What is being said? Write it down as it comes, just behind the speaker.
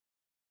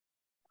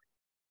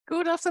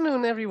Good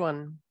afternoon,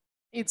 everyone.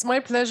 It's my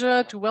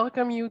pleasure to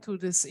welcome you to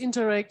this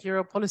Interreg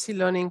Europe Policy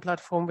Learning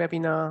Platform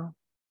webinar,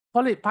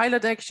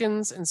 Pilot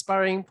Actions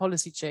Inspiring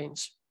Policy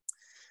Change.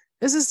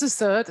 This is the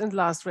third and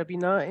last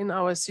webinar in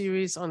our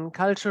series on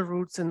cultural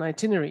routes and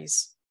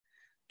itineraries.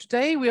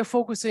 Today, we are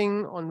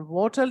focusing on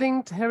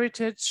water-linked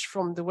heritage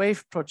from the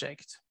WAVE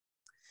project.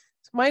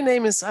 My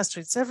name is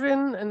Astrid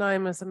Severin, and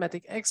I'm a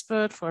thematic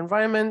expert for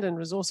environment and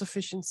resource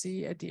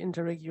efficiency at the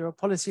Interreg Europe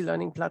Policy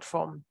Learning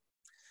Platform.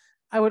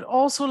 I would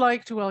also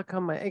like to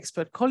welcome my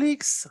expert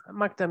colleagues,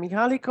 Magda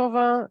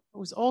Michalikova,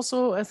 who's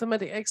also a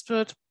thematic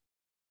expert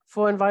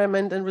for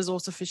environment and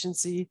resource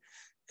efficiency,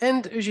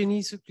 and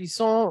Eugénie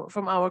Supplisson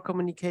from our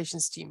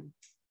communications team.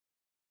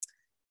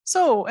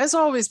 So, as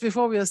always,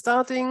 before we are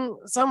starting,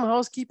 some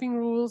housekeeping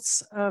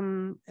rules.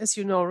 As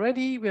you know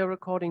already, we are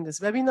recording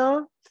this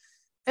webinar,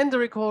 and the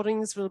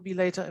recordings will be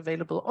later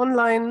available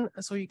online,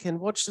 so you can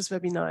watch this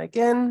webinar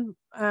again.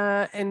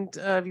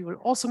 We will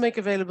also make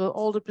available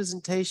all the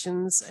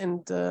presentations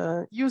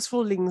and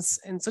useful links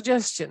and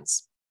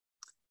suggestions.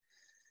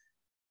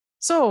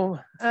 So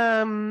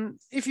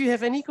if you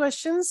have any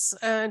questions,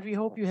 and we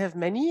hope you have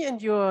many, and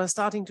you're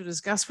starting to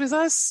discuss with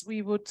us,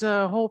 we would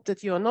hope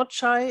that you're not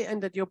shy and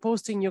that you're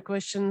posting your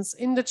questions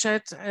in the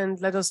chat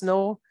and let us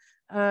know.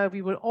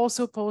 We will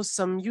also post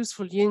some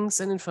useful links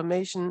and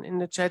information in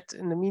the chat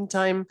in the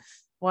meantime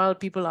while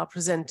people are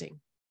presenting.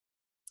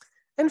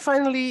 And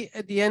finally,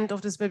 at the end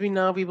of this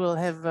webinar, we will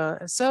have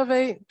a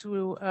survey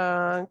to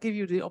give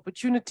you the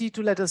opportunity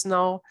to let us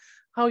know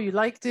how you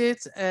liked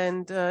it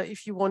and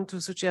if you want to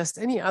suggest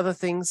any other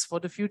things for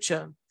the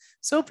future.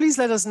 So please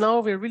let us know.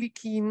 We're really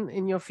keen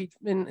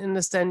in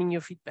understanding your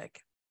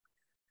feedback.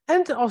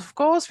 And of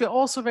course, we're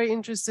also very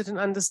interested in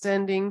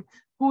understanding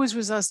who is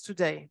with us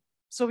today.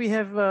 So we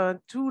have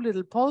two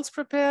little polls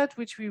prepared,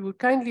 which we would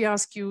kindly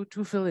ask you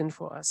to fill in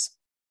for us.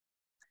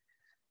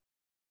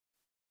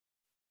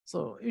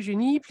 So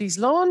Eugénie, please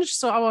launch.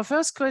 So our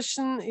first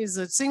question is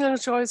a single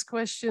choice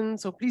question.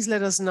 So please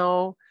let us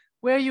know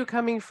where you're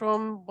coming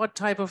from, what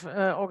type of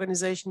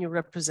organization you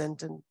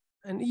represent,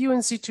 an EU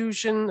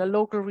institution, a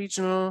local,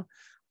 regional,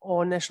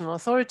 or national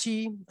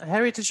authority, a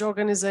heritage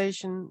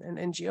organization, an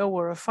NGO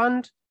or a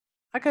fund,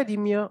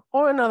 academia,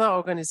 or another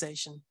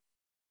organization.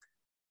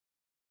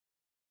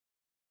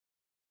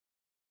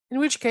 In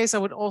which case, I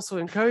would also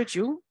encourage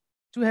you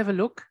to have a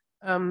look.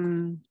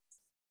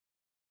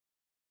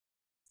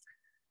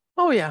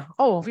 We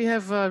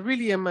have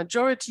really a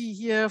majority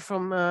here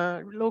from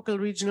local,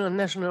 regional, and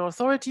national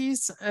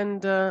authorities,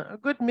 and a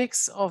good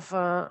mix of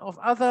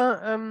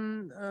other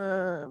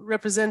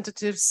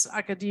representatives,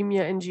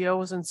 academia,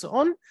 NGOs, and so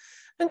on,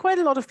 and quite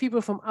a lot of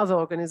people from other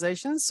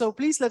organizations. So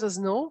please let us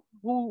know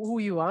who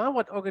you are,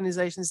 what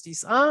organizations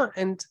these are,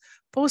 and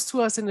post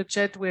to us in the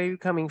chat where you're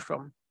coming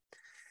from.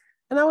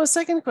 And our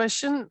second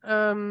question,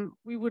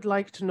 we would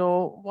like to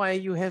know why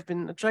you have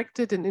been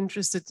attracted and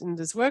interested in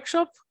this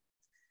workshop.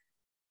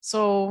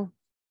 So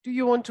do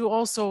you want to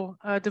also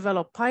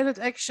develop pilot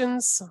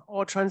actions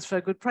or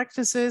transfer good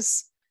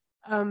practices?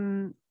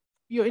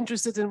 You're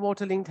interested in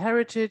water-linked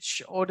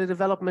heritage or the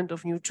development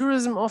of new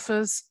tourism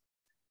offers.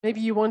 Maybe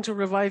you want to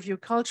revive your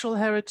cultural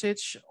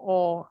heritage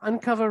or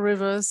uncover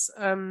rivers.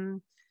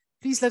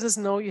 Please let us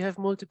know. You have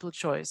multiple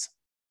choice.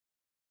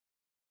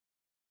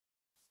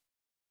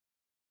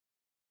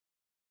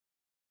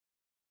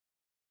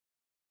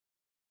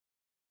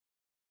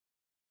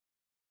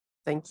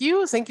 Thank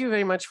you. Thank you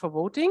very much for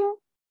voting.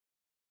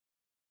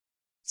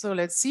 So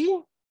let's see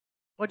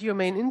what your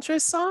main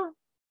interests are.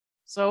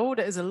 So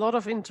there is a lot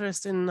of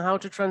interest in how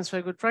to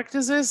transfer good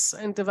practices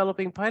and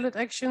developing pilot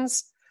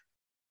actions,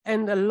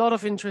 and a lot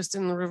of interest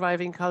in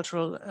reviving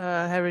cultural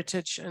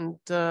heritage and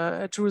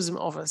tourism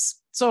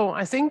offers. So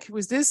I think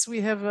with this,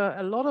 we have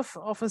a lot of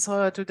offers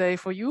today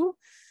for you.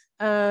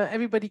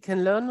 Everybody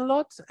can learn a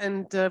lot,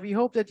 and we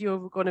hope that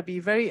you're going to be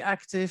very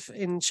active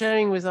in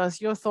sharing with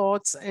us your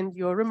thoughts and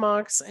your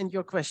remarks and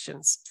your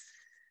questions.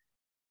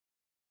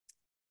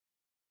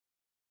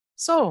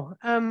 So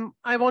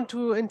I want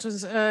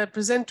to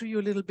present to you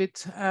a little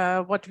bit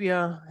what we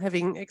are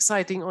having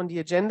exciting on the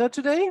agenda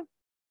today.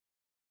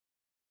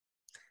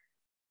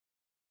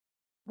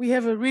 We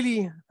have a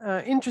really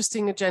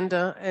interesting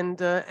agenda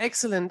and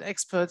excellent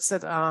experts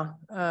that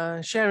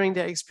are sharing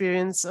their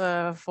experience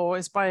for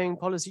inspiring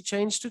policy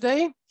change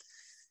today.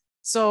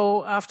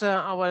 So after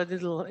our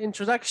little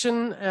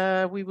introduction,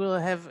 we will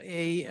have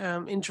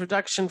an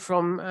introduction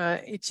from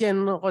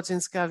Etienne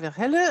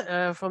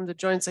Rodzinska-Verhelle from the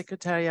Joint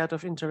Secretariat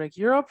of Interreg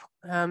Europe.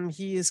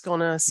 He is going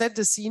to set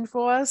the scene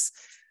for us,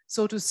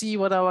 so to see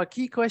what our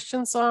key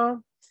questions are.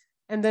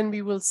 And then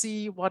we will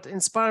see what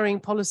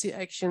inspiring policy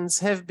actions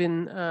have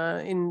been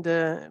in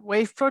the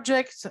WAVE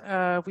project.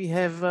 We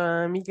have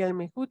Miguel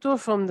Mejuto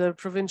from the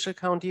provincial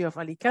county of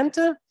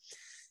Alicante.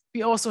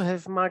 We also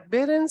have Mark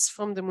Berends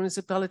from the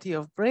municipality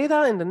of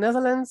Breda in the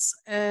Netherlands.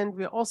 And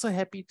we're also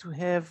happy to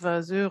have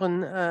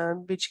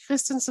Søren Bitsch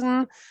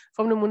Christensen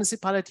from the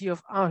municipality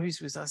of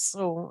Aarhus with us.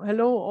 So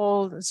hello,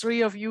 all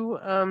three of you,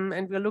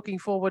 and we're looking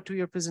forward to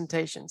your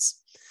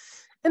presentations.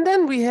 And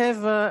then we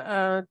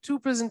have two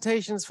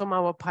presentations from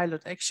our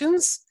pilot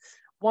actions.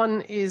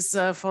 One is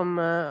from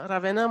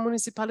Ravenna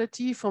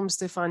municipality, from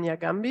Stefania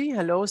Gambi.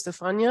 Hello,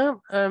 Stefania.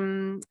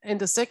 And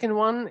the second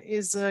one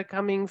is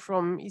coming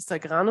from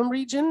Isztr-Gránom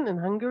region in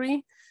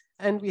Hungary.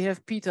 And we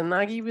have Peter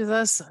Nagy with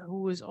us,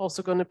 who is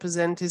also going to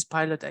present his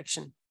pilot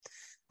action.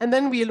 And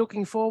then we are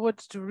looking forward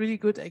to really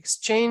good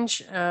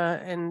exchange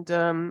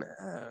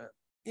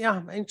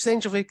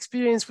exchange of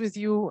experience with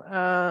you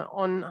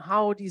on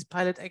how these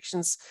pilot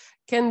actions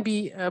can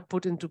be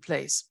put into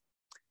place.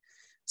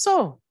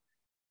 So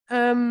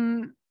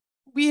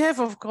we have,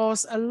 of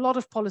course, a lot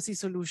of policy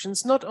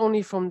solutions, not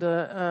only from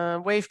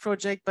the WAVE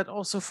project, but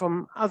also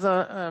from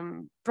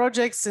other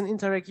projects in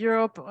Interreg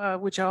Europe,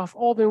 which have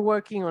all been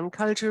working on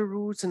culture,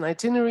 routes, and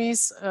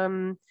itineraries.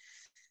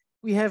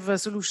 We have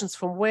solutions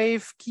from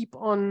WAVE, Keep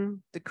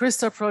On, the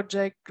Christa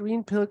project,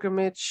 Green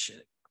Pilgrimage,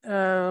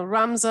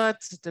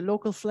 Ramsat, the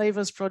Local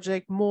Flavors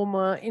project,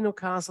 MoMA,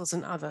 InnoCastles,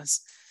 and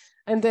others.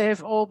 And they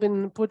have all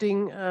been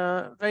putting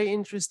very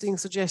interesting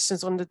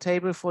suggestions on the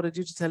table for the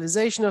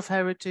digitalization of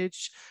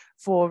heritage,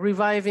 for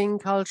reviving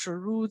cultural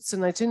routes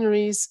and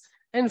itineraries,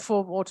 and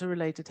for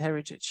water-related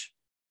heritage.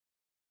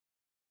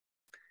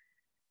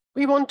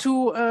 We want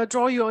to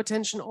draw your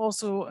attention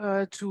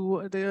also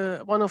to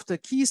one of the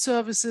key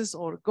services,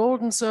 or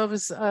golden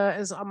service,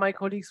 as my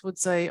colleagues would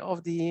say,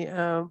 of the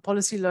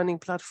policy learning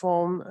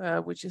platform,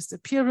 which is the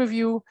peer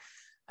review.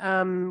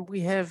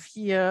 We have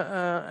here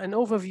an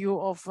overview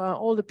of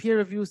all the peer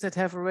reviews that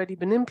have already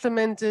been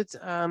implemented.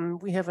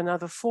 We have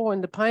another 4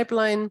 in the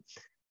pipeline.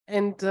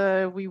 And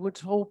we would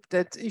hope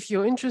that if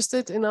you're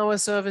interested in our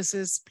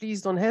services,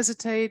 please don't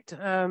hesitate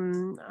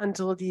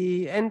until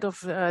the end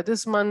of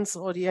this month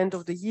or the end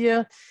of the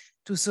year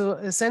to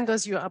send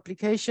us your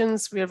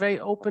applications. We are very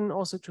open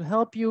also to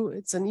help you.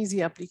 It's an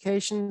easy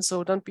application,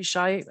 so don't be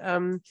shy.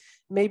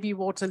 Maybe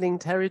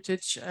water-linked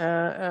heritage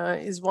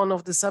is one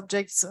of the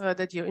subjects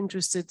that you're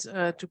interested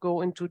to go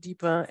into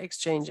deeper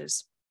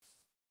exchanges.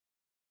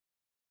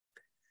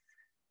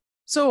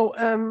 So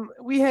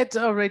we had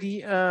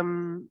already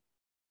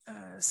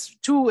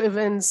 2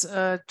 events, 2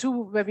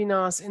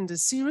 webinars in the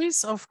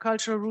series of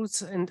cultural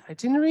routes and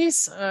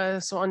itineraries.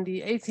 So on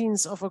the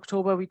 18th of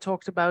October, we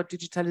talked about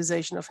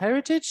digitalization of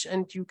heritage,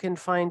 and you can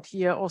find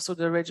here also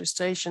the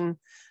registration,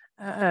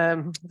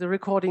 the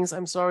recordings,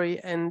 I'm sorry,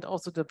 and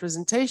also the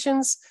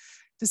presentations.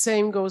 The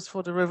same goes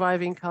for the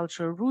Reviving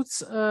Cultural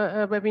Routes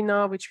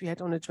webinar, which we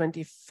had on the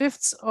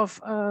 25th of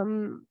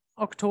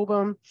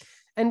October.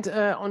 And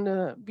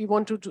we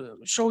wanted to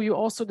show you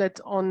also that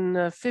on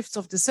 5th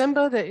of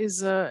December, there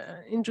is an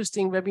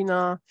interesting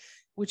webinar,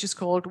 which is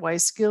called Why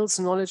Skills,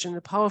 Knowledge, and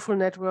a Powerful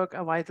Network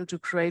are Vital to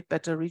Create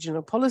Better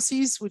Regional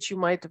Policies, which you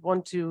might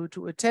want to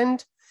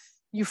attend.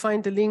 You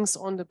find the links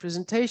on the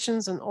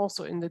presentations and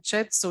also in the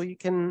chat, so you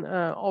can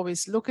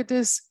always look at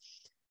this.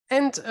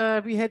 And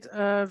we had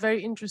a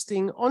very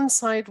interesting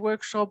on-site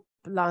workshop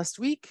last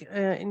week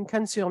in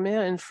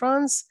Cannes-sur-Mer in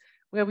France,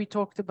 where we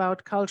talked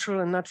about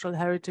cultural and natural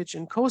heritage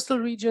in coastal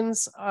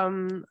regions.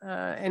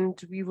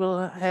 And we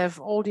will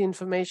have all the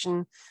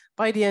information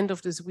by the end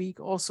of this week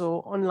also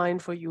online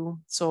for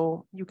you.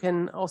 So you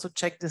can also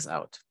check this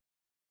out.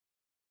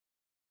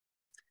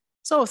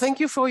 So thank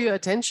you for your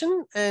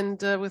attention.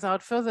 And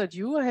without further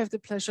ado, I have the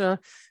pleasure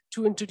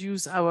to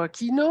introduce our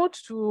keynote,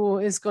 who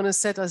is going to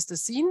set us the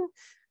scene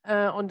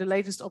on the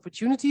latest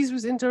opportunities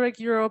with Interreg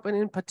Europe, and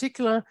in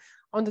particular,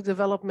 on the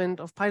development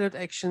of pilot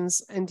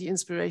actions and the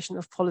inspiration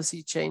of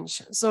policy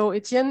change. So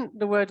Etienne,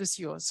 the word is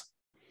yours.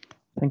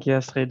 Thank you,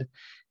 Astrid.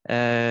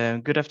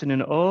 Good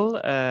afternoon all.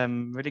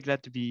 I'm really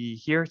glad to be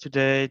here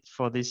today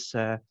for this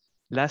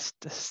last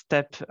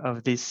step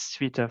of this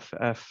suite of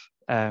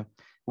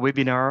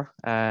webinar.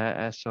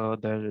 So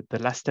the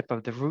last step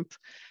of the route.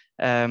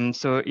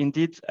 So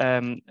indeed,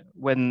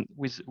 when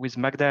with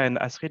Magda and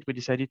Astrid, we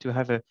decided to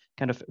have a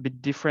kind of a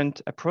bit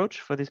different approach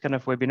for this kind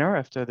of webinar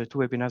after the 2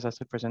 webinars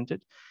Astrid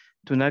presented,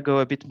 to now go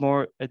a bit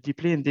more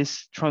deeply in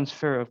this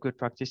transfer of good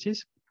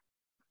practices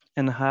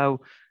and how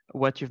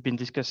what you've been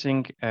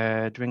discussing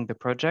during the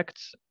project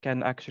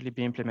can actually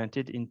be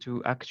implemented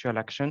into actual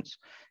actions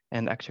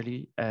and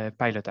actually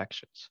pilot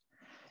actions.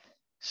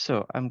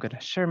 So I'm going to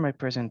share my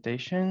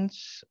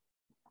presentations.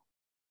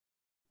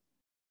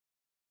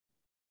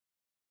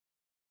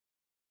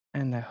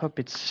 And I hope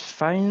it's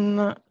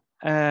fine.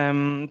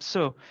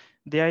 So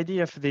the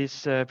idea of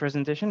this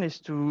presentation is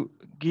to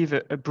give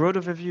a broad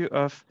overview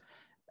of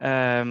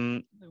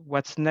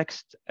what's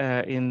next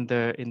in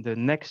the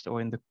next, or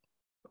in the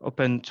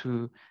open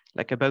to,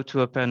 like about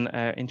to open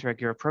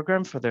Interreg Europe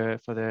program for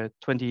the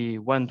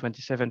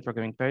 21-27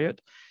 programming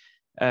period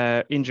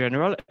in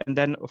general, and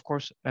then of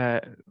course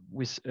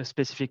with a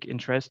specific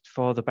interest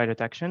for the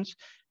pilot actions,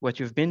 what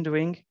you've been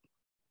doing,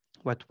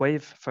 what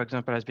WAVE, for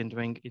example, has been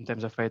doing in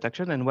terms of pilot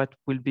action, and what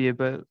will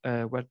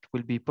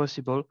be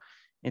possible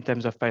in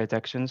terms of pilot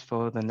actions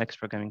for the next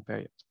programming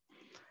period.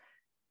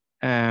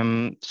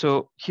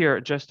 So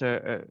here, just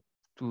to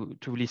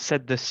really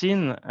set the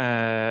scene,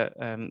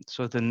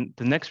 so the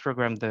next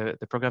program,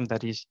 the program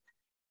that is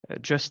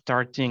just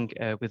starting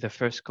with the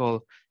first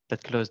call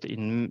that closed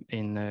in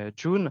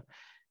June.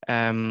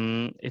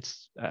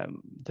 It's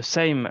the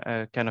same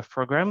kind of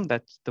program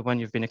that's the one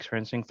you've been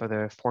experiencing for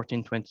the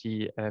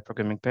 14-20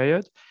 programming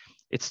period.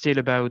 It's still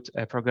about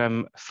a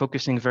program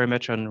focusing very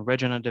much on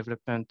regional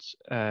development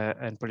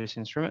and policy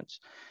instruments,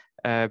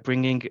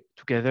 bringing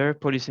together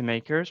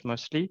policymakers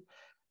mostly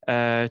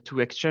to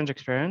exchange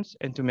experience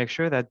and to make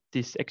sure that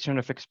this exchange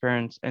of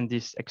experience and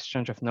this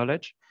exchange of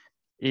knowledge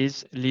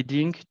is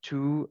leading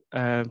to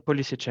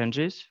policy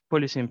changes,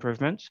 policy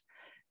improvements,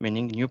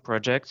 meaning new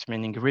projects,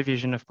 meaning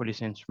revision of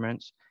policy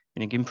instruments,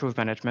 meaning improved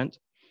management.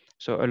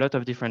 So a lot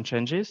of different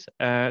changes.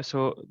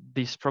 So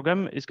this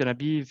program is going to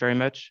be very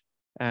much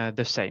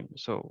the same.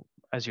 So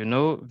as you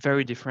know,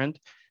 very different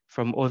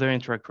from other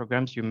Interact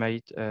programs you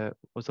might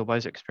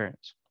otherwise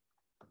experience.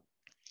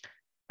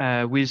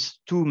 With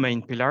two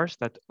main pillars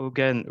that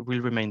again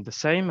will remain the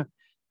same.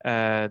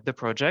 The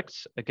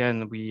projects,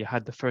 again, we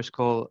had the first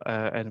call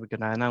and we're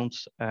going to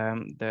announce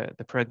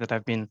the project that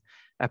have been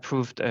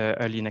approved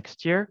early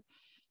next year.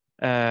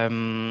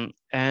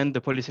 And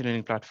the policy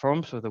learning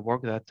platform, so the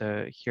work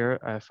that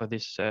here for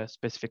this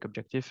specific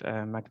objective,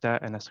 Magda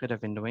and Astrid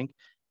have been doing,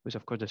 with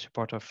of course the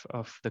support of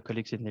the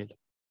colleagues in Lille.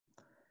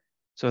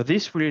 So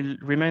this will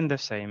remain the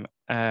same.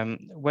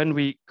 When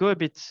we go a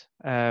bit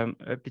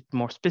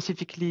more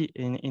specifically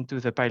into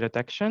the pilot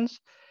actions,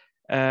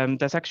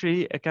 that's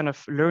actually a kind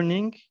of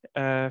learning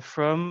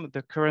from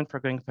the current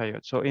programming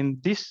period. So in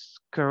this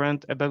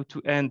current about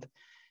to end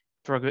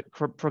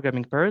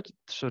programming period,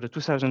 so the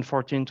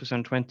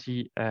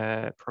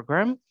 2014-2020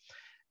 program,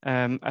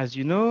 as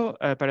you know,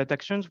 pilot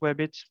actions were a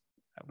bit,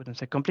 I wouldn't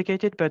say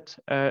complicated, but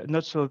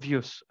not so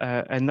obvious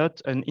and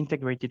not an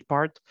integrated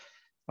part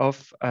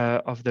of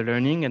the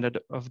learning and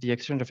of the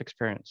exchange of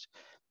experience.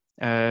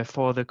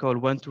 For the call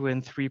 1, 2,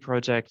 and 3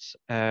 projects,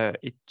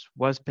 it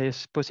was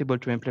possible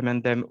to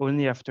implement them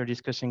only after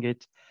discussing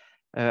it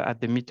at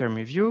the midterm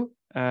review.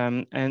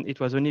 And it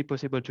was only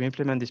possible to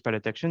implement this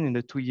pilot action in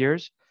the 2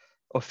 years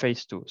of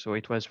phase 2. So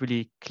it was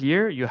really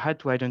clear. You had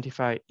to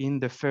identify in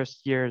the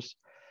first years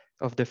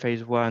of the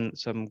phase 1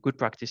 some good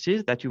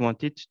practices that you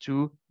wanted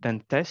to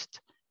then test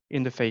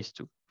in the phase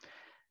 2.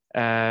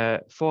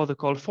 For the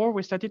call 4,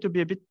 we started to be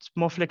a bit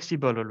more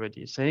flexible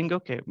already, saying,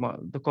 okay, well,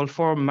 the call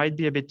 4 might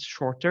be a bit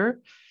shorter.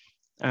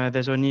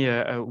 There's only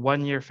a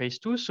 1 year phase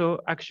 2.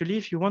 So actually,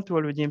 if you want to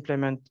already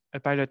implement a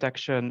pilot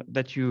action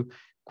that you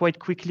quite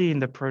quickly in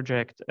the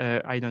project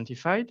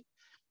identified,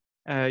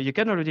 you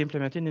can already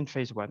implement it in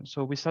phase 1.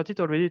 So we started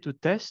already to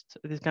test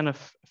this kind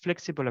of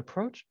flexible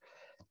approach.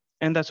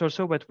 And that's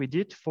also what we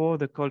did for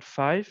the call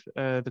 5,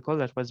 the call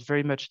that was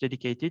very much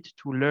dedicated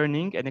to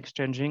learning and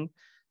exchanging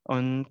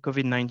on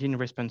COVID-19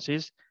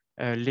 responses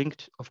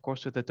linked, of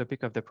course, to the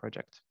topic of the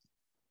project.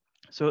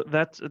 So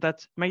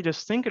that made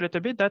us think a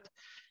little bit that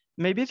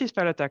maybe these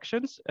pilot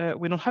actions,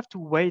 we don't have to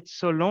wait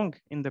so long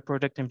in the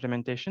project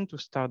implementation to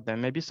start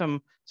them. Maybe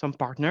some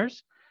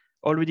partners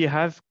already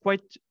have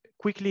quite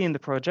quickly in the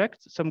project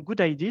some good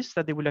ideas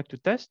that they would like to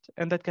test,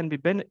 and that can be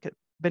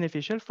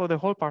beneficial for the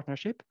whole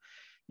partnership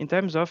in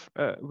terms of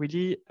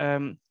really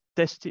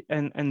testing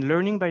and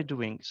learning by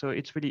doing. So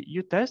it's really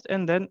you test,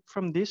 and then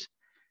from this,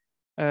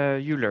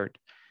 you learned.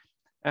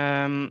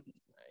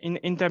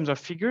 In terms of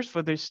figures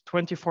for this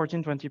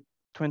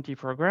 2014-2020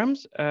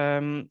 programs,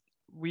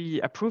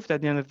 we approved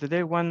at the end of the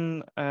day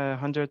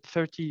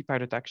 130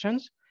 pilot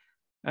actions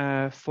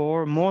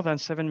for more than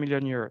 7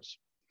 million euros.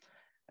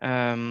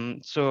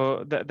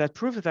 So that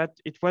proves that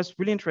it was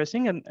really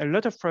interesting, and a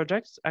lot of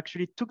projects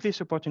actually took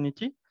this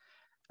opportunity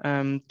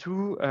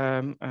to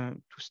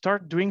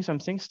start doing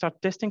something,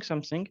 start testing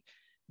something,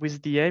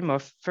 with the aim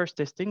of first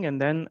testing and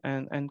then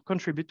and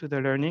contribute to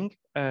the learning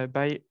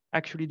by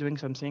actually doing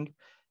something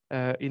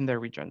in their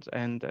regions.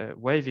 And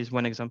WAVE is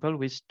one example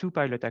with 2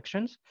 pilot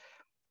actions,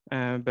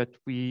 but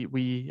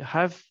we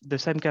have the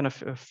same kind of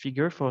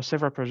figure for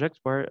several projects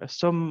where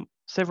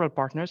several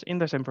partners in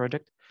the same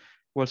project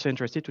were also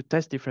interested to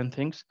test different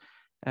things,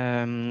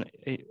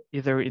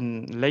 either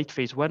in late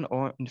phase 1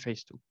 or in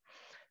phase 2.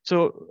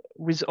 So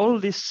with all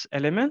these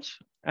elements,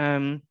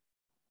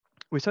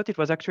 we thought it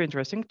was actually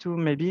interesting to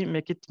maybe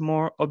make it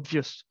more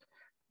obvious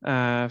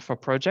for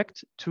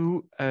projects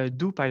to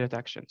do pilot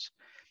actions.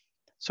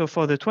 So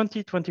for the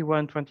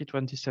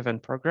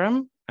 2021-2027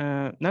 program,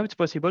 now it's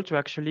possible to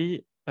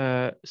actually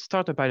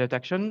start a pilot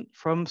action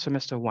from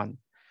semester 1.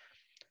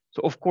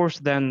 So of course,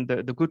 then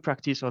the good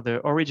practice or the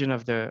origin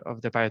of the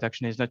pilot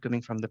action is not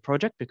coming from the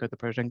project, because the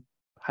project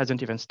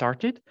hasn't even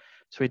started.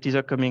 So it is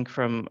either coming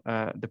from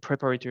the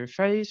preparatory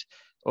phase,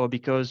 or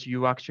because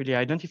you actually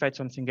identified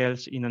something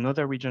else in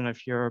another region of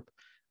Europe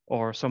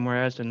or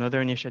somewhere else,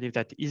 another initiative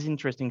that is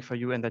interesting for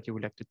you and that you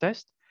would like to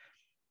test.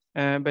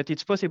 But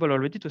it's possible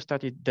already to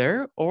start it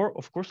there, or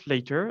of course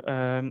later,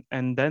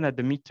 and then at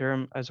the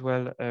midterm as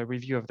well,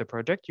 review of the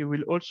project, you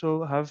will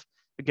also have,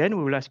 again,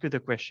 we will ask you the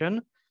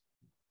question.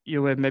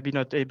 You were maybe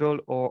not able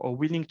or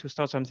willing to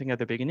start something at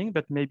the beginning,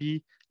 but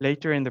maybe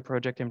later in the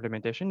project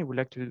implementation, you would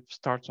like to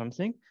start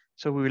something.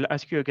 So we will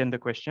ask you again the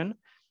question,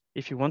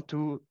 if you want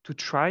to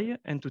try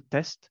and to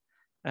test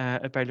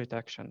a pilot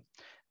action.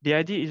 The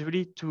idea is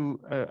really to,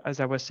 as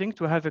I was saying,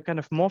 to have a kind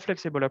of more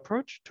flexible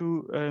approach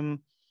to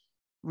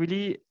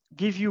really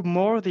give you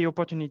more the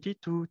opportunity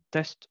to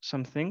test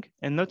something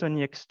and not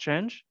only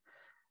exchange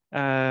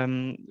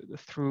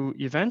through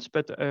events,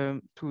 but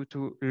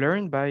to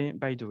learn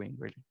by doing,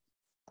 really.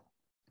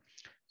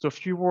 So a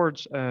few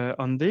words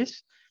on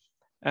this.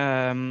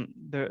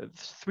 The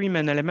three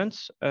main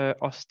elements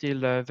are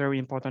still very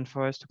important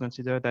for us to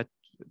consider that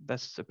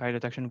that's a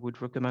pilot action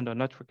would recommend or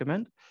not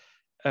recommend.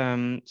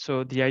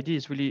 So the idea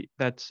is really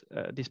that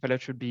this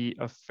pilot should be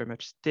of very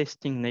much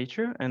testing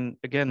nature. And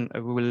again,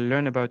 we will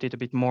learn about it a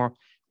bit more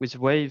with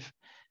Wave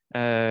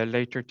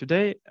later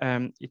today.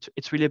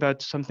 It's really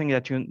about something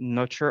that you're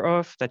not sure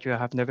of, that you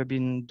have never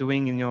been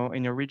doing in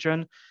your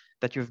region,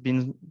 that you've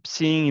been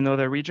seeing in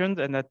other regions,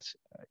 and that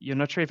you're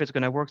not sure if it's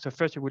going to work. So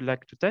first you would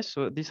like to test.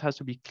 So this has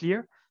to be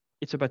clear.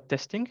 It's about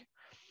testing.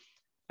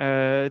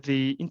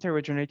 The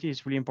interregionality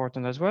is really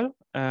important as well.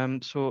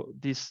 So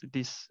this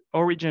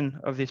origin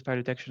of this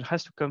pilot action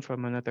has to come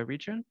from another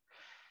region,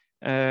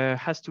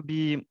 has to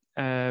be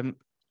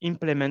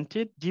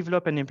implemented,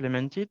 developed and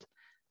implemented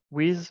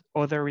with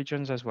other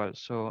regions as well.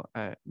 So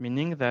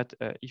meaning that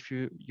if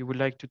you would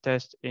like to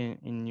test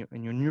in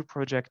your new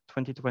project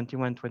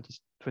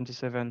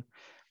 2021-2027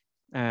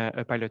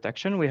 a pilot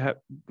action,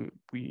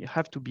 it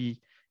has to be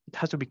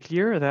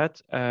clear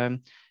that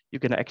you're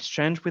going to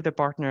exchange with the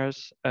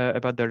partners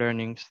about the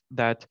learnings,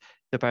 that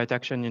the pilot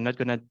action, you're not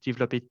going to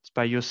develop it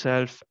by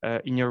yourself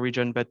in your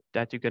region, but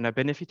that you're going to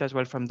benefit as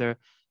well from the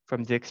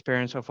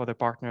experience of other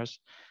partners.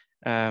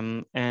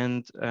 So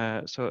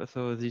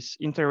this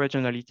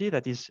interregionality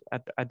that is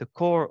at the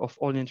core of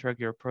all Interreg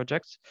Europe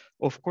projects,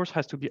 of course,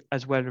 has to be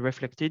as well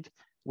reflected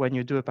when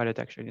you do a pilot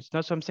action. It's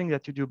not something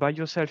that you do by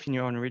yourself in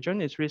your own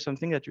region. It's really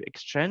something that you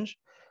exchange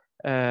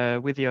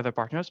with the other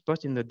partners,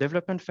 both in the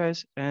development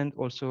phase and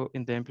also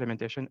in the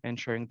implementation and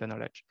sharing the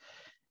knowledge.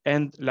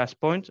 And last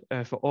point,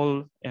 for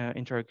all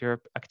Interreg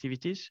Europe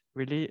activities,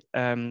 really,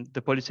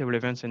 the policy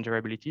relevance and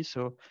durability.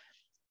 So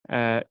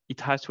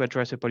it has to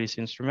address a policy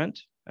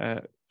instrument.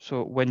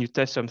 So when you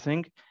test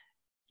something,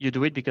 you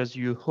do it because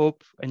you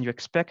hope and you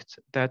expect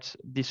that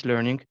this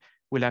learning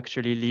will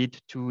actually lead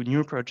to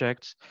new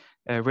projects,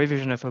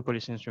 revision of a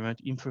policy instrument,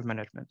 improved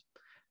management.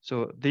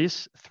 So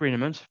these three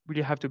elements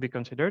really have to be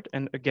considered.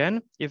 And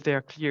again, if they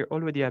are clear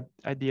already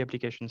at the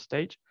application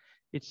stage,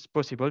 it's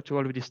possible to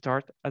already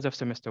start as of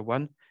semester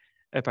one,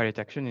 a pilot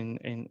action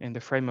in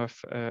the frame of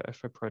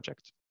a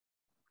project.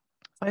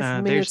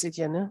 5 minutes,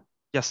 Etienne.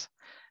 Yes.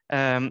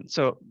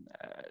 So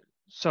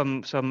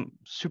some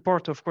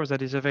support, of course,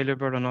 that is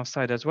available on our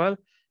side as well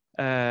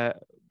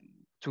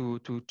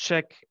to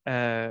check.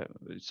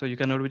 So you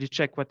can already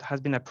check what has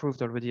been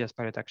approved already as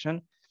pilot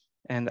action.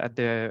 And at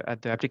the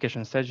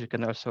application stage, you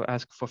can also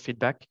ask for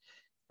feedback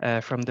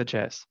from the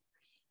JS.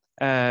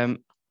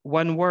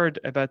 One word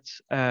about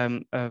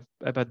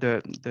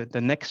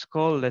the next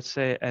call, let's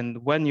say, and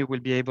when you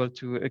will be able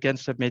to again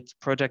submit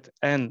project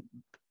and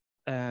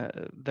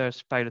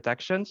those pilot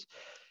actions.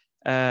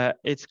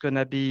 It's going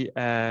to be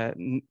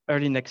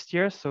early next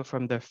year. So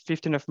from the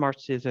 15th of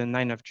March to the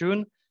 9th of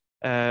June,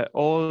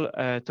 all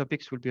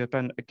topics will be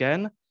open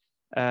again.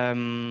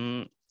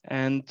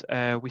 And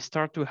we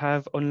start to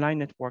have online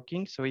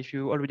networking. So if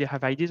you already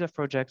have ideas of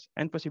projects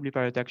and possibly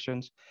pilot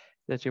actions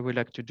that you would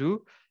like to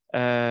do,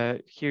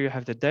 here you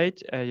have the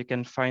date. You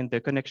can find the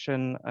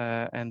connection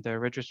and the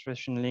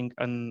registration link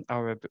on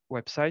our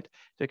website.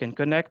 So you can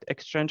connect,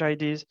 exchange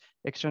ideas,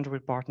 exchange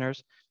with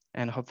partners,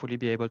 and hopefully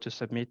be able to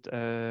submit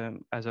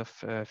as of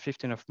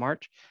 15th of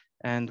March.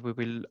 And we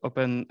will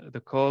open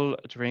the call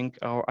during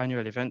our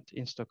annual event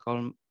in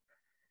Stockholm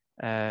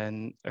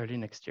and early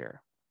next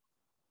year.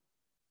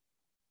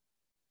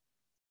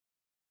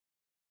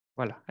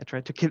 Voilà, I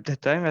try to keep the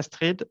time,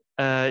 Astrid.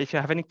 If you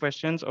have any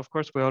questions, of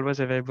course, we're always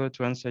available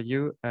to answer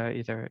you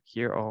either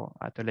here or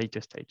at a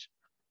later stage.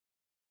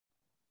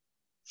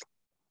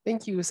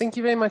 Thank you. Thank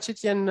you very much,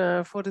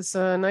 Etienne, for this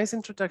nice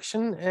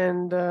introduction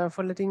and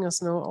for letting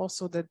us know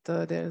also that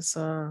there's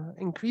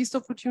increased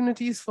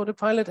opportunities for the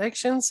pilot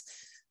actions.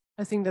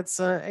 I think that's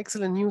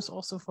excellent news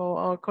also for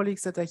our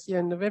colleagues that are here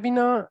in the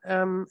webinar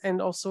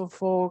and also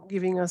for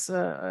giving us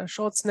a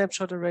short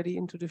snapshot already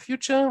into the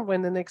future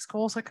when the next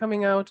calls are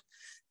coming out.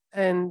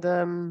 And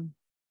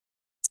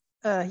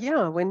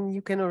yeah, when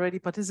you can already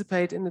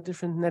participate in the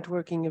different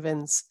networking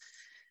events.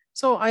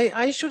 So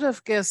I should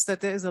have guessed that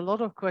there is a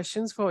lot of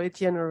questions for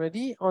Etienne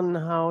already on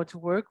how to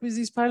work with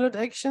these pilot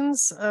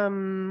actions.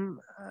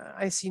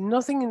 I see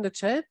nothing in the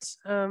chat.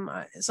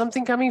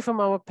 Something coming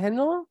from our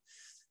panel.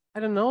 I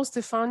don't know,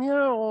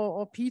 Stefania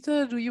or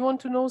Peter, do you want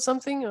to know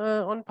something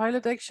on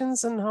pilot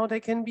actions and how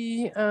they can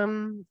be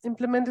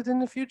implemented in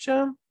the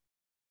future?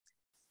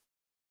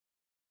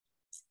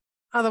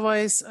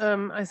 Otherwise,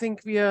 I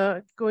think we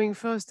are going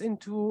first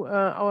into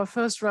our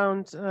first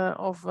round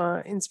of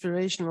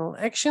inspirational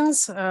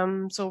actions.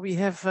 So we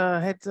have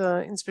had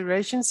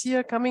inspirations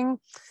here coming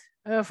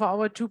for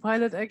our 2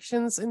 pilot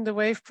actions in the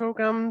WAVE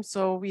program.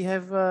 So we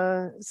have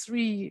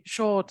 3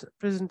 short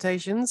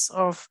presentations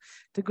of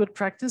the good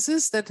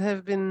practices that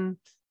have been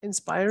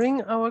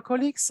inspiring our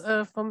colleagues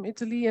from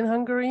Italy and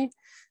Hungary.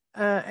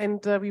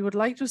 We would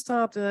like to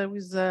start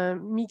with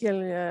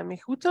Miguel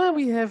Mejuta.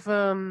 We have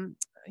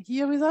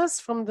here with us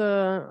from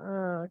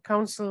the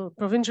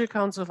Provincial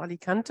Council of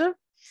Alicante.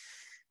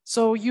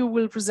 So you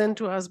will present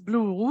to us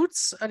Blue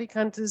Roots,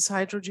 Alicante's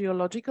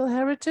hydrogeological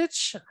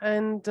heritage.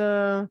 And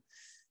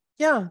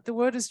yeah, the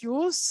word is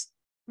yours,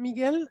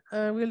 Miguel.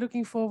 We're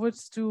looking forward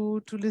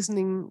to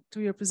listening to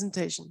your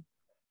presentation.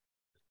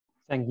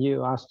 Thank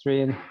you,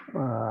 Astrid.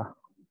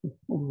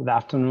 Good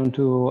afternoon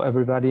to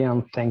everybody,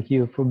 and thank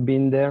you for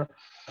being there.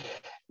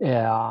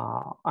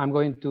 I'm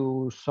going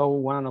to show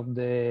one of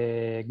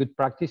the good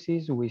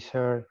practices we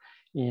share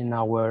in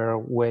our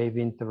WAVE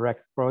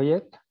Interact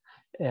project.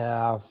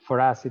 For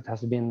us, it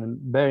has been a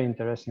very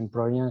interesting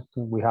project.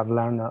 We have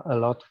learned a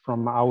lot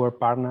from our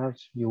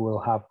partners. You will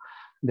have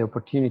the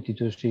opportunity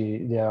to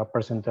see their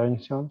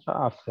presentations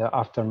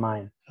after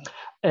mine.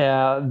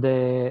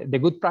 The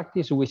good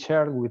practice we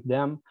shared with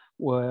them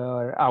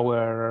were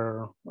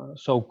our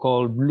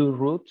so-called blue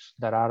roots,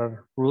 that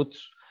are roots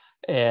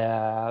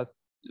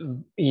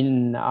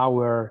in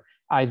our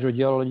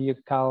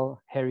hydrogeological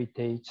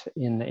heritage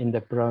in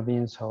the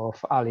province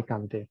of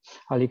Alicante.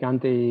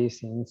 Alicante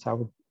is in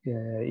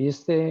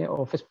southeast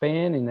of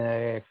Spain, in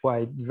a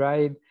quite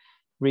dry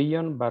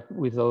region, but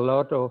with a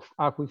lot of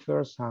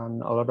aquifers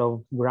and a lot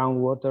of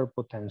groundwater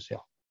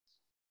potential.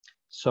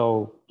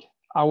 So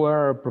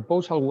our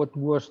proposal, what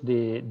was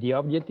the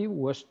objective,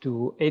 was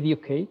to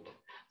educate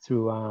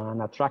through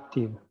an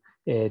attractive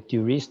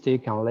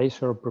touristic and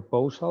leisure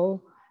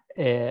proposal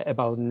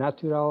about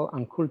natural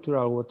and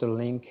cultural water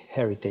link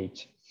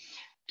heritage,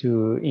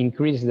 to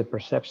increase the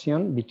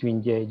perception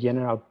between the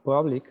general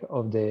public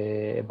of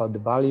about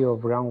the value of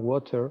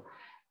groundwater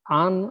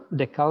and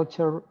the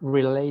culture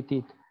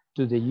related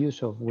to the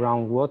use of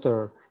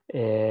groundwater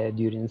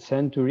during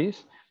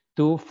centuries,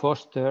 to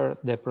foster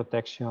the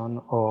protection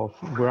of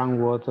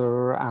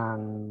groundwater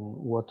and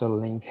water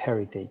link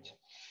heritage.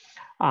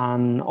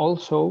 And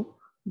also,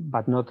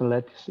 but not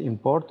less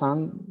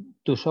important,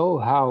 to show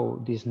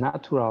how this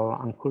natural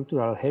and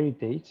cultural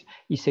heritage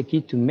is a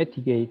key to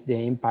mitigate the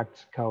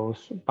impacts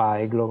caused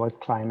by global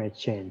climate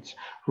change.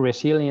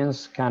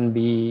 Resilience can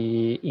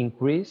be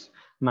increased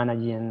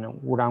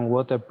managing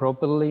groundwater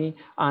properly,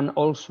 and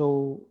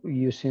also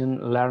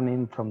using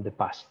learning from the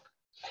past.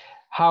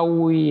 How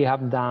we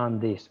have done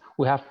this?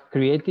 We have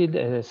created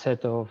a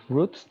set of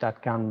routes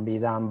that can be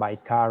done by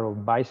car or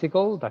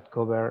bicycle that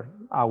cover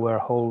our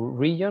whole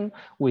region,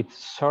 with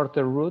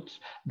shorter routes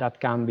that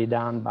can be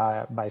done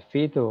by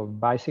feet or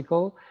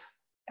bicycle.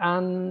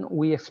 And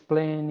we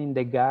explain in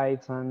the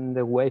guides and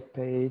the web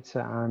page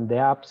and the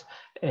apps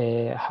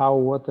how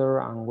water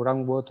and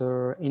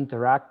groundwater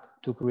interact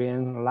to create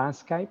a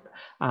landscape,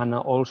 and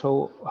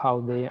also how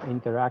they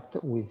interact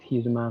with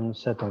human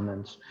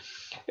settlements.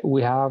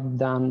 We have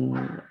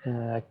done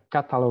a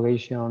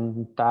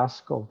catalogation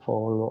task of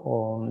all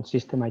on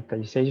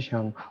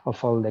systematization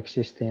of all the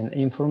existing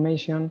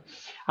information,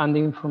 and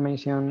the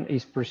information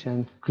is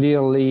presented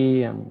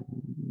clearly and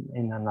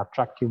in an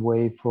attractive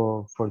way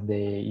for the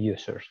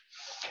users.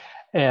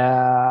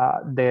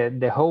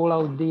 The whole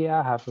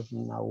idea has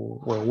now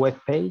a web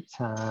page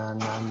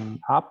and an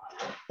app.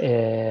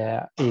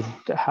 It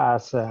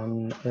has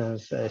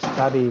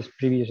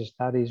previous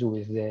studies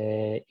with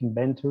the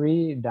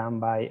inventory done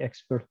by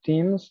expert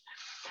teams,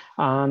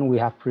 and we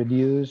have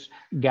produced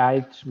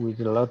guides with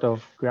a lot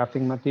of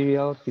graphic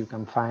materials. You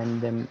can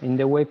find them in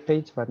the web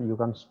page, but you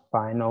can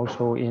find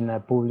also in a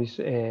published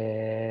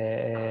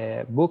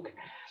book.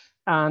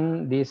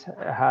 And this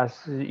has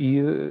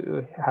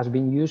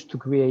been used to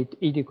create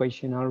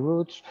educational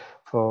routes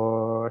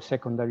for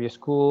secondary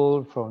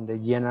school, from the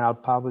general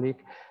public,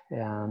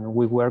 and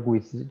we work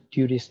with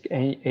tourist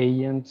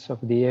agents of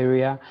the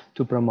area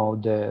to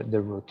promote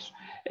the routes.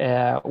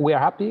 We are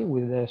happy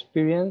with the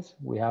experience.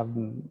 We have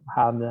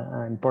had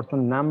an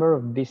important number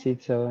of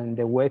visits on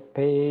the web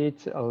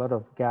page, a lot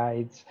of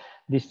guides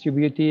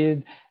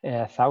distributed,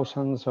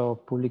 thousands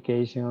of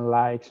publication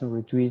likes and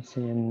retweets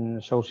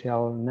in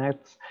social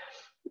nets.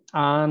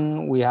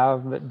 And we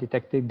have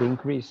detected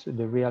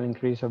the real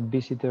increase of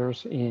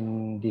visitors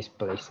in these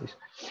places.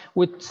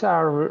 Which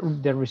are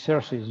the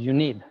resources you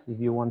need if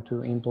you want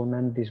to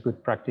implement this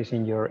good practice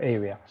in your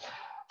area?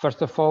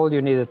 First of all,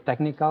 you need a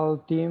technical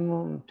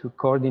team to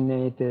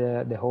coordinate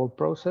the whole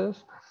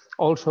process.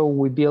 Also,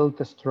 we built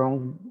a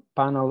strong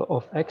panel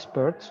of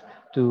experts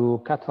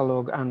to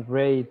catalog and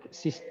rate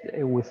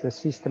with a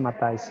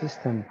systematized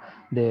system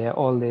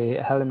all the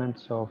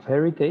elements of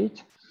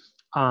heritage.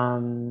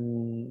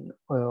 And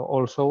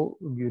also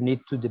you need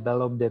to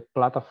develop the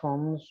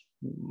platforms,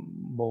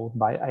 both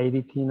by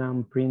editing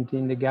and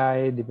printing the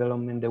guide,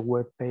 developing the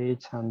web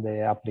page and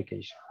the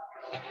application.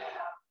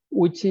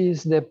 Which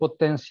is the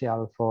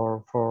potential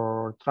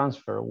for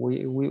transfer?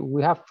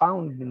 We have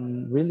found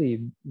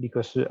really,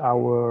 because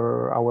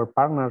our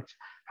partners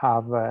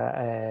have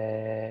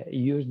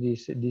used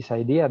this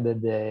idea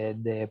that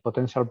the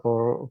potential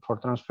for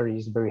transfer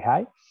is very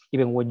high,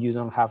 even when you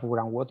don't have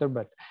groundwater,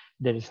 but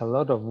there is a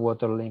lot of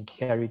water-linked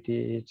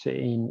heritage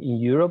in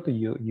Europe.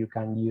 You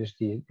can use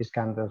this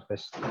kind of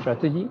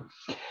strategy.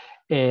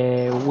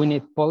 We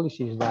need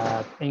policies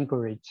that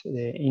encourage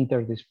the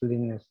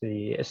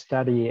interdisciplinary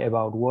study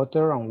about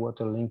water and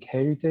water-linked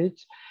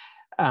heritage,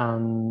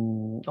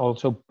 and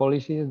also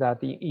policies that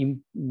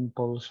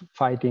impulse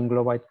fighting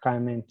global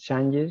climate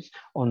changes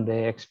on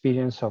the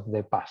experience of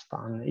the past.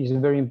 And it's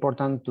very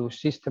important to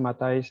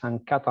systematize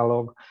and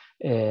catalog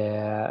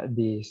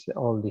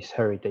all this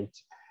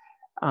heritage.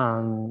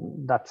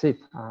 And that's it.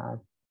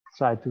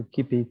 Try to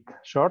keep it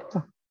short,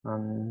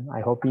 and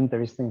I hope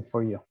interesting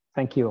for you.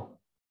 Thank you.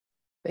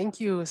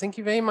 Thank you. Thank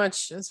you very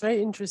much. It's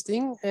very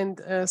interesting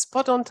and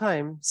spot on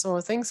time.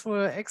 So thanks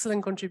for an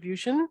excellent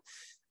contribution.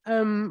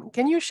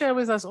 Can you share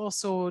with us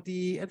also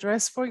the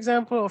address, for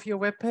example, of your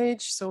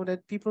webpage so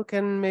that people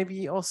can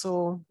maybe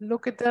also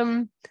look at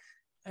them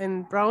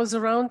and browse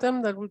around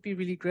them? That would be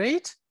really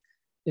great.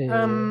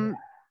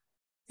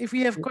 If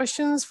we have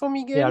questions for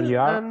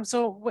Miguel,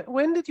 so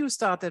when did you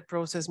start that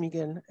process,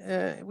 Miguel?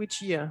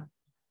 Which year?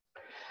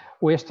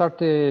 We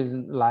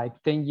started like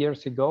 10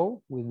 years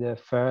ago with the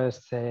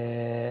first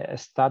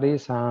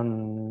studies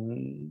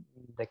and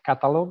the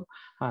catalog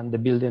and the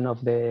building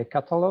of the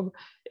catalog.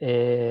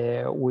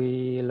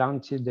 We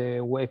launched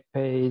the web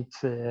page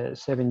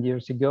 7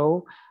 years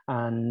ago,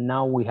 and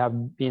now we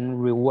have been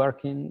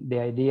reworking the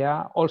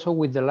idea also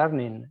with the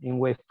learning in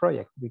WAVE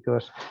project,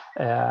 because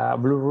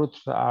Blue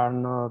Roots are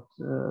not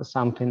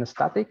something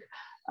static.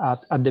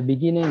 At the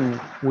beginning,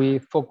 we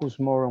focus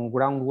more on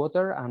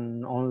groundwater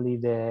and only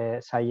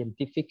the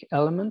scientific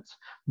elements,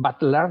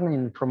 but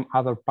learning from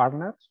other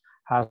partners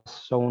has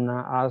shown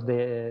us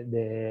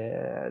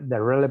the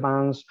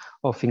relevance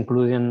of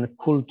including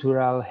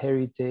cultural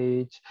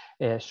heritage,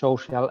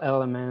 social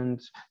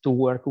elements, to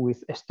work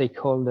with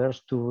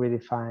stakeholders to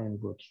redefine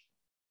roots.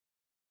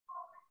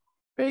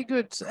 Very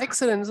good,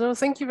 excellent. So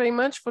thank you very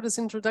much for this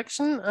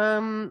introduction.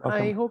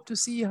 I hope to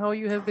see how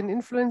you have been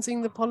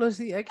influencing the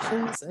policy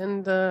actions,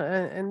 and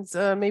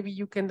maybe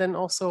you can then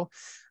also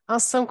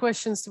ask some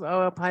questions to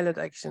our pilot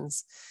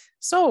actions.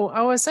 So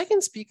our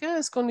second speaker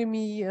is going to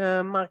be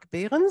Mark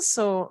Behrens.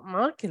 So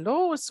Mark,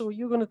 hello. So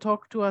you're going to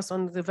talk to us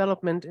on the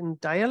development in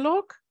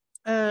dialogue,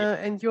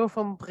 and you're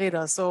from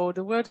Breda. So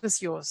the word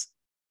is yours.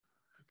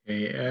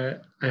 Okay,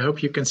 I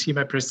hope you can see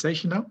my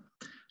presentation now.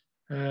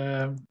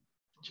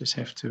 Just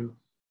have to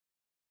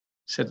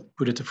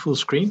put it to full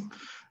screen.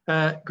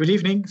 Good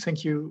evening.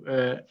 Thank you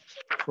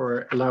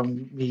for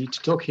allowing me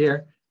to talk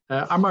here.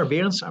 I'm Mark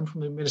Behrens. I'm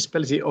from the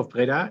municipality of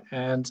Breda,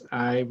 and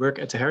I work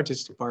at the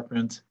Heritage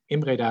Department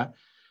in Breda,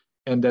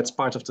 and that's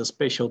part of the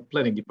Spatial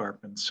Planning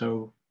Department.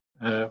 So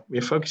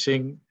we're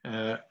focusing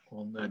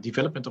on the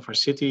development of our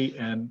city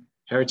and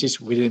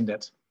heritage within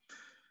that.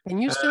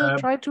 Can you still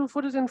try to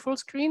put it in full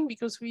screen,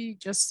 because we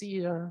just see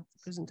the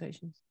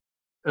presentations?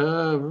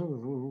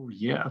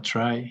 Yeah, I'll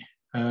try.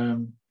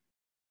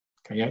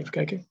 Kan jij even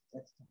kijken?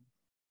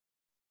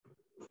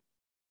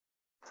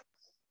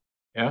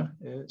 Yeah,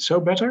 so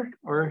better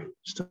or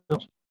still?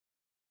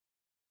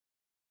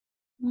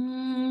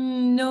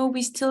 No,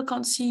 we still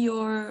can't see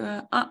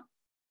your.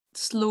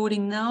 It's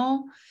loading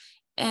now,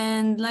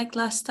 and like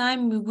last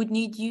time, we would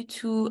need you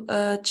to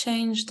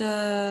change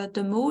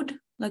the mode,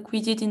 like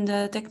we did in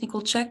the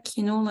technical check.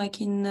 You know,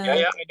 like in.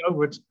 Yeah, I know,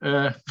 but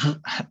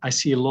I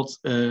see a lot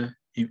door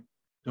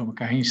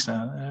elkaar heen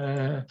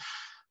staan.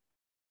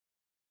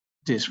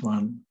 This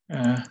one,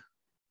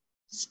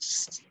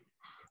 it's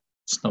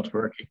not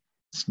working.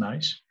 It's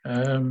nice.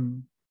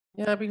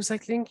 Yeah, because I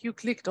think you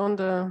clicked on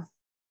the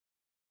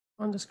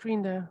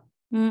screen there.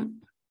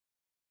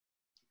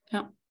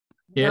 Yeah.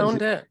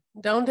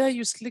 Down there,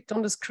 you clicked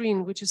on the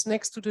screen, which is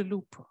next to the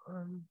loop.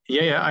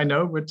 Yeah, I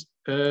know, but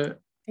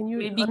can you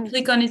maybe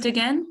click on it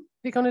again?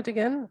 Click on it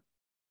again.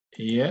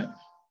 Yeah.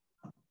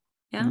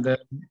 Yeah. And then...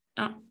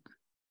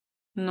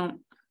 No.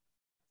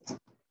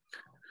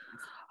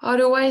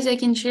 Otherwise, I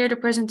can share the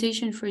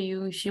presentation for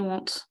you if you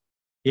want.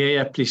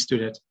 Yeah, please do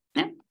that.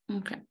 Yeah,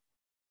 okay.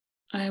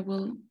 I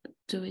will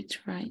do it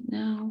right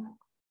now.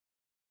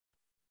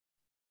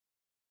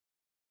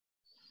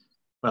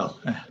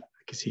 Well, I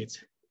can see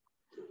it.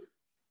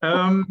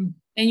 And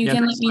you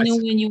can let me know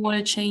when you want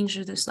to change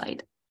the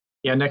slide.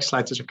 Yeah, next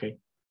slide is okay.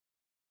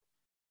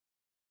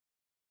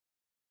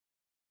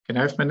 Can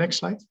I have my next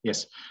slide?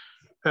 Yes.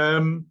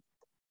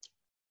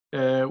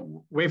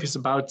 WAVE is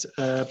about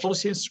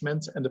policy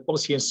instrument, and the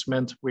policy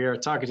instrument we are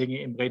targeting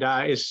in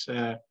Breda is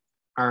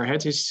our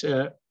heritage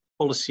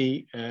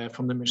policy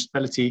from the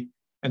municipality,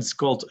 and it's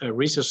called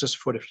Resources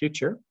for the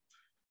Future.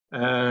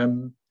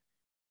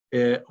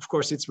 Of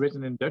course, it's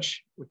written in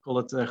Dutch. We call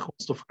it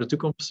Grondstof voor de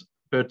Toekomst,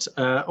 but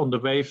on the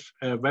WAVE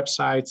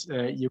website,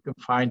 you can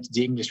find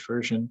the English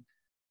version,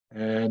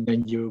 and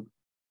then you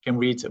can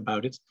read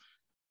about it.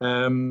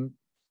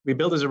 We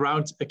built it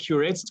around a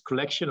curated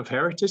collection of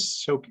heritage,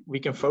 so we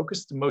can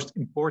focus the most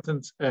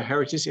important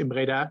heritage in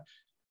Breda,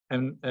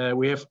 And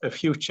we have a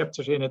few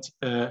chapters in it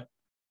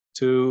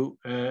to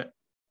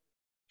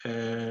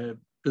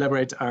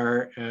elaborate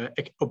our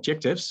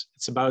objectives.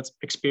 It's about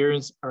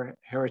experience our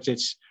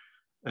heritage,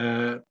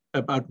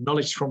 about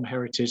knowledge from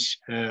heritage,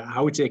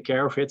 how we take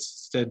care of it,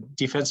 the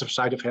defensive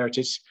side of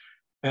heritage,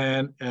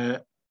 and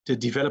the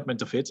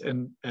development of it.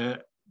 And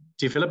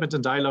development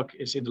and dialogue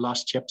is in the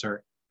last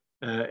chapter.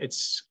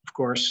 It's, of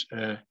course,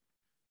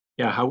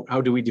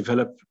 how do we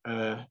develop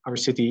our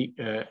city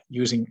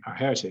using our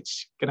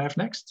heritage? Can I have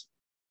next?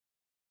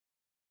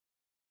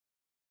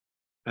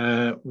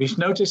 We've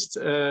noticed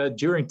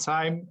during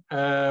time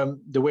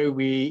the way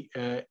we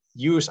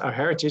use our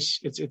heritage.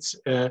 It's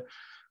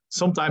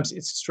sometimes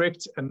it's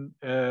strict, and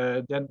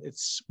then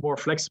it's more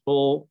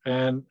flexible.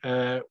 And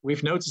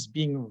we've noticed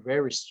being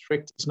very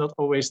strict is not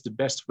always the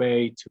best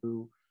way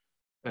to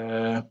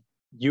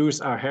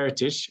use our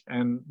heritage.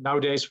 And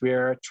nowadays we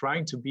are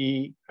trying to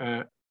be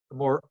a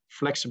more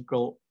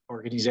flexible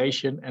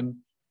organization and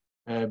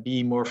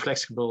be more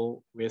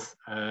flexible with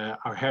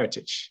our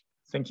heritage.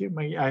 Thank you.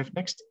 May I have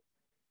next?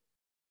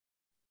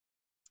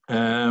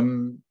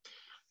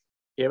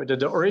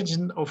 The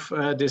origin of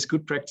this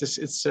good practice,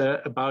 it's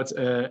about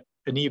a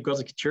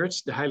neo-Gothic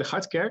church, the Heilige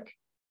Hartkerk.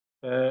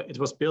 It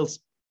was built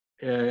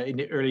in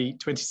the early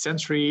 20th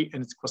century,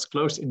 and it was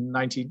closed in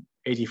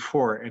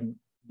 1984, and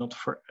not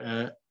for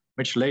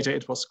much later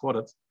it was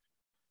squatted.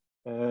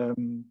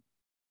 The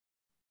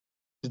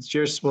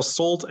church was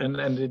sold, and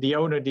the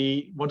owner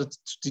wanted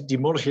to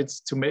demolish it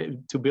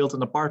to build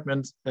an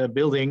apartment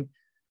building,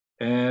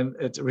 and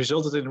it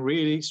resulted in a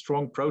really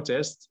strong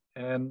protest.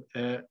 And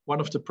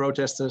one of the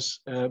protesters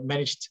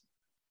managed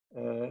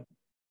to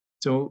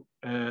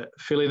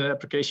fill in an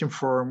application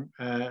form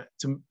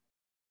to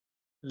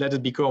let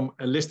it become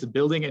a listed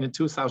building. And in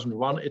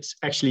 2001, it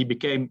actually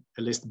became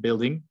a listed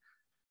building.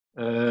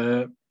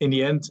 In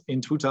the end,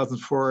 in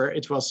 2004,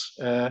 it was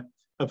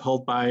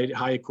upheld by the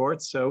higher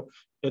court. So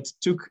it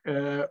took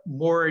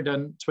more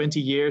than 20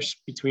 years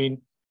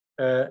between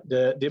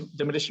the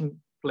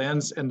demolition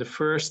plans and the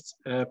first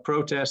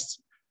protests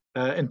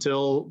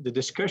until the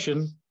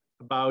discussion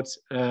about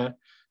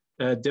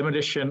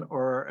demolition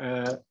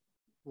or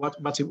what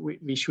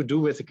we should do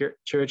with the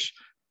church.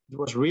 It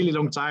was a really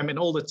long time, and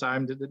all the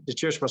time the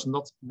church was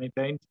not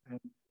maintained, and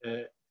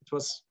it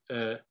was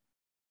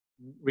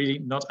really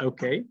not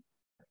okay.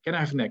 Can I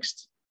have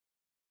next?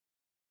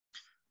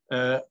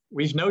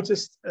 We've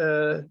noticed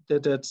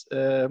that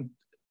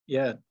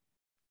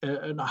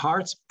a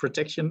hard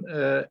protection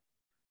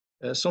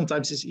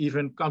sometimes is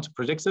even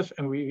counterproductive,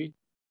 and we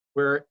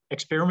were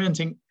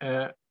experimenting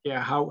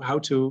how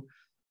to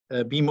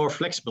be more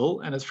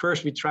flexible. And at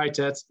first we tried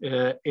that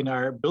in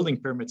our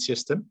building permit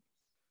system.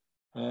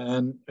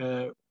 And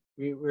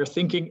we were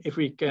thinking if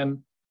we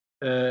can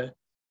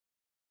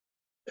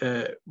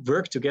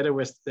work together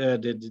with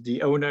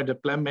the owner, the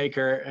plan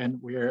maker,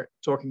 and we're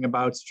talking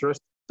about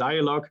trust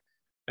dialogue.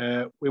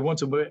 We want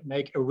to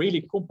make a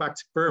really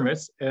compact permit,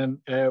 and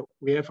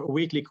we have a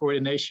weekly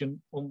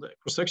coordination on the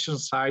construction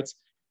site,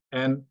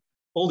 and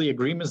all the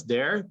agreements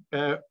there,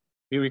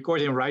 we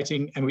record in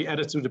writing and we add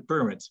it to the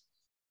permit.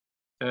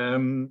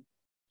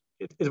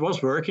 It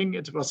was working.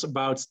 It was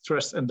about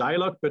trust and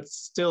dialogue, but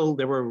still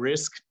there were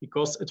risks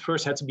because it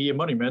first had to be a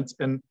monument,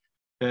 and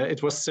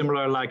it was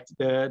similar like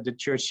the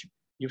church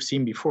you've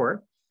seen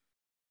before.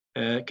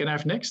 Can I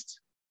have next?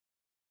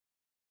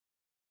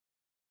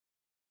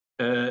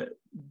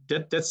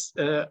 That's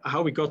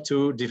how we got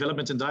to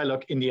development and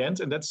dialogue in the end,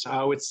 and that's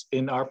how it's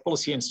in our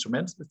policy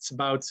instrument. It's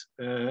about,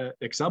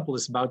 example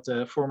is about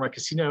the former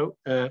casino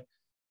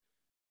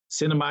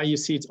cinema. You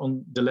see it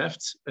on the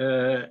left.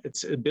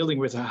 It's a building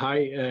with a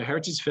high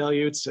heritage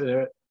value. It's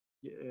in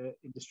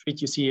the street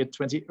you see a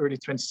early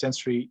 20th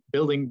century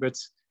building, but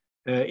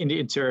in the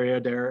interior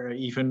there are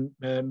even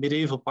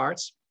medieval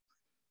parts.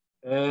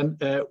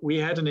 And we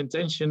had an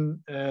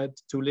intention to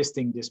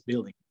listing this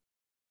building.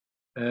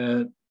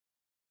 The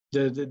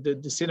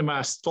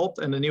cinema stopped,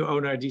 and the new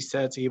owner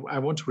said, I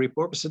want to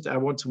repurpose it. I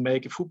want to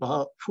make a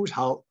food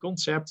hall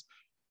concept.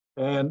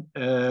 And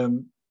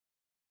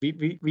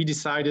we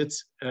decided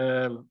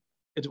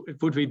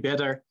it would be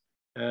better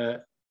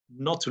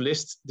not to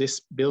list this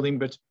building,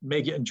 but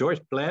make a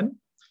joint plan.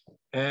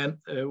 And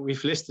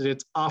we've listed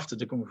it after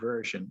the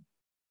conversion.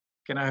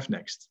 Can I have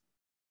next?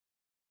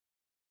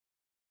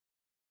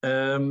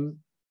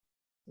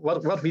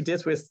 What we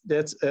did with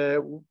that,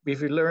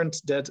 we've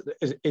learned that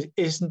it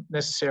isn't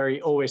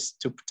necessary always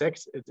to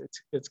protect.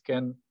 It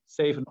can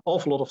save an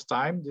awful lot of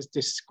time.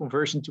 This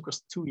conversion took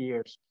us 2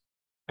 years.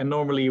 And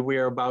normally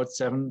we're about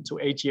 7 to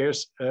 8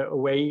 years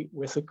away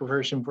with the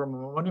conversion from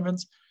a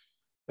monument.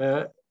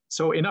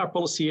 So in our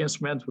policy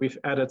instrument, we've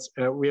added,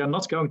 we are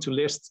not going to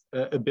list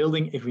a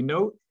building if we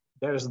know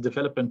there is a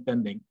development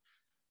pending.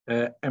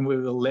 And we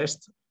will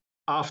list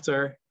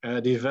after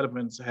the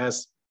development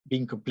has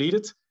been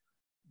completed.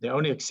 The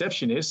only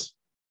exception is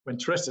when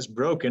trust is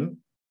broken,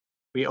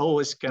 we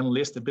always can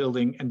list the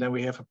building and then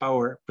we have a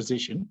power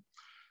position.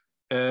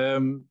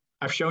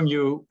 I've shown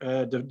you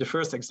the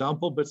first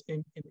example, but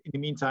in the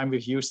meantime,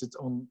 we've used it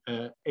on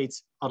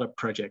 8 other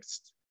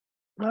projects.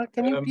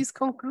 Can you please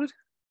conclude?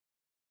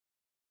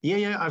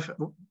 Yeah, I've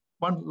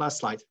one last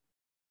slide.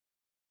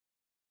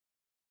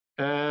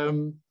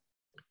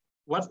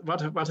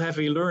 What have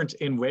we learned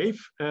in WAVE?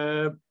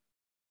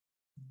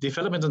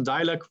 Development and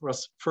dialogue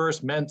was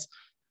first meant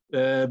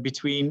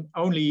between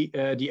only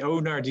the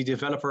owner, the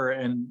developer,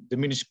 and the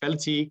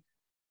municipality.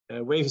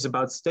 WAVE is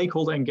about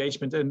stakeholder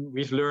engagement, and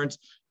we've learned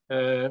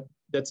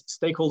that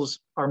stakeholders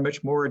are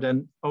much more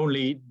than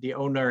only the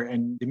owner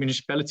and the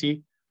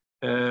municipality.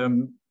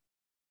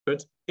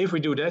 But if we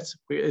do that,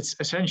 it's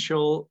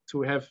essential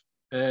to have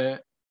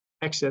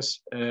access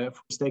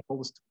for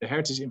stakeholders to the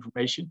heritage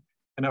information.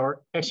 And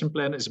our action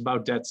plan is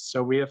about that.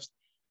 So we have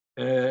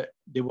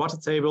the water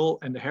table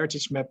and the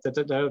heritage map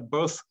that are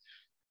both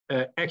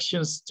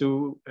actions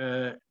to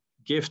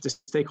give the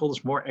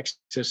stakeholders more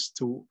access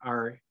to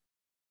our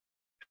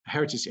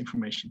heritage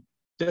information.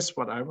 That's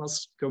what I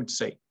was going to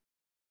say.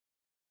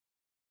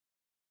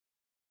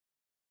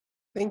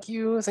 Thank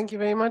you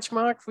very much,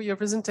 Mark, for your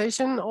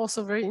presentation.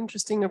 Also very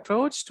interesting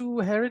approach to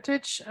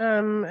heritage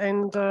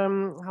and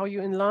how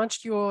you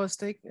enlarged your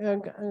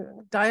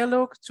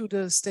dialogue to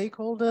the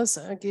stakeholders,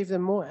 gave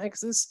them more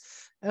access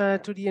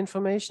to the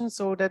information,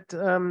 so that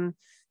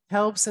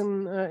helps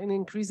in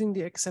increasing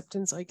the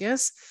acceptance, I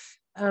guess.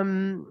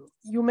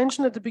 You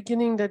mentioned at the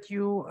beginning that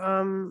you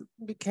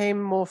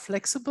became more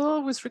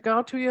flexible with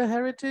regard to your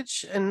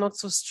heritage and not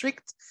so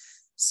strict.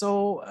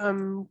 So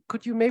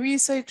could you maybe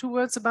say 2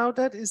 words about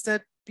that? Is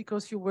that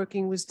because you're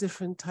working with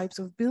different types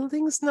of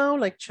buildings now,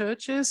 like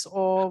churches,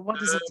 or what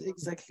is it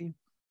exactly?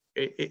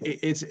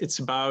 It's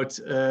about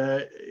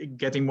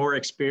getting more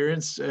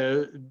experience,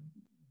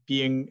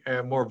 being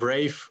more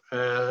brave,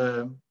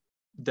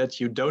 that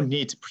you don't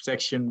need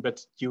protection,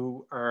 but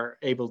you are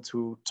able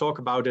to talk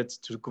about it,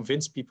 to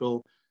convince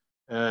people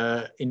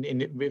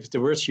with the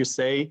words you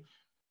say.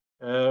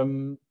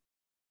 And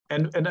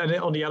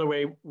on the other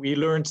way, we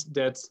learned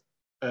that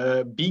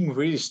being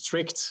really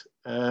strict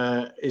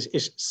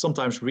is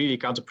sometimes really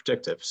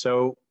counterproductive.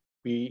 So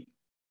we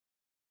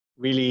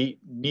really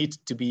need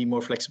to be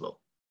more flexible.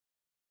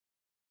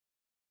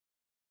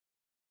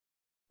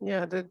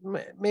 Yeah, that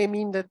may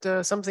mean that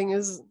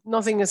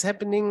nothing is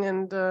happening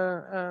and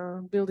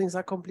buildings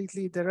are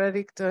completely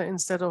derelict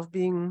instead of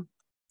being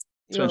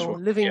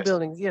living yes.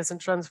 buildings, yes, and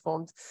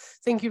transformed.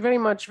 Thank you very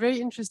much. Very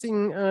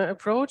interesting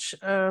approach,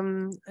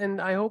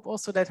 and I hope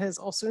also that has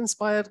also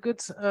inspired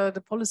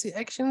the policy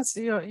actions,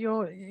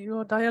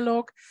 your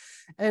dialogue.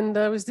 And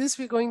with this,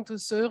 we're going to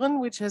Søren,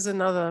 which has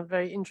another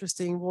very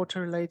interesting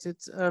water-related,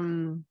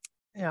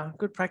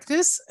 good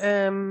practice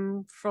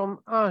from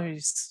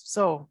Aarhus.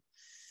 So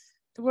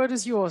the word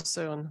is yours,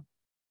 Søren.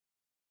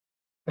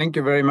 Thank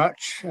you very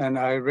much, and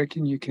I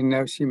reckon you can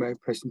now see my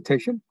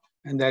presentation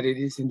and that it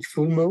is in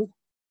full mode.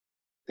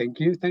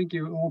 Thank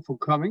you all for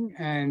coming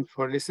and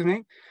for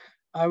listening.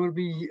 I will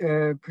be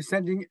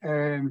presenting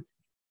the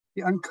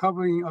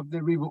uncovering of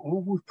the River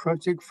Aarhus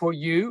project for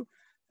you,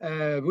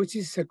 which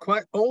is a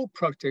quite old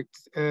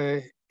project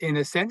in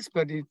a sense,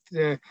 but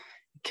it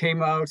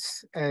came out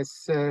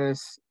as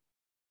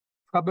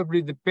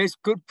probably the best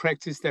good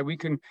practice that we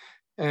can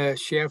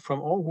share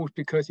from Aarhus,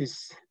 because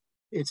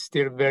it's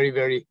still very,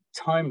 very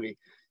timely,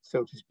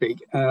 so to speak.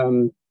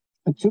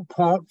 It took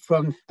part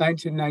from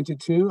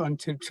 1992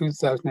 until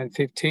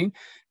 2015,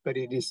 but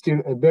it is still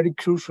a very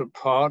crucial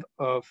part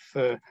of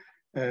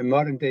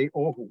modern day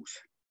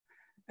Aarhus.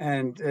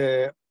 And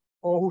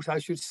Aarhus, I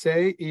should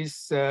say,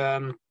 is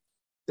the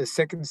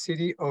second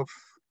city of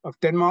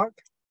Denmark,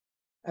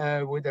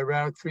 with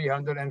around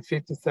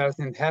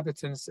 350,000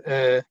 inhabitants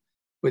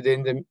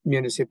within the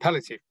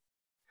municipality.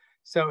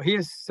 So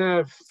here's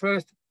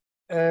first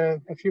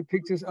a few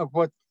pictures of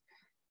what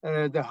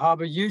the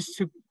harbor used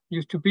to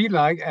be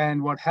like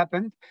and what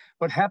happened.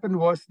 What happened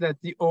was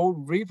that the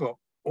old river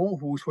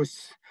Aarhus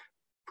was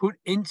put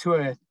into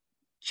a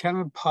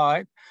channel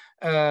pipe,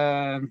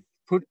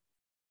 put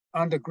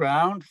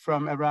underground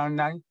from around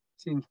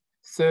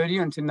 1930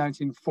 until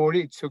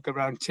 1940. It took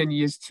around 10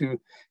 years to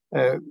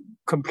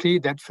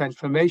complete that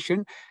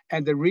transformation.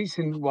 And the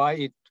reason why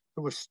it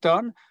was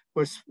done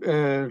was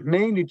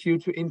mainly due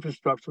to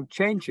infrastructural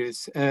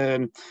changes.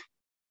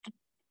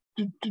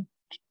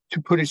 To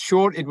put it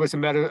short, it was a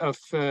matter of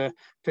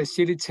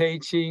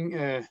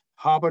facilitating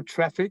harbor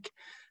traffic.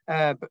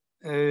 That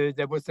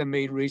was the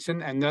main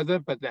reason. Another,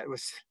 but that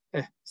was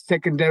a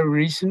secondary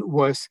reason,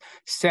 was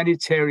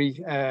sanitary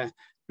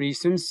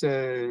reasons.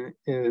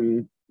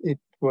 It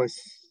was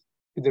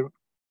the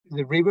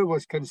river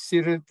was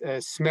considered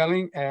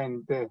smelling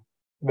and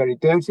very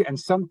dirty, and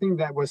something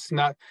that was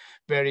not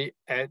very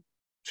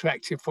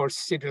attractive for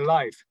city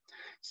life.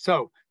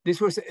 So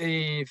this was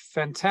a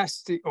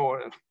fantastic,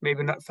 or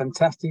maybe not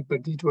fantastic,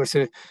 but it was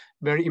a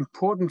very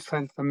important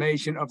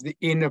transformation of the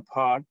inner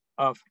part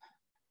of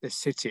the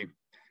city.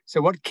 So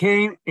what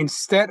came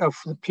instead of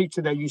the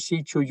picture that you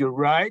see to your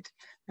right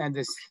and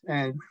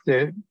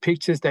the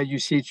pictures that you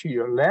see to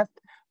your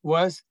left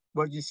was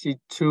what you see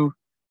to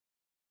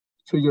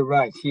to your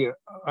right here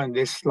on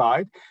this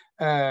slide.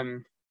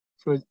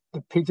 So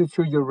the picture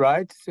to your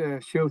right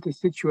shows the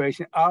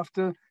situation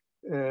after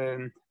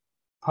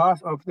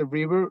part of the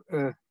river,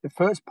 the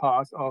first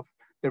part of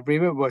the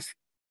river was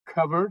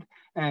covered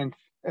and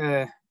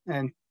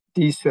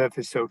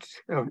desurfaced,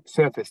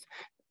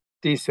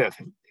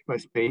 desurfaced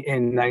must be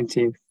in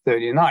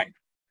 1939.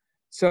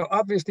 So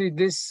obviously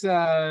this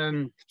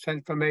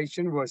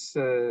transformation was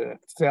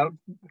felt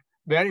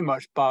very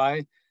much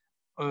by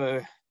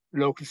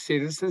local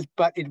citizens,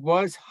 but it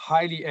was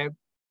highly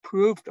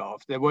approved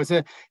of. There was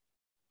a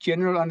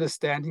general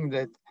understanding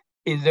that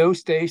in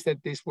those days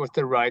that this was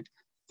the right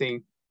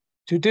thing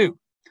to do.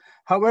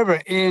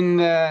 However, in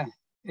the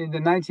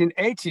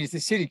 1980s, the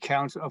City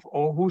Council of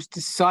Aarhus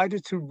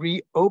decided to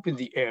reopen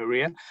the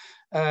area.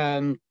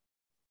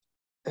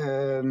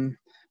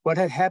 What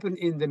had happened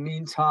in the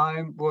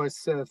meantime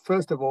was,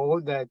 first of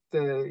all, that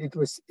it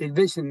was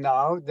envisioned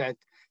now that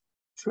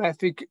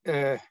traffic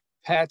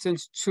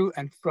patterns to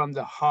and from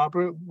the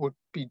harbor would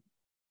be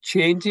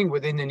changing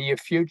within the near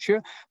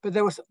future. But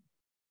there was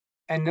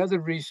another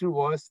reason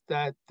was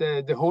that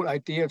the whole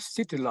idea of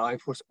city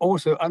life was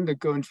also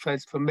undergoing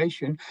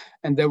transformation,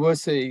 and there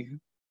was a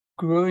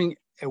growing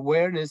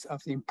awareness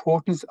of the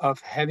importance of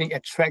having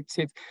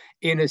attractive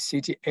inner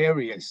city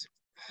areas.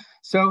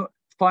 So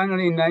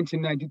finally, in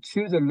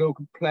 1992, the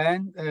local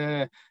plan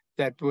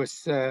that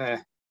was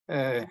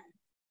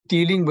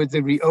dealing with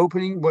the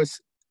reopening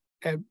was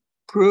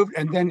approved,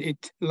 and then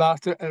it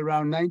lasted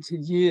around 90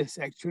 years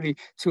actually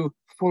to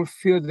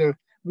fulfill the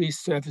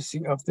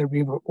resurfacing of the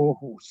River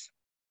Aarhus.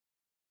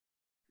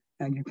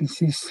 And you can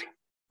see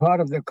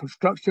part of the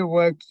construction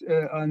work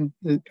on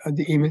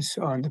the image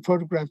on the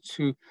photograph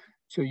to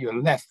your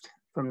left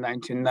from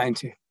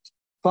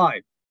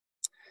 1995.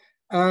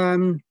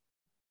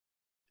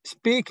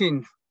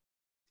 Speaking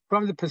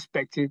from the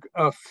perspective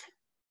of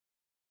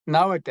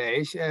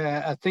nowadays,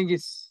 I think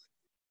it's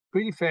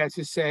pretty fair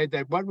to say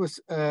that what was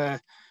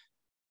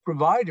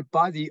provided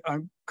by the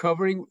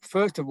uncovering,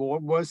 first of all,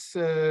 was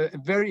a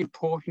very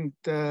important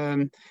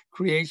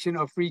creation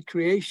of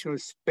recreational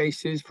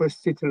spaces for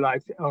city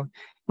life, of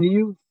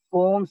new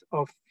forms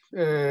of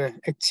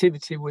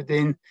activity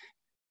within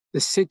the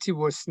city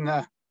were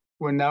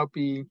now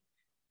being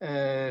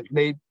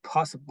made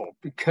possible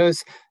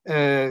because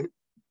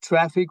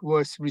traffic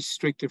was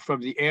restricted from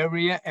the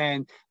area,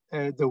 and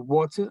the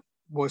water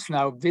was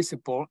now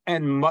visible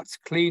and much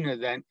cleaner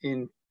than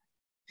in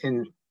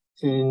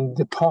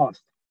the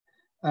past.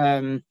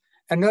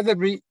 Another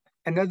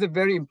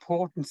very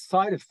important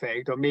side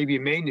effect, or maybe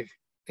main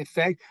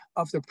effect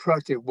of the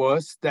project,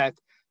 was that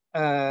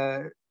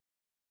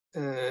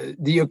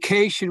the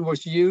occasion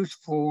was used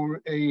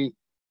for a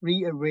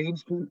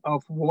rearrangement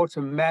of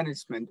water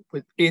management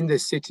within the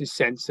city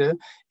center,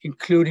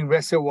 including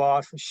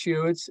reservoirs for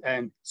sewage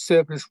and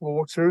surplus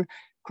water,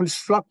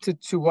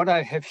 constructed to what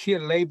I have here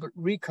labeled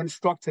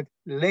reconstructed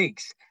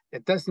lakes.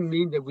 That doesn't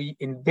mean that we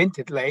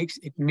invented lakes.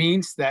 It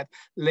means that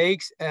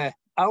lakes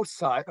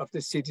outside of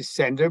the city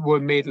center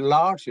were made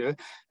larger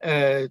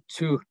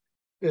to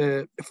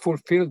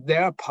fulfill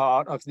their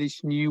part of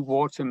this new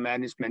water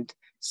management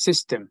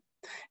system.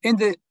 In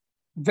the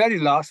very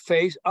last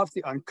phase of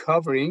the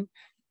uncovering,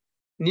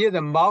 near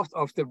the mouth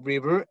of the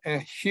river, a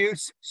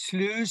huge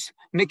sluice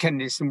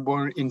mechanism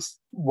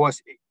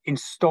was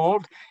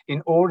installed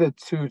in order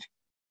to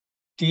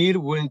deal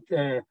with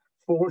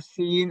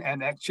foreseen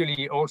and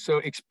actually also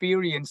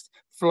experienced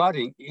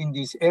flooding in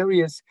these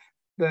areas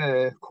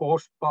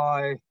caused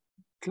by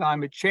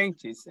climate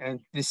changes. And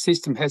this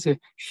system has a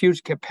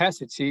huge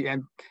capacity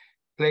and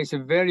plays a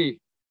very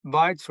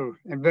vital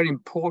and very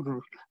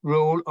important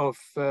role of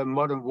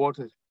modern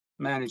water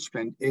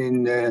management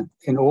in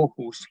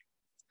Aarhus.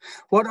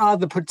 What are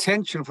the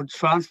potential for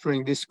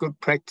transferring this good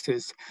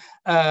practice?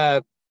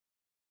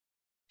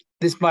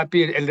 This might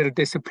be a little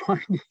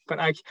disappointing, but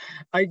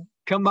I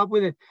come up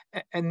with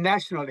a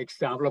national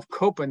example of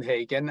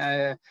Copenhagen,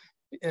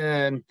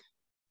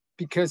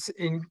 because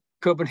in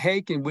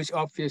Copenhagen, which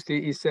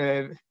obviously is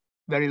a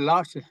very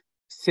large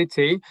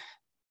city,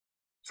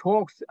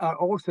 talks are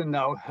also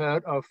now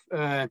heard of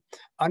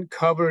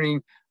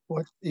uncovering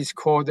what is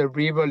called the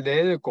River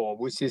Ladegård,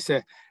 which is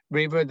a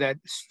river that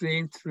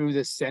streamed through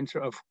the center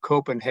of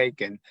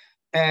Copenhagen.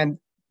 And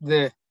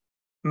the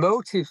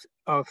motives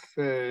of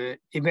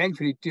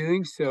eventually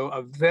doing so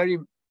are very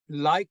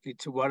likely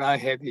to what I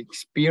have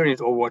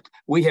experienced or what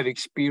we have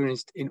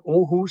experienced in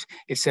Aarhus.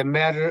 It's a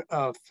matter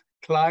of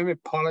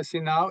climate policy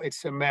now.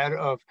 It's a matter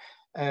of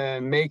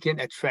making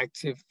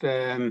attractive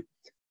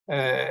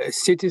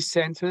city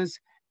centers,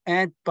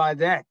 and by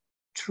that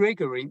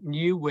triggering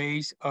new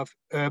ways of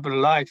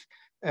urban life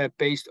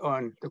based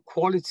on the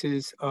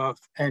qualities of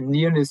and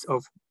nearness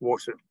of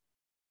water.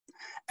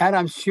 And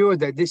I'm sure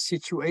that this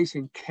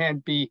situation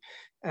can be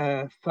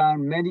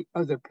found many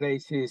other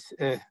places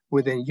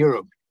within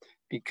Europe,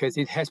 because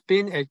it has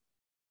been a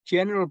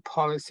general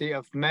policy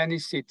of many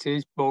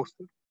cities, both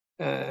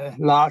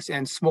large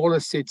and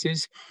smaller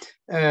cities,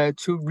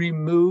 to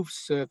remove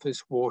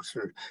surface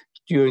water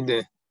during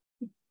the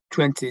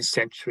 20th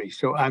century.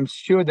 So I'm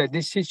sure that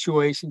this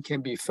situation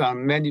can be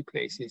found many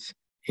places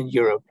in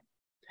Europe.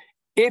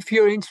 If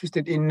you're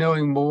interested in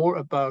knowing more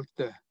about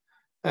the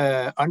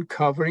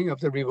uncovering of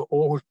the River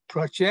Aarhus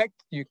project,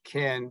 you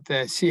can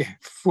see a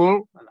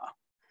full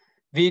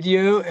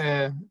video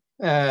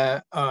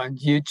on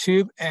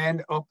YouTube,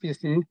 and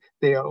obviously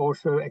they are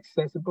also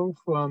accessible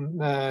from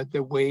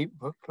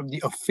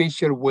the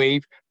official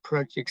WAVE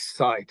project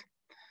site.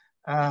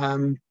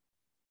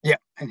 Yeah,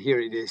 and here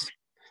it is.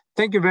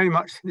 Thank you very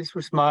much. This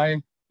was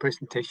my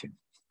presentation.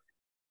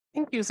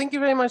 Thank you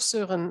very much,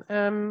 Søren.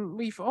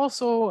 We've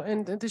also, in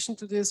addition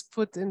to this,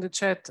 put in the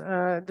chat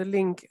the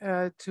link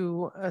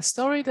to a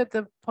story that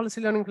the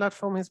Policy Learning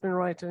Platform has been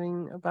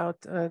writing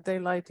about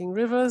daylighting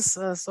rivers.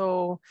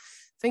 So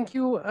thank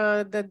you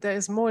that there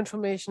is more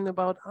information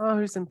about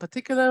Aarhus in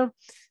particular.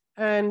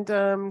 And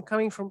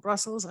coming from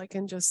Brussels, I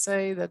can just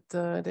say that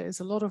there is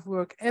a lot of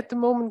work at the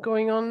moment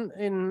going on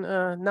in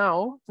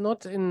now,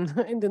 not in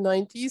the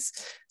 90s.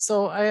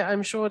 So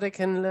I'm sure they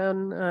can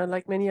learn,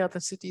 like many other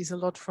cities, a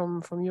lot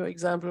from your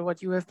example,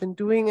 what you have been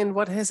doing and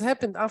what has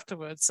happened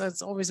afterwards. So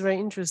it's always very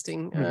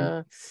interesting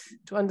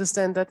to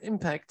understand that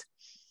impact.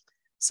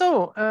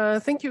 So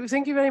thank you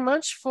very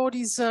much for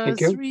these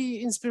 3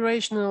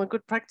 inspirational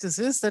good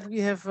practices that we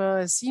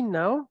have seen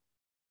now.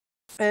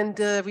 And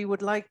we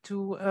would like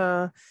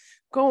to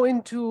go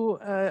into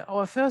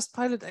our first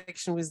pilot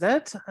action with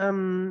that.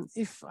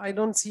 If I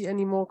don't see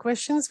any more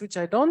questions, which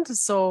I don't,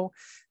 so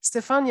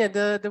Stefania,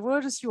 the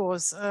word is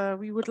yours.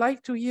 We would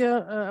like to hear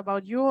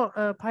about your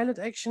pilot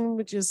action,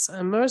 which is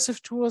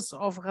immersive tours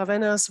of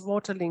Ravenna's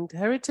water-linked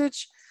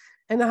heritage,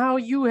 and how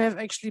you have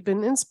actually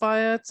been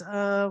inspired,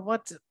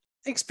 what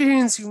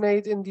experience you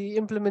made in the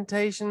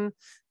implementation,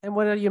 and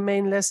what are your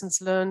main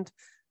lessons learned.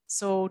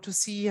 So to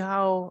see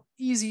how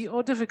easy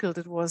or difficult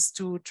it was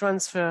to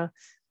transfer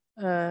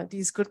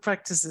these good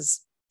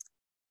practices.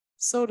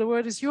 So the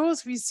word is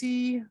yours. We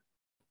see.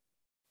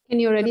 Can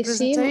you already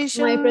see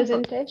my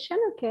presentation?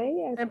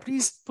 Okay. And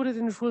please put it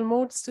in full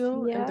mode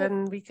still, and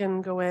then we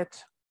can go ahead.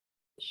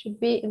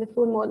 Should be in the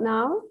full mode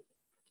now.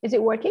 Is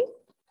it working?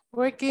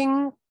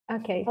 Working.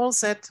 Okay. All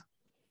set.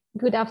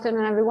 Good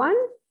afternoon, everyone.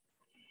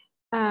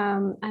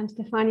 I'm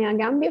Stefania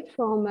Gambia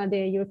from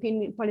the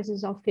European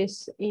Policies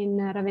Office in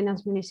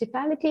Ravenna's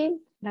municipality.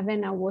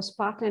 Ravenna was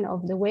partner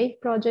of the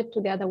WAVE project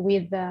together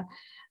with a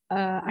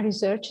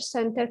research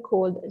center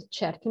called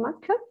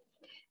Certimac.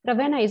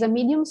 Ravenna is a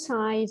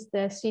medium-sized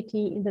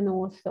city in the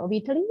north of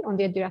Italy on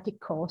the Adriatic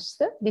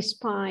coast.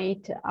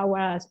 Despite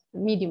our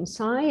medium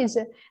size,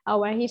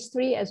 our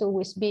history has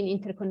always been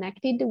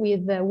interconnected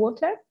with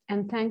water,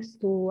 and thanks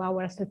to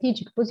our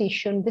strategic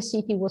position, the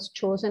city was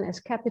chosen as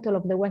capital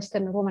of the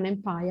Western Roman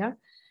Empire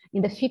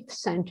in the 5th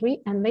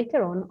century and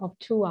later on of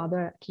 2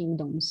 other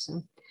kingdoms.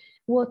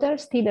 Water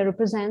still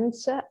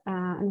represents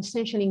an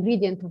essential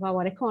ingredient of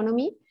our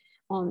economy,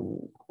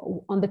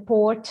 on the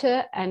port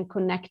and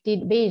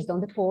connected, based on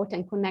the port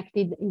and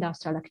connected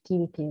industrial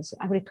activities,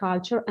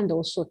 agriculture, and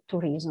also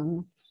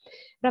tourism.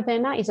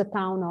 Ravenna is a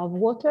town of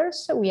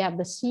waters. We have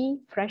the sea,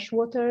 fresh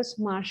waters,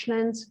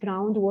 marshlands,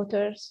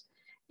 groundwaters,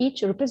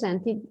 each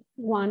representing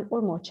 1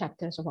 or more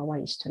chapters of our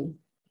history.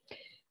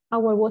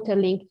 Our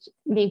water-linked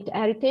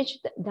heritage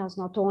does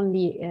not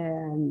only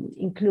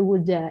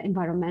include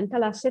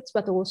environmental assets,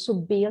 but also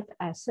built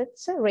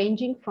assets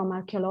ranging from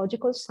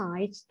archaeological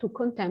sites to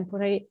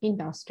contemporary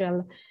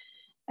industrial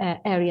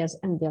areas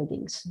and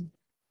buildings.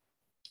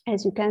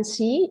 As you can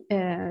see,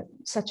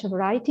 such a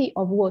variety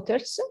of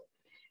waters,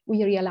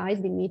 we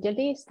realized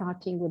immediately,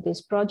 starting with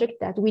this project,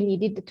 that we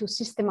needed to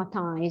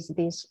systematize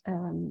this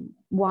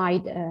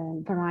wide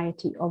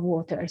variety of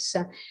waters.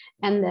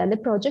 And the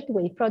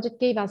WAVE project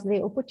gave us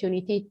the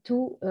opportunity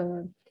to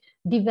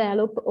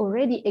develop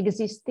already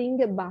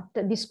existing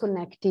but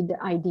disconnected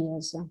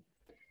ideas.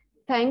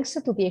 Thanks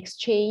to the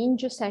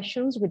exchange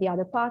sessions with the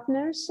other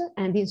partners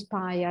and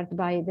inspired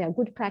by their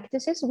good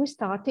practices, we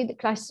started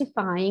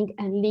classifying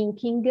and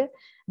linking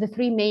the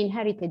 3 main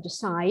heritage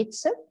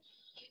sites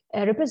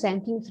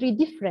representing 3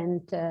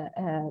 different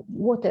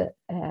water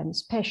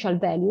special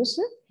values,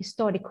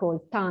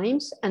 historical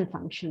times, and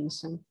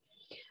functions.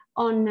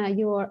 On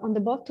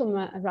the bottom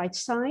right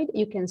side,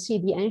 you can see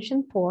the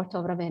ancient port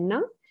of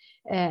Ravenna.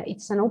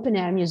 It's an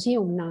open-air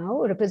museum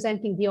now,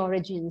 representing the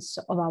origins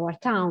of our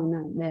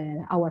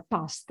town, our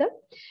past,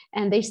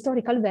 and the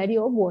historical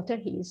value of water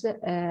is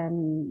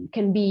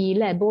can be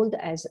labeled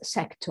as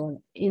sector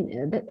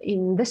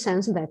in the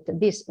sense that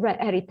this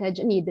heritage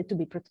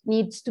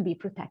needs to be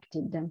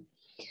protected.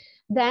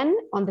 Then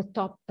on the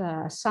top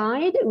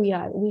side, we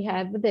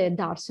have the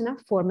Darsena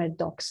former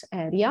docks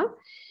area,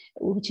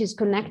 which is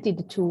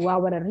connected to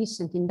our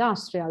recent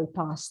industrial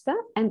past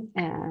and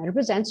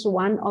represents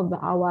one of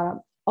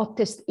our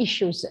hottest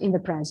issues in the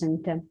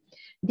present.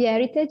 The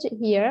heritage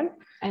here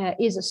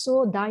is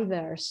so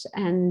diverse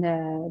and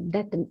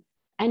that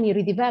any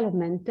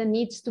redevelopment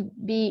needs to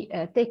be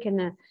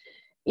taken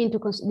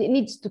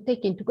needs to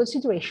take into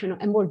consideration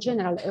a more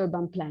general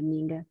urban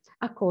planning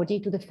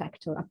according to the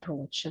factor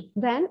approach.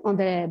 Then on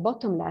the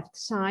bottom left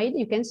side,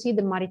 you can see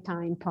the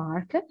Maritime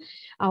Park,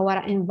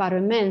 our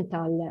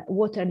environmental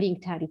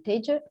water-linked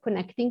heritage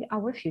connecting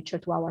our future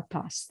to our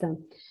past.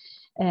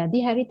 The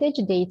heritage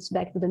dates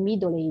back to the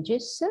Middle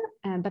Ages,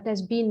 but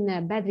has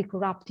been badly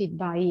corrupted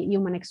by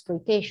human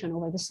exploitation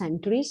over the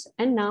centuries.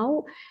 And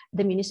now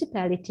the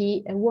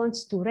municipality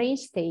wants to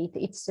reinstate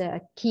its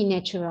key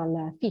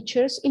natural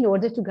features in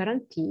order to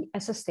guarantee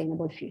a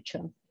sustainable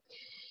future.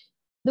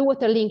 The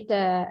water-linked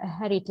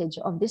heritage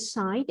of this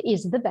site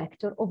is the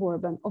vector of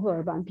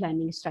urban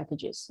planning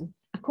strategies.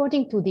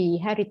 According to the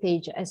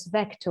heritage as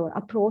vector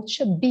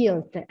approach,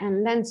 built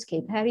and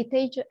landscape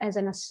heritage as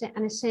an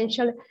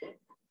essential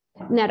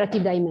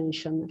narrative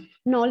dimension.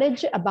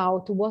 Knowledge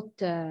about what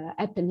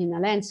happened in a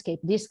landscape,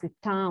 district,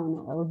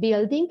 town, or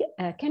building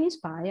can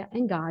inspire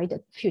and guide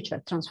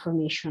future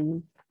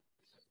transformation.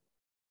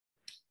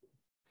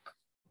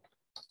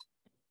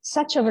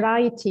 Such a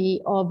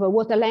variety of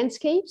water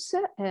landscapes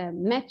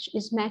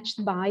is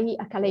matched by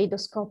a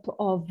kaleidoscope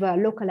of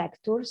local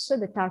actors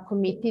that are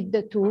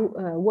committed to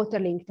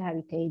water-linked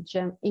heritage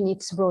in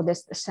its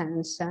broadest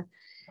sense.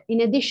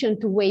 In addition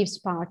to WAVE's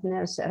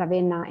partners,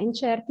 Ravenna and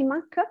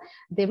Certimac,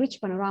 the rich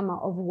panorama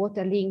of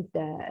water-linked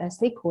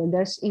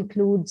stakeholders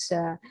includes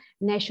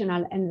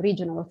national and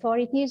regional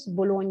authorities,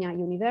 Bologna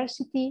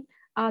University,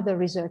 other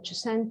research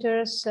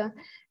centers,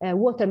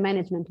 water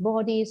management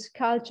bodies,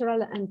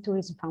 cultural and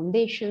tourism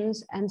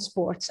foundations, and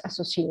sports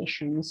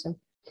associations.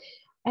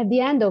 At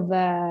the end of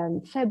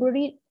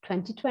February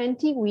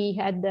 2020, we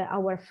had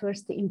our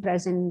first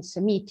in-presence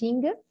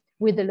meeting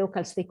with the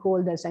local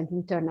stakeholders and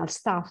internal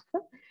staff.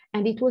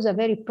 And it was a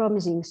very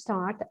promising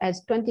start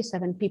as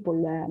 27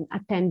 people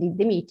attended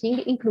the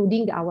meeting,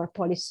 including our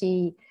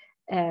policy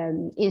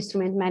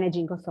instrument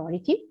managing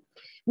authority.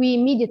 We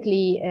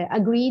immediately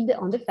agreed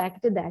on the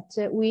fact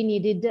that we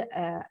needed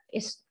a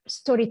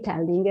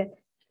storytelling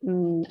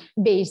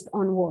based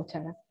on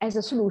water as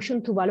a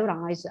solution to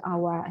valorize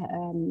our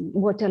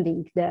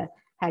water-linked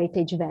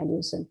heritage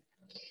values.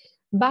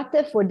 But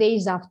 4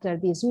 days after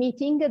this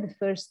meeting, the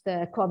first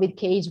COVID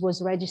case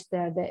was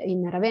registered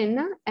in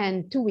Ravenna,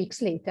 and 2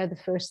 weeks later, the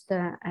first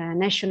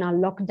national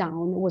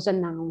lockdown was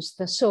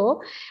announced.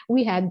 So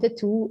we had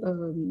to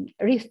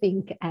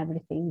rethink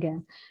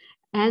everything.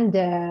 And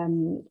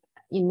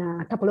in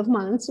a couple of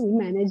months, we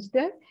managed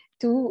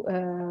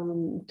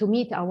to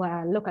meet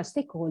our local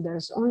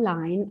stakeholders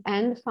online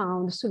and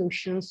found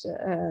solutions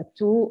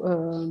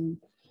to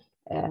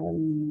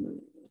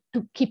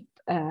keep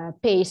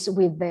pace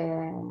with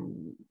the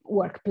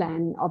work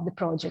plan of the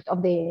project,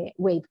 of the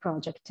WAVE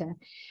project.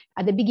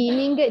 At the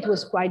beginning, it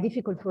was quite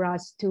difficult for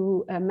us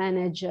to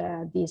manage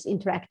these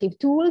interactive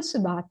tools,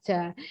 but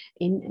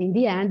in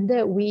the end,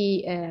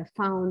 we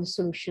found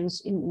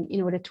solutions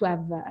in order to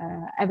have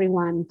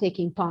everyone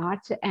taking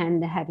part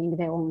and having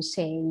their own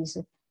says.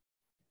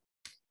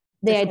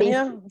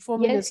 Yeah, 4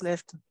 minutes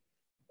left.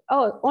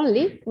 Oh,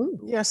 only?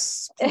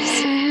 Yes.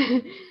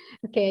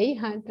 Okay,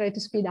 I'll try to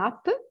speed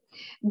up.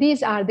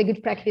 These are the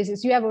good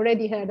practices. You have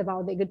already heard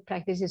about the good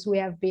practices we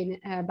have been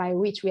by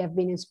which we have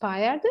been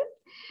inspired.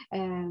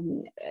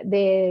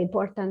 The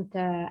important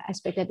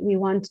aspect that we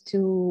want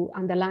to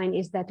underline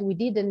is that we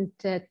didn't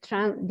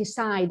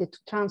decide to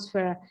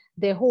transfer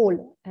the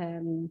whole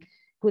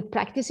good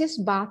practices,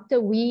 but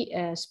we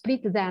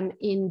split them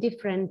in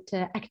different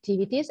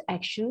activities,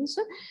 actions.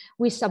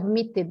 We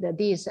submitted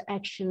these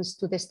actions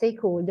to the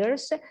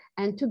stakeholders,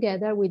 and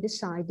together we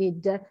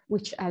decided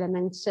which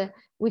elements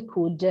we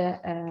could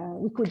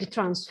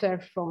transfer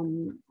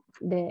from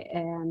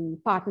the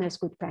partners'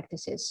 good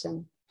practices.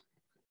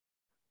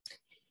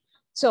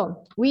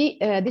 So we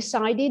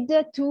decided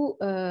to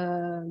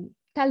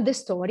tell the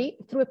story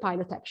through a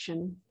pilot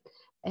action.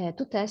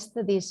 To test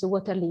this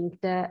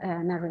water-linked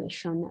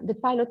narration. The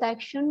pilot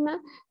action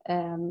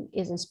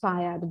is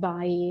inspired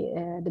by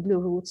the Blue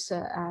Routes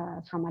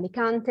from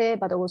Alicante,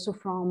 but also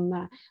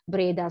from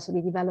Breda's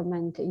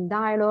redevelopment in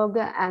dialogue,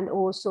 and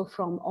also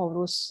from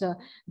Aarhus,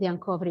 the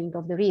uncovering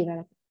of the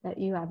river that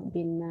you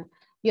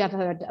have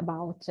heard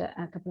about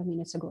a couple of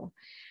minutes ago.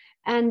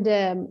 And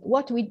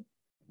what we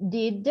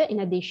did,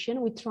 in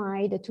addition, we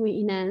tried to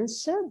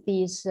enhance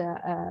these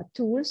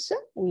tools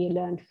we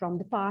learned from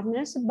the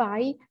partners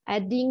by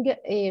adding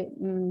a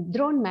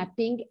drone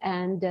mapping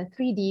and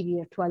 3D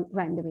virtual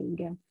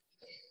rendering.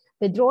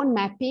 The drone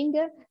mapping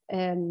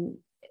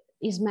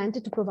is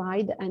meant to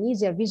provide an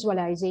easier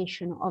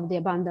visualization of the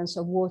abundance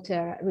of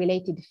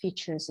water-related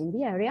features in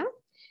the area,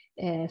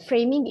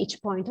 framing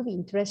each point of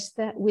interest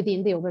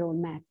within the overall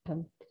map.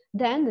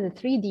 Then the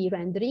 3D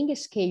rendering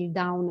is scaled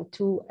down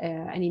to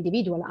an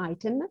individual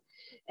item,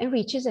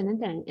 enriches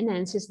and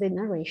enhances the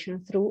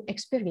narration through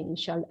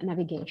experiential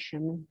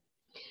navigation.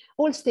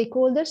 All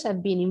stakeholders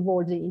have been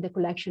involved in the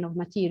collection of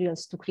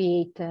materials to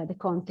create the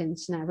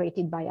contents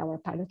narrated by our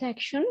pilot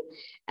action.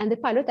 And the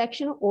pilot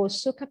action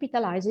also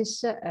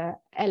capitalizes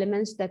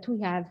elements that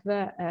we have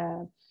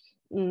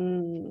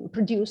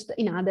produced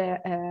in other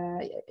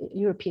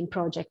European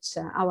projects,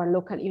 our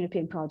local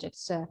European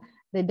projects.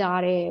 The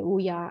Dare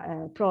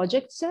Uya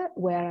projects,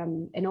 where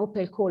an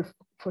open call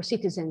for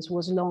citizens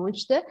was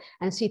launched,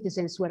 and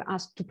citizens were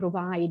asked to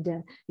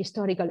provide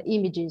historical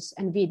images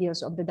and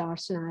videos of the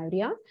Darsen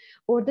area,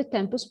 or the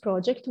Tempus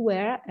project,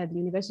 where the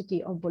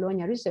University of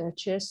Bologna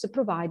researchers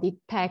provided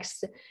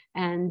text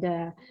and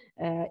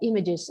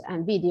images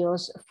and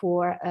videos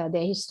for the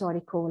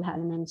historical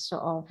elements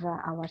of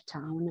our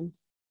town.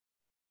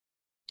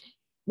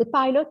 The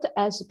pilot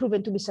has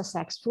proven to be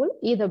successful,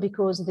 either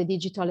because the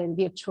digital and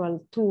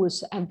virtual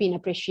tools have been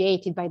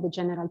appreciated by the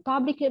general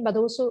public, but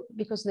also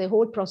because the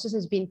whole process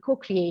has been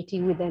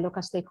co-created with the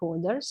local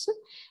stakeholders,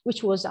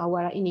 which was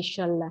our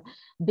initial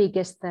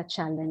biggest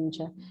challenge.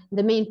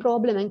 The main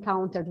problem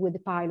encountered with the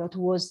pilot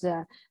was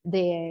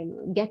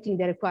getting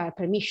the required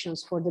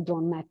permissions for the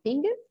drone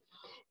mapping.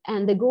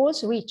 And the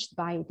goals reached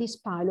by this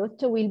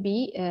pilot will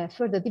be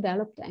further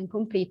developed and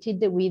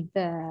completed with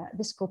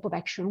the scope of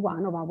action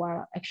 1 of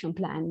our action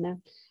plan,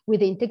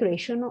 with the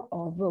integration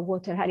of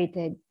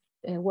water-related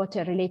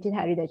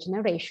heritage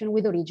narration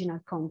with original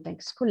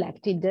context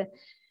collected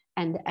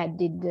and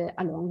added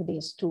along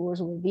these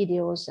tours with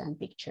videos and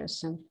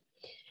pictures.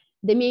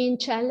 The main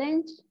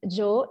challenge,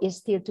 Joe, is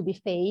still to be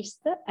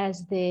faced,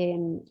 as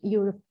the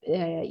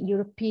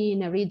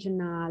European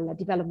Regional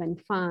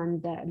Development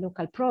Fund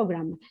local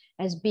program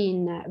has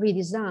been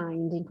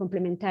redesigned in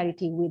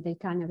complementarity with the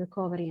Italian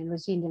Recovery and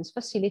Resilience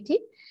Facility,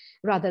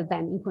 rather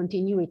than in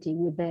continuity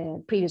with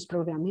the previous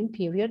programming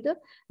period.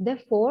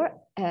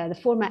 Therefore, the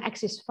former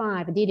Axis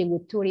 5 dealing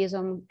with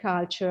tourism,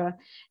 culture,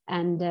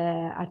 and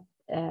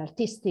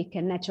artistic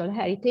and natural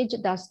heritage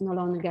does no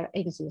longer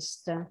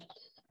exist.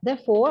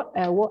 Therefore,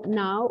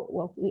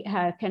 what we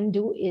can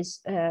do is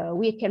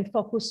we can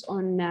focus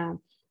on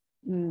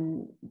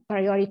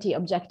priority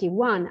objective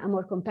 1, a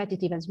more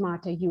competitive and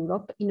smarter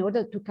Europe, in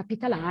order to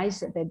capitalize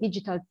the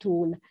digital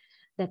tool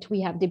that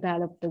we have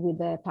developed with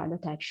the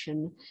pilot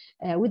action,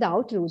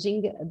 without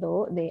losing,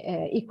 though,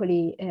 the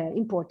equally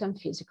important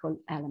physical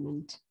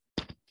element.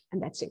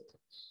 And that's it.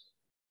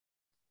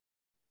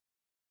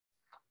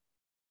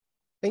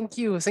 Thank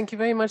you. Thank you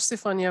very much,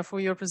 Stefania, for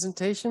your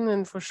presentation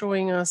and for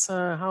showing us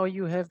how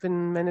you have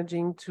been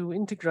managing to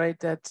integrate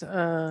that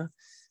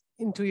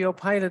into your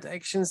pilot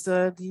actions,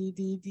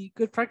 the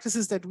good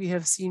practices that we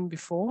have seen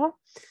before.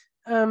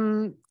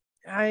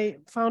 I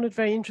found it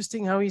very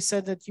interesting how you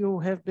said that you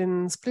have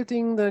been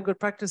splitting the good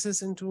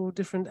practices into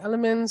different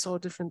elements or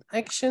different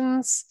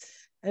actions,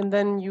 and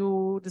then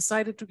you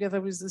decided together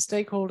with the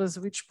stakeholders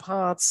which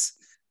parts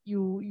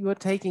you are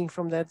taking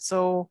from that.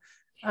 So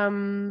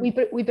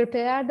we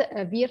prepared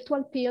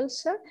virtual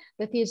pills.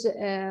 That is,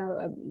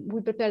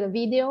 we prepared a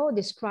video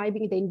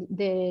describing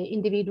the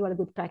individual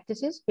good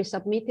practices. We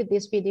submitted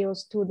these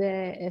videos to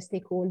the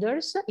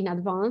stakeholders in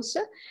advance.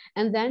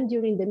 And then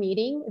during the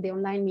meeting, the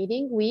online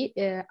meeting, we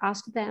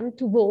asked them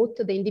to vote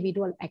the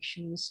individual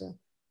actions.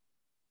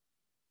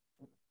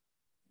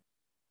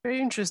 Very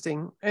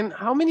interesting. And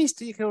how many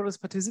stakeholders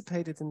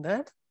participated in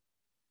that?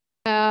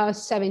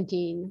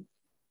 17.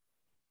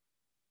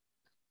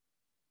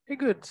 Very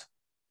good.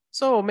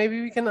 So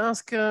maybe we can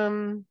ask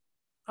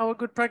our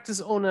good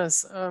practice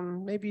owners,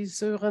 maybe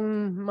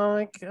Sören,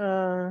 Mark,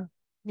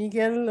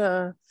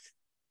 Miguel,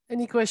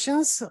 any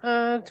questions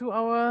to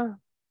our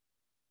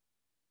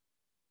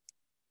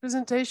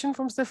presentation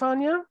from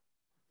Stefania?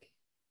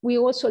 We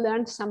also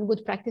learned some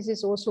good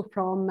practices also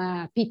from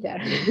Peter,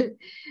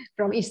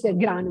 from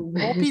Instagram.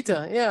 Oh,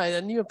 Peter, yeah, I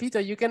knew Peter.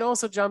 You can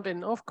also jump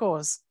in, of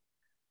course.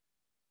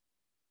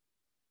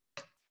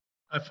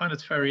 I find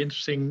it very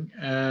interesting.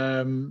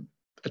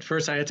 At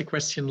first, I had a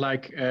question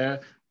like,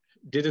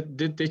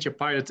 did your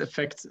pilot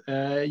affect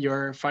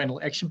your final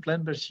action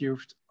plan? But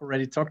you've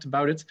already talked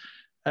about it.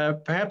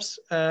 Perhaps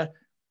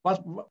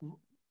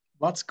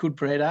what could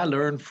Breda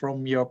learn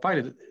from your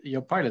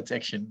pilot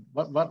action?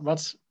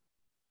 What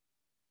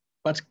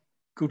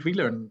could we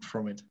learn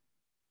from it?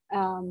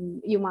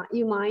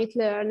 You might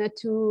learn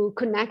to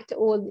connect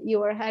all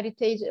your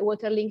heritage,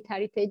 water-linked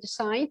heritage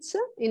sites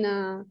in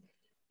a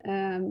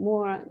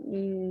more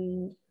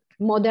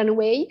modern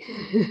way,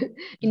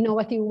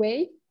 innovative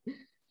way.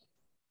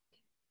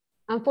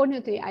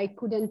 Unfortunately, I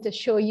couldn't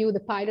show you the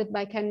pilot,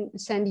 but I can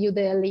send you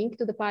the link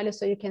to the pilot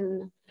so you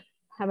can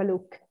have a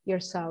look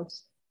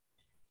yourselves.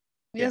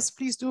 Yes,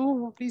 please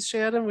do. Please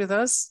share them with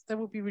us. That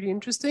would be really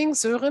interesting.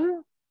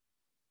 Sören?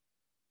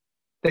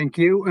 Thank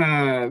you.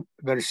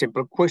 Very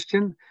simple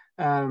question.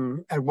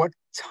 At what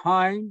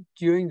time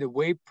during the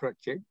WAVE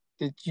project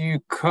did you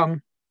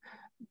come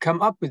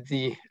up with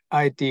the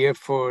idea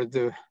for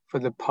the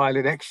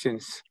pilot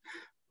actions?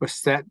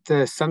 Was that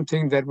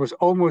something that was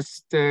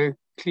almost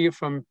clear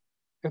from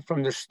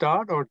the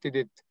start, or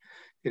did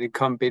it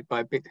come bit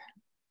by bit?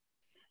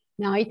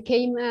 No, it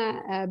came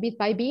bit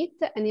by bit,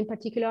 and in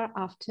particular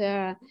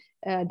after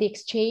the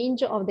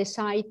exchange of the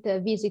site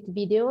visit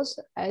videos.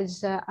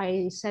 As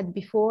I said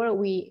before,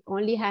 we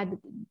only had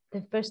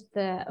the first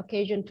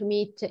occasion to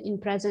meet in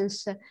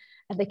presence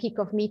at the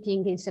kickoff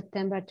meeting in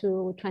September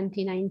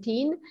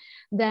 2019.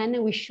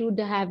 Then we should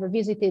have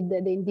visited the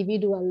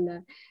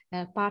individual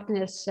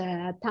partners'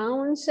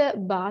 towns,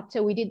 but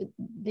we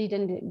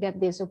didn't get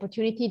this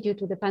opportunity due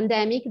to the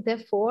pandemic.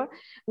 Therefore,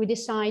 we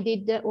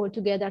decided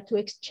altogether to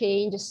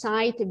exchange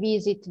site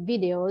visit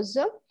videos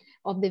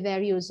of the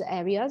various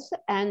areas.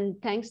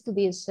 And thanks to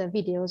these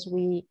videos,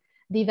 we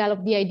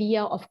developed the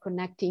idea of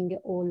connecting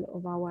all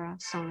of our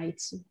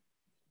sites.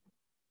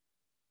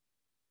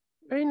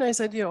 Very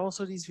nice idea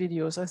also, these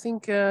videos. I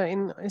think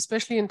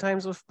especially in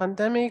times of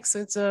pandemics,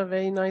 it's a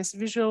very nice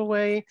visual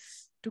way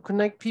to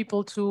connect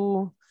people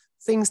to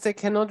things they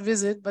cannot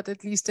visit, but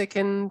at least they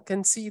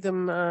can see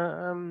them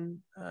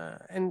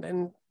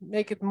and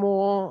make it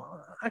more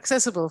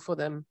accessible for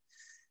them.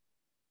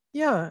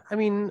 Yeah, I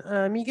mean,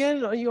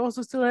 Miguel, you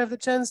also still have the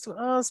chance to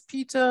ask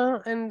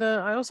Peter, and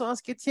I also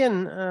ask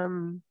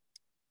Etienne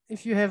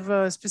if you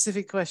have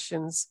specific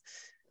questions.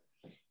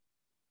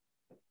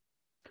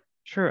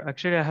 Sure.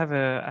 Actually, I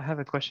have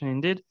a question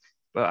indeed,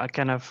 but I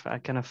kind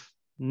of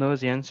know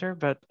the answer,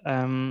 but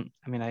I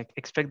mean, I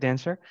expect the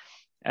answer.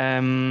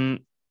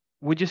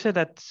 Would you say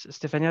that,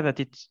 Stefania, that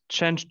it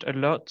changed a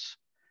lot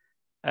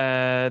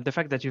the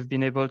fact that you've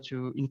been able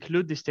to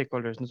include the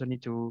stakeholders, not only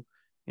to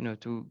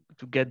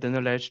to get the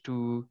knowledge,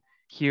 to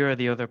hear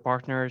the other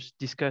partners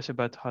discuss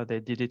about how they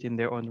did it in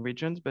their own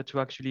regions, but to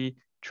actually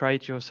try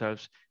it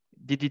yourselves?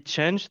 Did it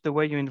change the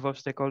way you involve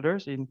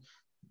stakeholders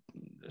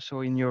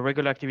in your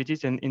regular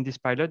activities and in this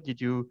pilot? Did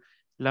you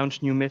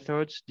launch new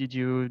methods? Did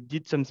you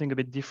did something a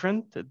bit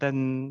different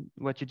than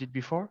what you did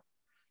before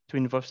to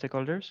involve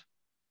stakeholders?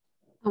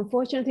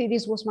 Unfortunately,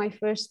 this was my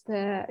first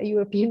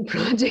European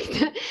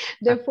project.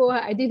 Therefore,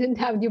 I didn't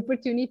have the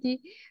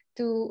opportunity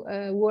to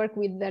work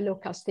with the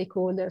local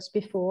stakeholders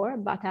before,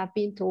 but I've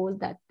been told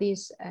that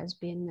this has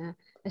been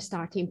a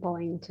starting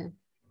point,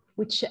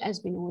 which has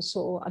been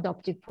also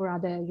adopted for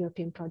other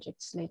European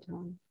projects later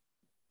on.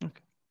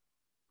 Okay.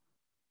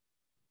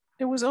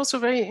 It was also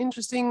very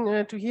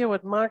interesting to hear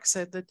what Mark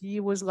said, that he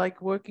was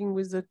like working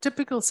with the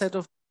typical set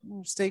of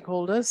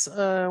stakeholders,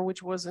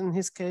 which was in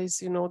his case,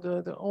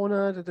 the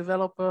owner, the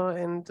developer,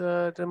 and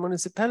the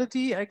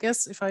municipality, I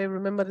guess, if I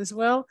remember this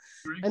well.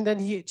 Right. And then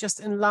he just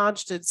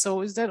enlarged it.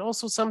 So is that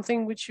also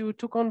something which you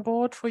took on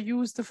board for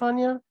you,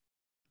 Stefania?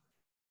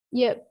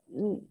 Yeah,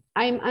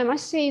 I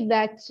must say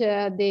that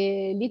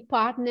the lead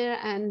partner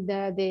and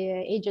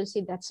the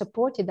agency that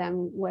supported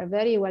them were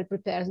very well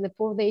prepared.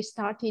 Therefore, they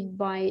started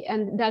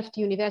and Delft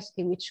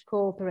University, which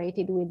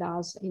cooperated with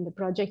us in the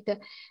project,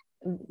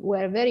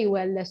 were very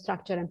well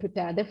structured and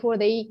prepared. Therefore,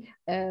 they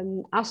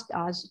asked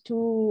us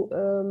to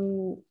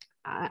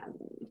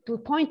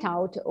point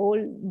out all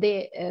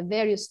the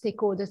various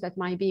stakeholders that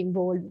might be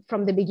involved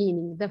from the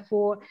beginning.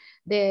 Therefore,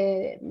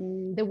 there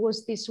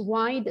was this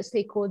wide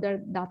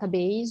stakeholder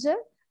database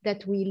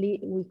that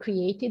we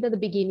created at the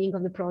beginning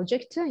of the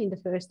project in the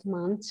first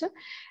months.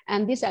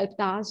 And this helped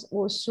us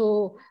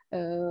also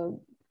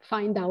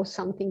find out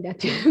something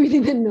that we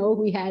didn't know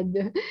we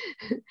had.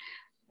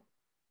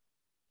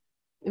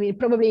 I mean,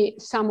 probably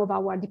some of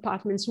our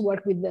departments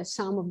work with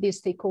some of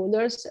these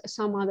stakeholders,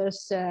 some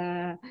others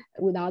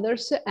with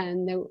others,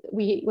 and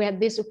we had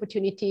this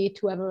opportunity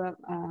to have a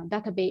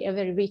database, a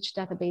very rich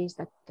database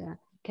that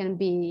can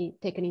be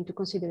taken into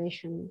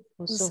consideration.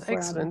 Also, that's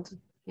excellent.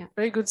 Yeah.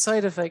 Very good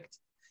side effect.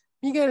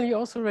 Miguel, you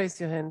also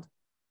raised your hand.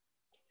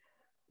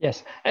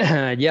 Yes,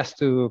 just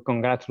to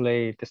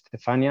congratulate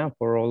Stefania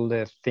for all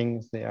the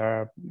things they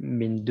are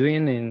been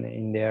doing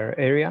in their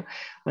area.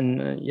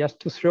 And just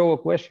to throw a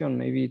question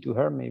maybe to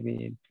her,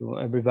 maybe to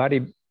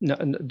everybody,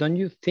 don't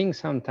you think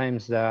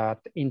sometimes that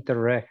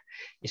Interreg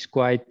is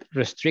quite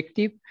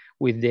restrictive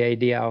with the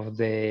idea of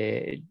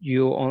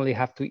you only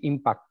have to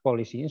impact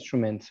policy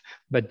instruments,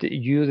 but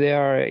you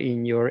there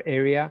in your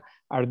area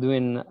are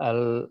doing a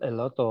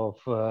lot of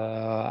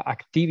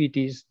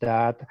activities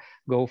that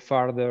go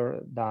further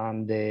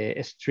than the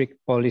strict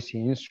policy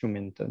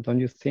instrument. Don't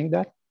you think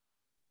that?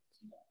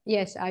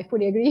 Yes, I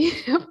fully agree.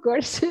 Of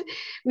course,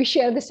 we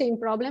share the same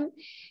problem.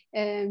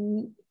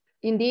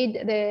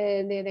 Indeed,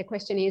 the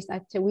question is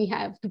that we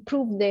have to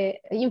prove the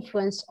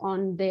influence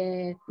on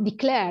the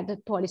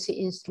declared policy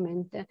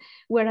instrument,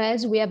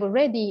 whereas we have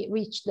already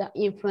reached the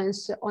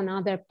influence on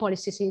other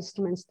policy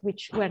instruments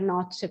which were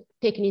not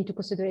taken into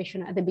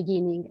consideration at the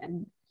beginning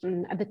and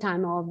at the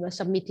time of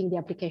submitting the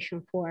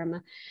application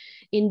form.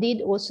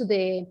 Indeed, also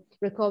the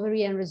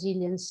Recovery and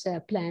Resilience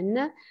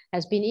Plan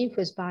has been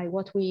influenced by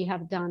what we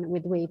have done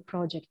with WAVE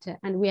project,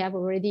 and we have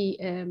already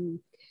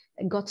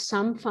got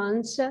some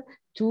funds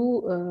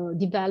to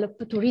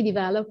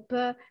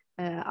redevelop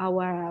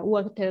our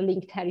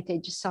water-linked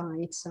heritage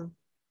sites.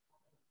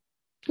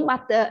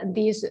 But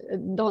these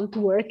don't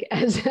work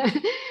as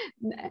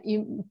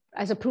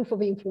a proof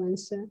of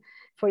influence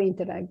for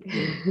Interreg.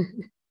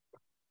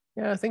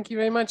 Yeah, thank you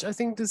very much. I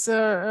think this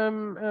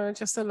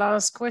just a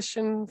last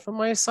question from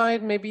my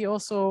side, maybe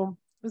also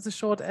with a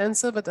short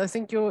answer, but I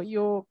think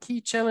your key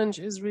challenge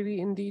is really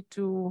indeed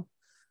to,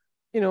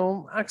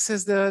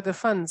 access the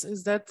funds.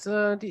 Is that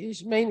the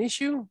main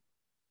issue?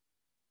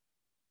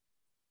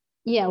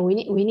 Yeah, we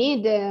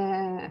need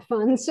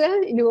funds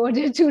in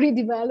order to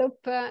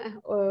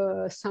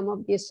redevelop some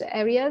of these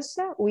areas.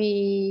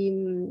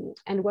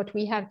 And what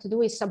we have to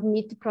do is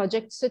submit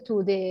projects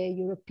to the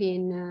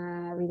European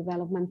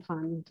Redevelopment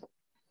Fund,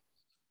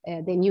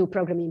 the new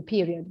programming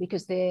period,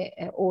 because the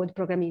old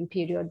programming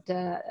period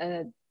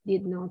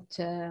did not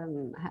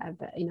have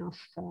enough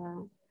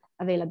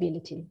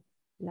availability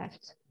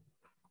left.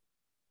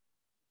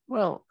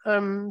 Well,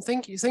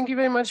 thank you. Thank you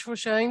very much for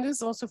sharing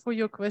this, also for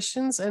your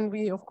questions. And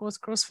we, of course,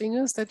 cross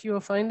fingers that you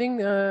are finding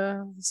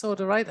so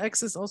the right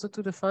access also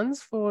to the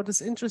funds for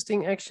this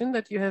interesting action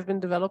that you have been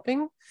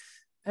developing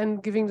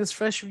and giving this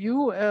fresh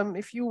view.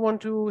 If you want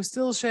to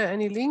still share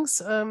any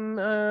links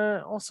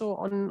also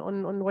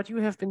on what you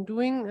have been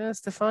doing,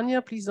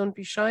 Stefania, please don't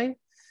be shy.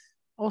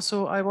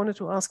 Also, I wanted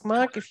to ask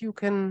Mark if you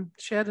can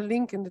share the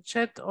link in the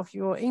chat of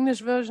your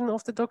English version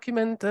of the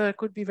document.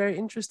 Could be very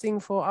interesting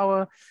for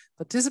our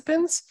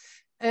participants.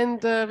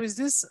 And with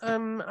this,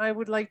 I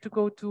would like to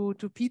go to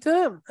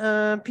Peter.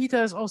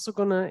 Peter is also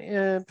going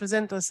to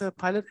present us a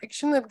pilot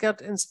action that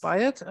got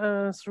inspired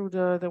through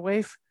the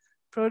WAVE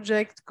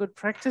project, Good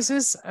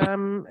Practices.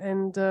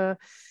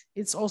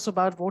 It's also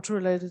about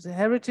water-related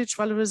heritage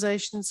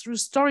valorization through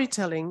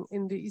storytelling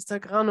in the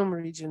Ister-Granum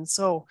region.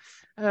 So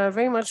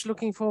very much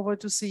looking forward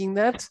to seeing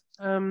that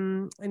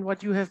and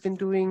what you have been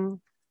doing.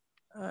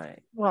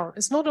 Well,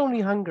 it's not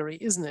only Hungary,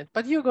 isn't it?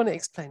 But you're going to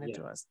explain it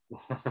to us.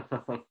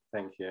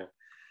 Thank you.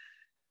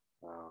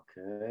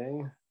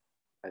 Okay,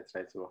 I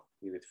try to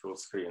give it full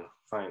screen.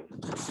 Fine.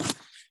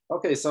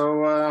 Okay,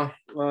 so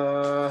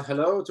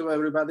hello to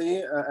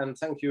everybody, and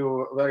thank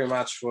you very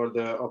much for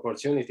the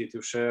opportunity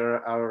to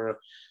share our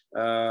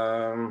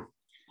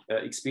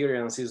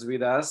experiences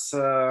with us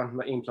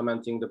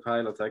implementing the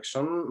pilot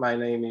action. My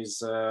name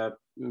is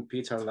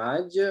Peter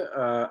Nagy.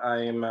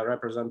 I am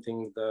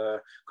representing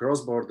the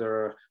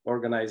cross-border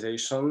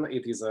organization.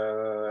 It is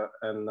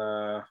an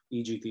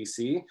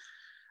EGTC,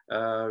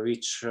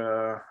 which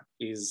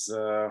is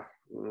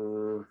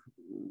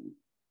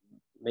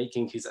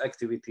making his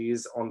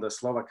activities on the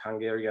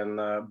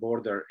Slovak-Hungarian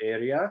border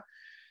area.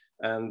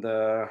 And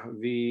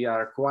we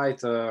are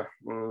quite a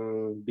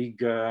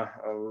big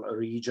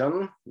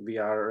region. We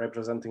are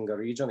representing a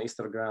region,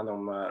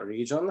 Ister-Granum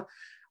region.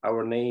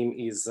 Our name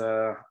is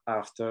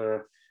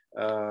after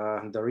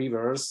the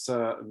rivers,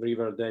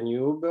 River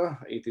Danube.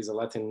 It is a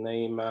Latin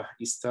name,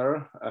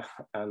 Ister,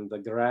 and the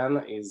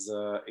Gran is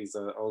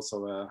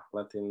also a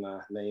Latin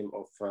name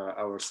of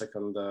our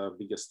second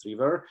biggest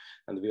river.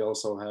 And we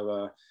also have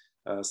a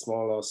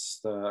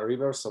smallest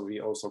river, so we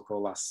also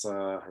call us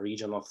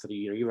region of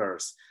three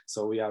rivers.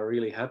 So we are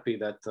really happy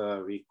that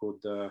we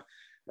could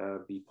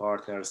be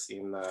partners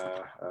in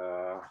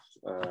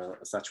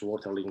such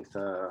water-linked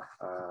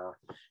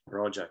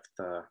project.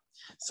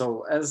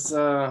 So as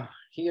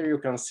here you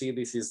can see,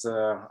 this is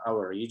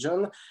our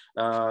region.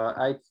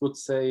 I could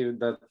say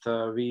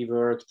that we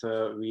worked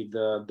with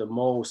the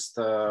most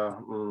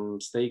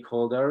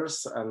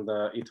stakeholders, and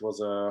it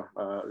was a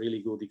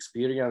really good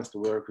experience to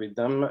work with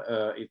them.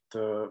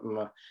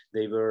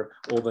 They were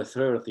over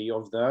 30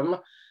 of them.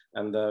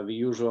 And we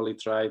usually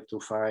try to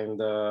find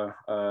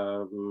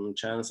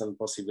chance and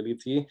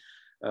possibility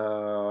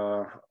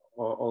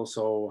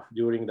also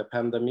during the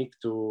pandemic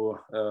to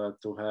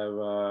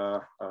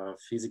have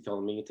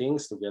physical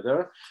meetings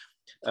together.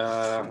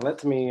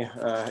 Let me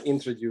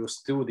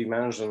introduce two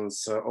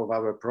dimensions of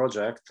our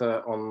project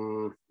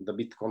on the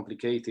bit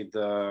complicated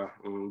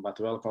but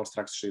well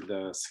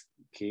constructed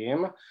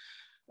scheme.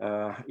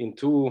 In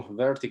two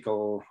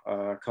vertical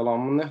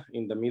columns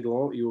in the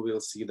middle, you will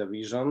see the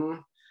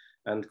vision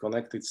and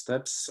connected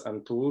steps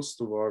and tools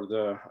toward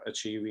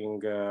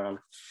achieving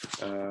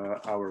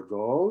our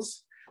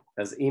goals.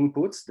 As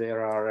inputs,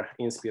 there are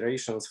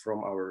inspirations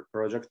from our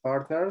project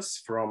partners,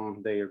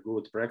 from their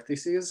good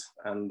practices,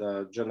 and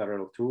a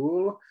general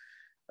tool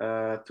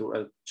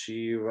to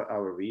achieve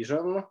our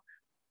vision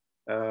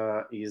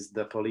is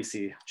the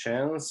policy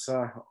chance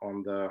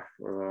on the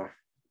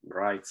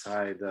right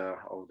side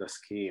of the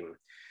scheme.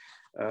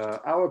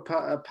 Our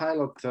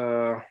pilot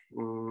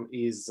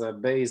is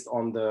based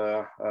on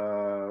the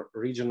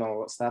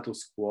regional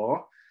status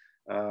quo,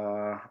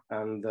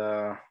 and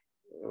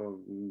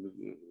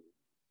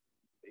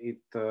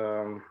it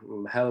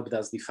helped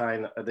us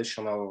define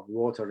additional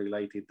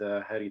water-related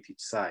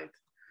heritage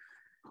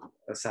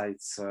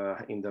sites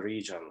in the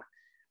region.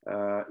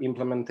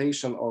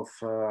 Implementation of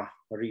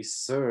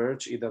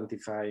research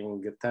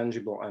identifying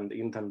tangible and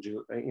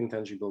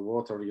intangible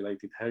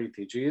water-related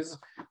heritages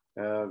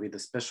with a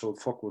special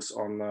focus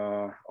on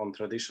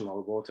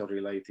traditional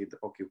water-related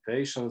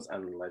occupations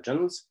and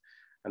legends,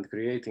 and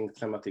creating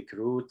thematic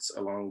routes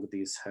along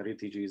these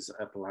heritages,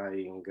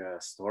 applying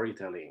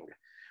storytelling.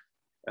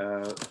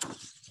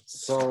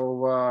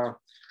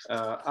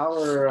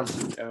 Our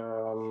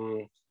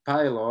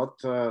pilot,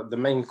 the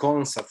main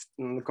concept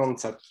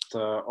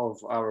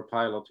of our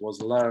pilot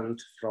was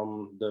learned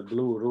from the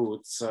Blue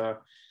Routes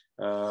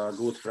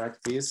good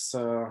practice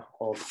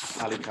of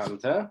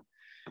Alicante.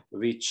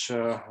 which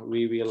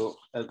we will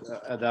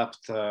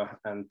adapt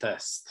and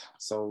test.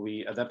 So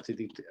we adapted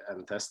it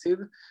and tested.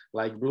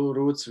 Like Blue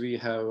Roots, we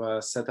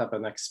have set up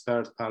an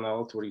expert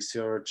panel to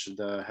research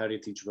the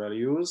heritage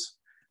values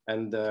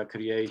and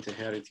create a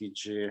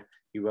heritage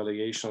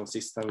evaluation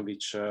system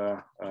which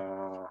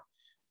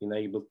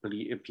enable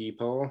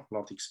people,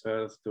 not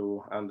experts,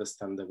 to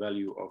understand the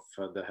value of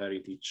the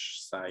heritage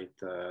site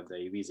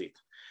they visit.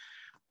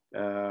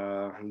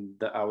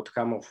 The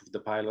outcome of the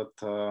pilot,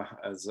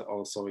 as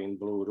also in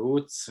Blue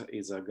Roots,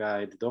 is a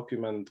guide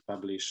document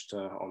published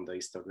on the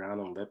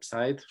Instagram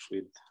website,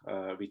 with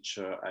which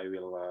I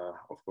will,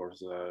 of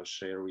course,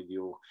 share with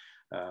you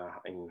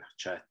in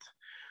chat.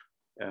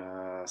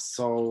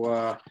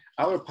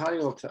 Our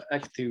pilot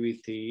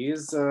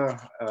activities,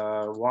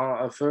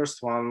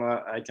 first one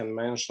I can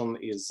mention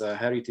is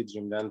heritage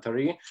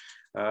inventory,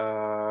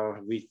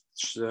 which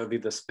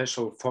with a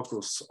special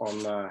focus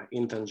on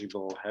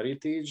intangible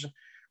heritage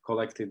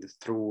collected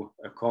through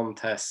a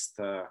contest.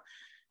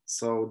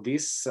 So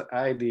this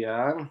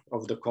idea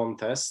of the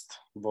contest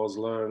was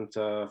learned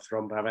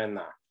from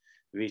Ravenna,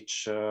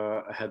 which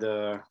had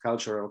a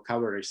cultural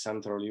coverage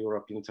Central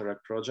Europe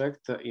Interact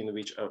project in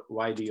which a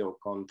video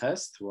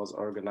contest was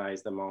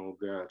organized among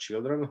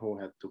children who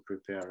had to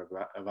prepare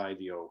a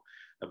video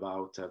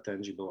about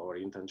tangible or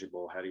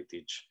intangible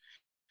heritage,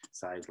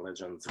 site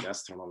legends,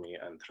 gastronomy,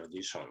 and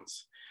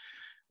traditions.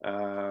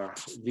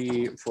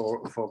 We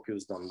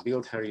focused on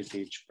built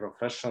heritage,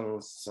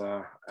 professions,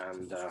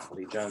 and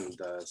legend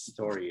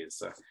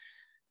stories.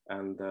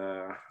 And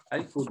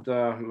I could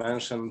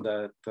mention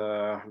that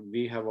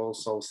we have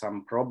also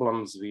some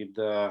problems with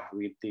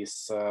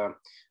this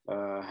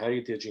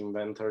heritage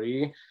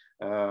inventory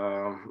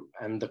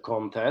and the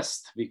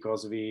contest,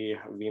 because we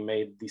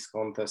made this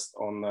contest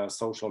on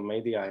social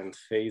media and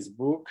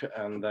Facebook.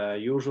 And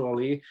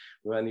usually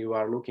when you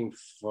are looking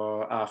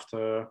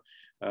after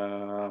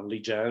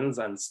legends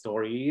and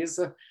stories,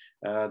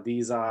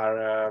 these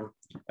are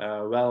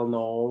well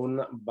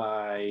known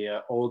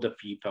by all the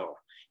people,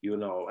 you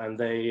know, and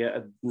they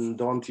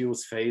don't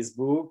use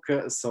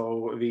Facebook.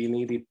 So we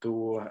needed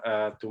to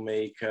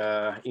make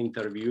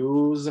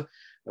interviews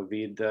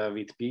with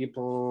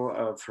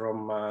people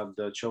from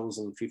the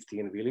chosen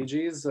 15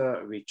 villages,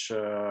 which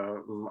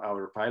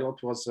our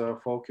pilot was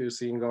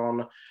focusing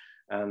on.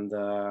 And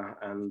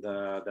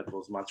that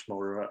was much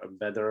more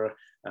better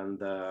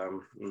and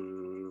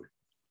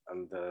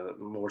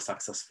more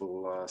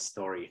successful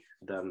story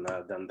than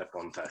the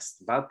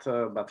contest. But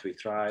we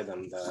tried,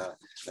 and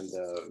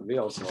we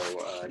also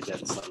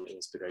get some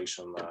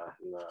inspiration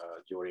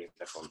during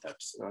the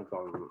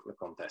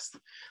contest.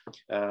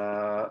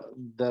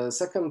 The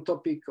second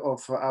topic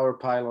of our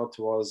pilot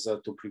was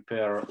to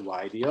prepare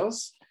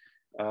videos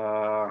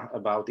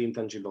about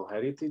intangible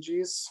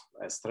heritages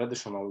as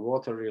traditional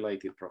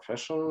water-related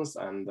professions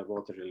and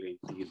water-related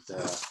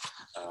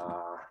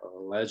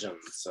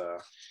legends.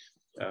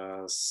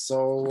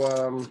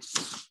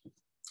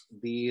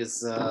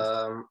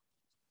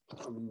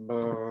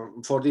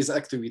 For this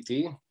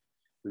activity,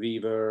 we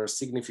were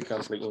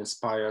significantly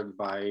inspired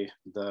by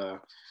the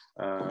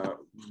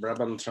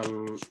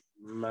Brabantram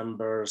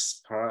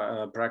members'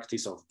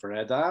 practice of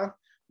Breda,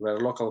 where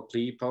local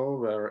people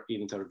were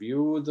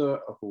interviewed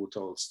who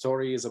told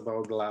stories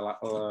about the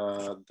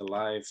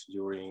life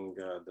during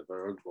the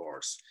World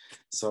Wars.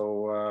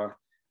 So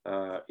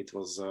it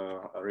was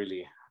a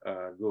really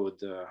good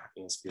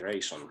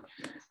inspiration.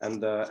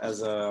 And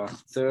as a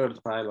third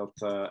pilot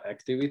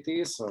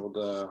activity, so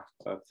the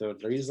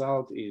third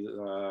result is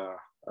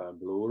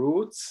Blue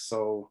Roots.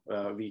 So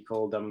we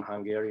call them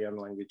Hungarian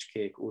language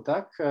Kék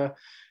Utak.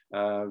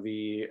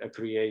 We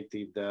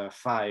created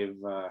 5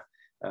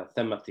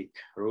 thematic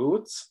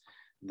routes.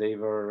 They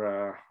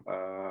were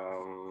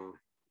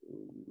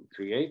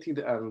created,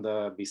 and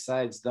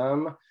besides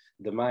them,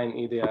 the main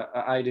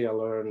idea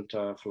learned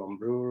from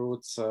Blue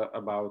Roots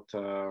about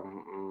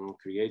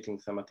creating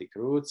thematic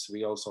routes.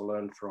 We also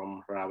learned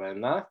from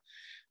Ravenna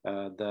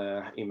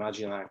the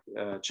Imagina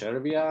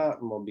Cervia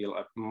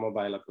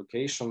mobile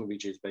application,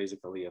 which is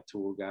basically a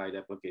tour guide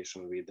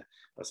application with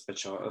a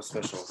special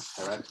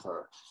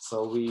character.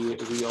 So we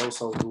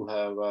also do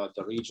have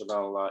the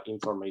regional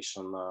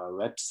information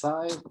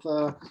website,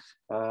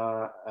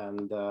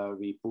 and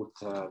we put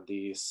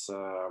this,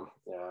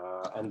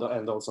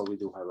 and also we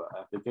do have an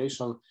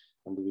application,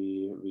 and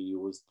we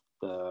used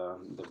the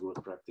good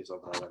practice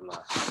of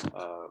Ravenna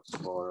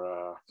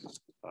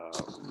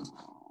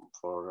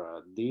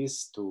for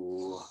this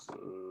to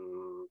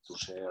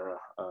share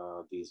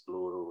these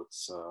Blue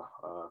Roots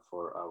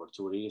for our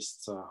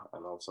tourists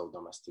and also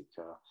domestic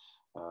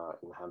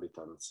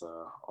inhabitants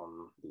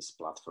on these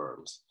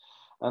platforms.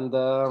 And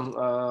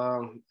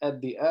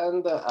at the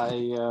end, I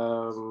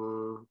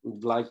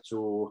would like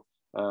to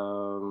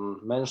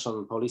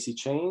mention policy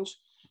change,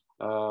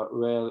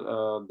 where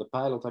the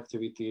pilot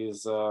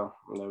activities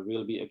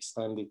will be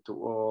extended to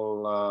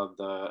all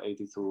the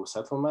 82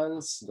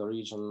 settlements, the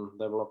region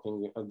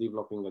developing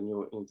a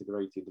new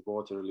integrated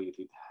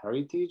water-related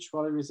heritage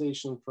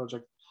valorization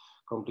project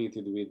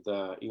completed with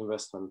the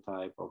investment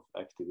type of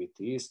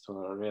activities to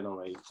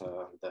renovate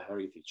the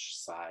heritage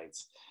sites.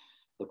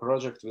 The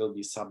project will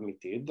be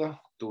submitted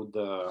to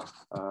the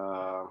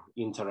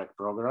Interreg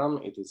program.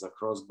 It is a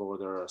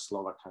cross-border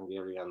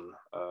Slovak-Hungarian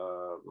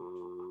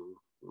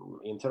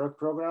Interreg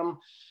program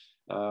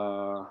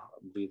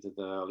with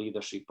the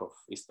leadership of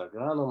ISTA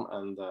Granum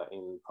and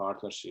in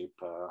partnership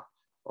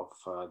of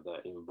the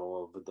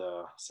involved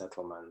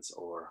settlements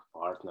or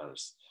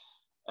partners.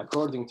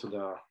 According to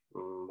the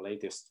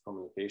latest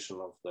communication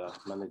of the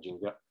managing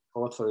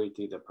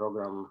authority, the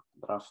program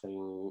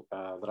drafting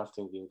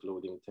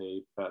including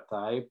tape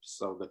type.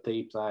 So the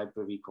tape type,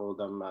 we call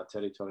them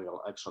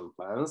territorial action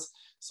plans.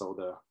 So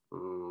the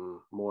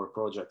more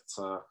projects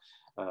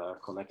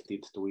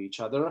connected to each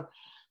other.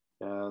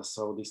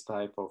 So this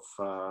type of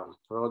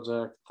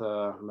project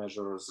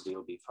measures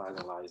will be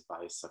finalized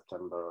by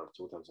September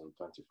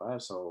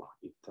 2025. So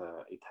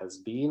it has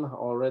been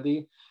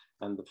already,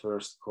 and the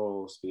first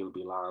calls will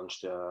be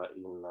launched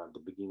in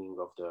the beginning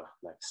of the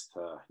next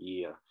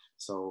year.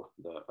 So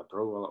the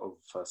approval of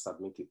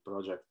submitted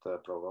project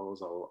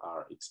proposal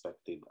are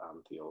expected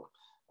until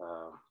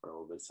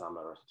probably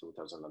summer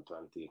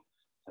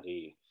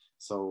 2023.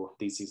 So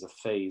this is a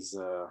phase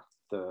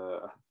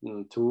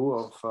 2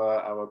 of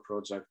our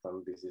project,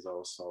 and this is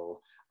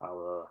also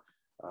our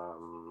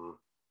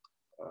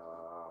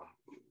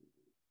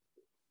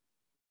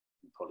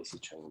policy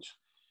change,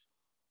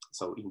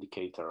 so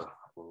indicator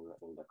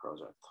in the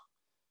project.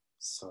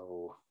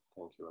 So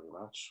thank you very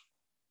much.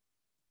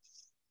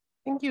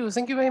 Thank you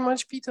very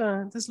much,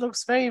 Peter. This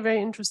looks very,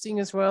 very interesting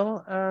as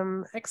well.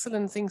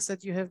 Excellent things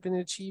that you have been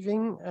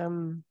achieving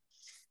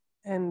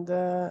and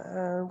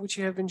which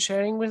you have been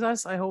sharing with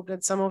us. I hope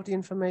that some of the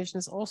information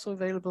is also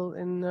available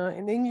in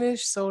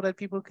English so that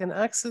people can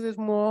access it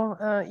more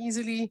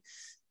easily.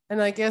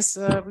 And I guess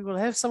we will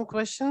have some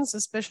questions,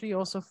 especially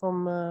also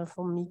from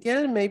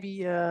Miguel,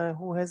 maybe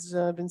who has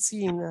been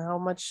seeing how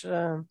much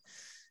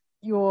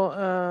your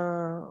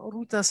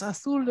Rutas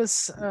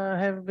Azules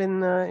have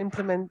been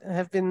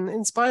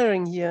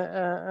inspiring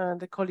here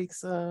the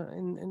colleagues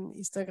in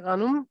ISTA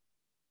Granum.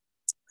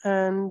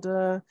 And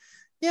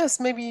yes,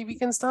 maybe we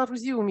can start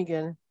with you,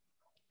 Miguel.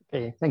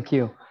 Okay, thank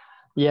you.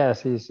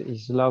 Yes,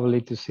 it's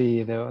lovely to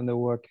see the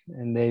work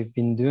and they've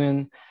been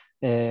doing.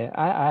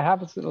 I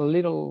have a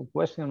little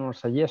question or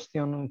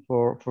suggestion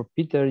for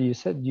Peter. You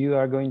said you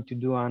are going to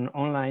do an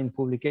online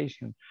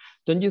publication.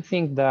 Don't you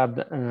think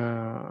that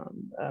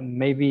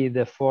maybe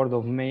the thought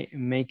of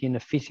making a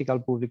physical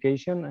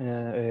publication,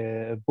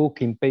 a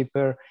book in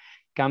paper,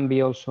 can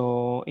be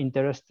also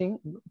interesting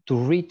to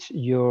reach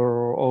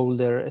your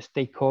older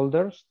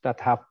stakeholders that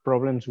have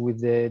problems with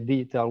the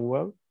digital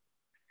world?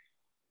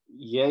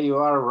 Yeah, you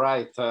are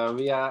right.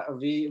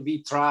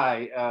 We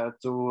try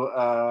to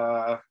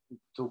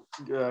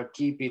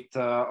keep it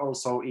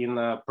also in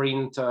a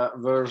print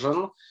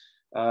version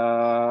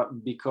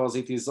because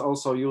it is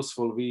also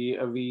useful.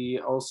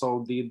 We also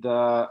did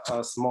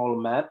small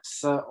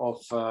maps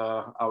of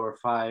our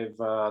 5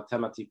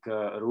 thematic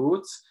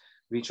routes,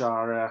 which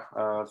are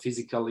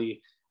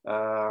physically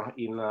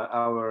in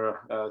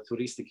our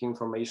touristic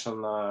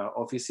information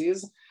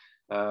offices.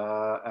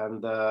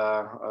 And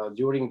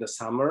during this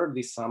summer,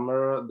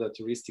 the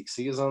touristic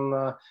season,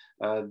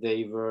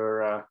 they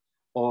were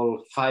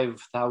all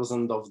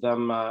 5,000 of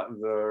them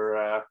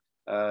were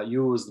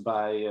used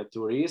by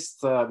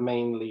tourists,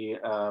 mainly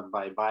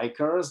by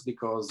bikers,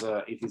 because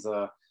it is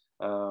a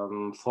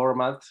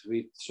format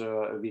which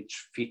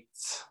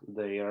fits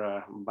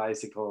their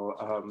bicycle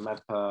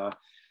map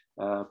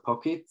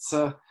pockets.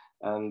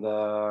 And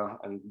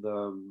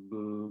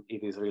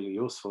it is really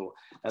useful.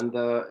 And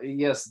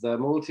yes, the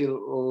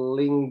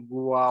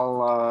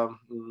multilingual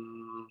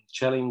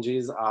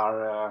challenges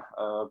are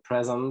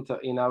present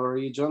in our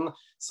region.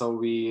 So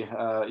we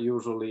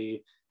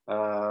usually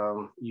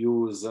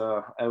use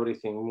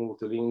everything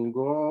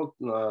multilingual.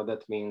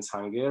 That means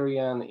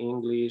Hungarian,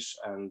 English,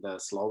 and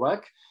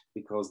Slovak,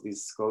 because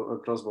this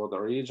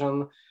cross-border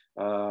region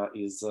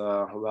is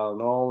well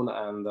known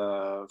and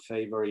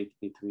favorite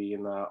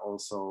between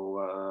also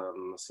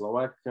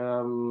Slovak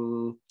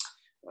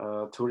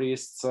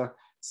tourists.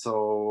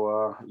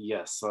 So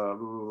yes,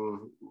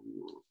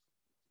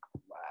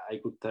 I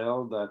could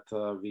tell that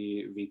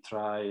we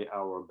try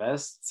our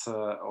best,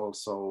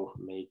 also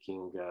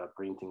making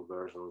printing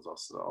versions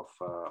of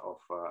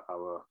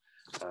our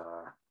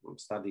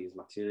studies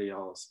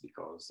materials,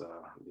 because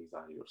these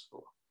are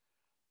useful.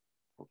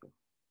 Okay.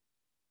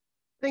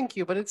 Thank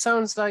you, but it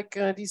sounds like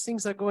these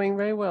things are going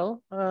very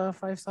well.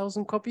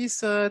 5,000 copies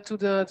to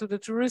the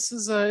tourists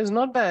is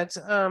not bad.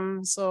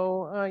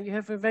 So you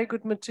have a very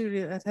good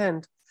material at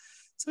hand.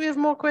 So we have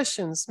more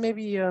questions.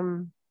 Maybe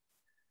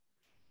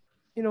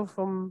you know,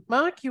 from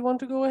Mark, you want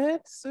to go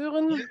ahead,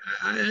 Søren?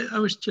 Yeah, I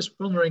was just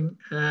wondering.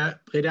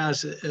 Breda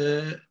is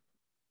a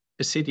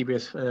city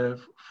with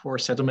 4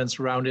 settlements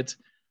around it.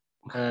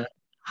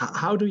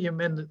 How do you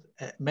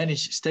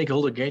manage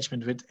stakeholder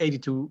engagement with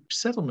 82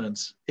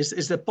 settlements?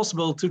 Is that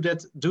possible to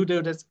do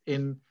that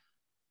in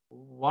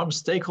one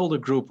stakeholder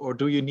group, or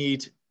do you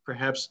need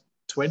perhaps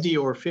 20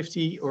 or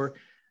 50, or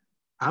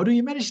how do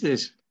you manage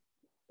this?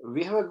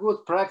 We have a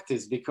good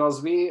practice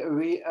because we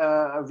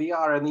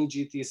are an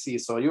EGTC,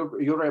 so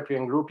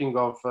European Grouping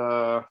of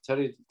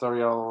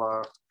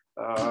Territorial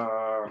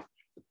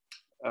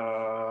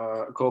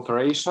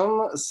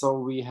Cooperation. So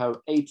we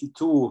have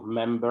 82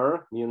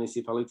 member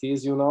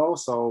municipalities, you know.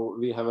 So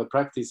we have a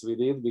practice with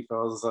it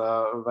because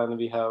when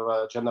we have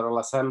a General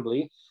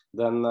Assembly,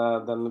 then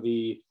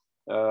we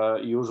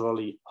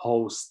usually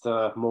host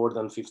more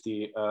than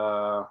 50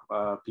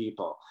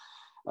 people.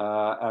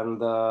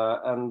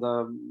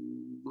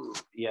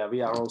 Yeah,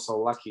 we are also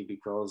lucky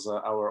because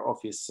our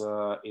office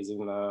is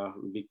in a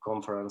big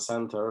conference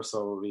center,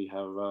 so we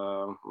have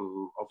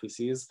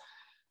offices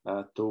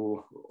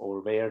to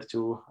or where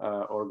to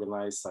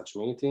organize such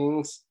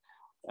meetings,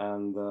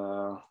 and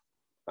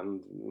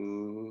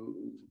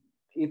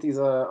it is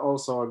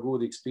also a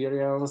good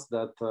experience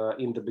that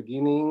in the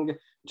beginning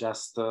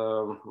just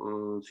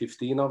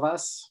 15 of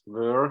us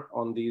were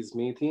on these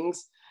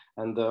meetings.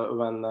 And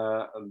when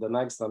the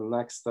next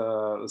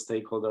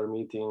stakeholder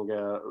meeting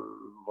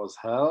was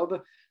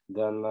held,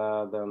 then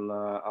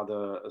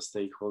other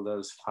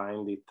stakeholders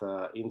find it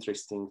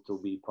interesting to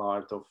be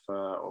part of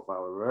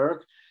our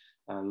work,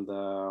 and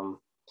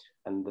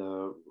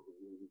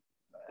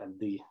at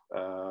the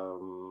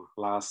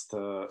last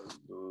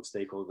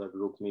stakeholder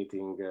group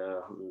meeting,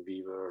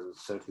 we were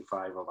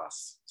 35 of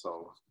us,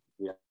 so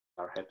we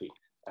are happy.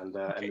 And,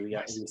 okay, and we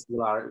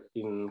still are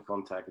in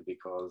contact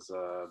because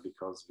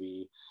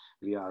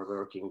we are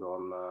working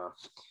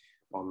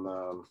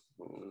on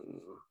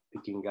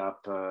picking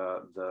up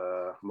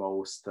the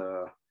most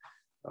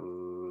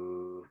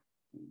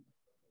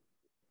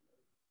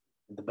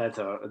the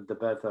better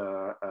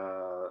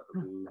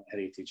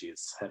heritage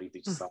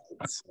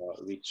sites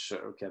which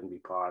can be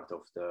part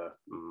of the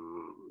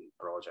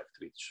project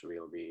which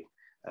will be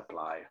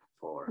applied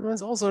for.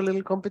 There's also a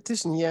little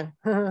competition here,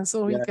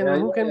 so who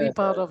can be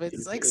part of it.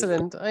 It's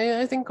excellent.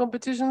 I think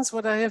competitions,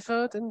 what I have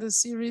heard in this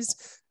series,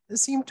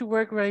 seem to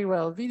work very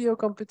well. Video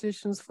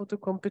competitions, photo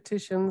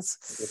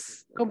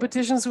competitions,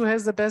 competitions who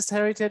has the best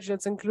heritage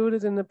that's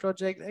included in the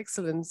project.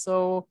 Excellent.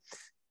 So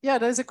yeah,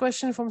 there's a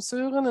question from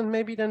Søren, and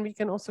maybe then we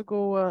can also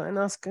go and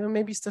ask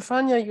maybe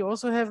Stefania, you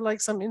also have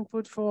like some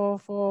input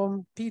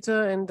for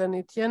Peter and then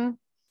Etienne.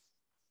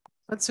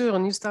 But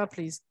Søren, you start,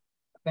 please.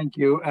 Thank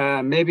you.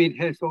 Maybe it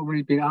has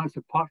already been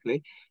answered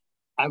partly.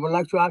 I would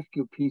like to ask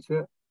you,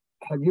 Peter,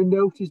 have you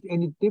noticed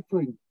any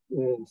different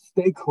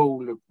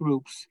stakeholder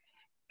groups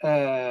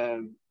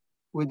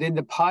within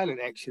the pilot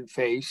action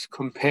phase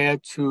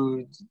compared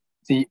to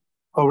the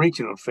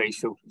original phase,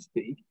 so to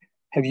speak?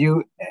 Have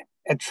you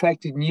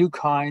attracted new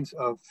kinds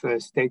of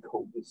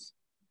stakeholders?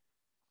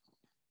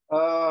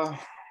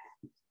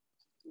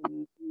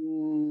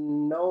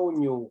 No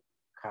new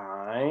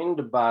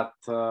kind, but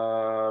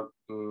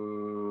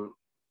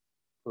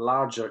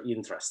larger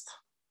interest.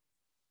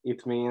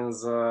 It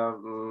means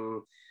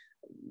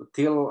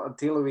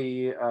till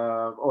we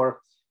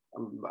or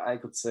I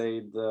could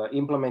say the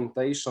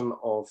implementation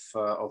of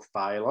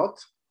pilot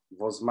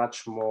was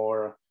much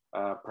more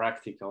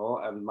practical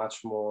and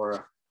much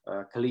more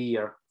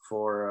clear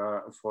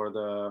for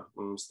the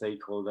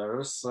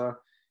stakeholders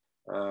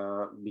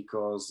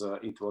because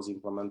it was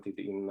implemented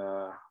in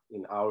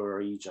our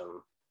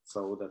region.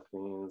 So that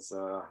means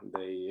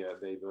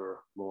they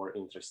were more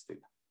interested.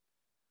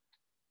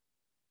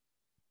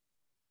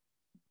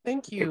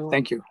 Thank you.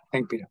 Thank you.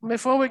 Thank you.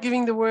 Before we're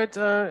giving the word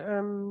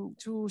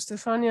to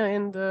Stefania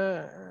and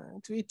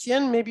to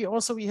Etienne, maybe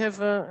also we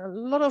have a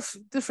lot of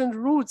different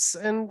routes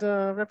and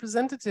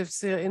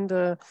representatives here in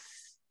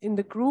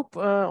the group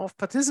of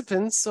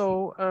participants.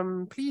 So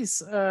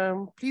please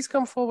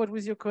come forward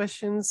with your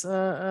questions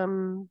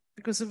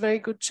because it's a very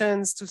good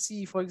chance to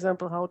see, for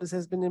example, how this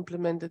has been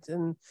implemented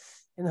in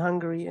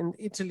Hungary and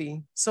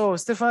Italy. So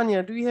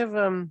Stefania, do you have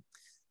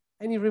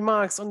any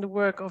remarks on the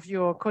work of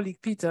your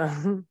colleague Peter?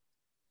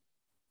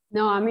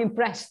 No, I'm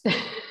impressed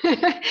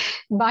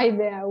by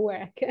their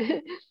work.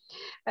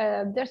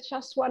 There's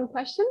just one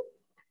question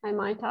I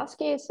might ask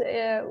is,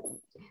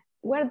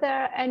 were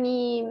there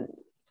any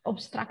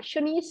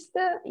obstructionists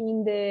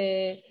in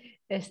the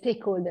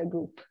stakeholder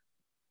group?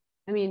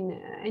 I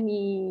mean,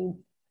 any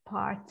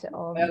part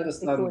of I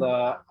understand.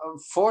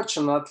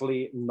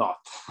 Fortunately,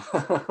 not.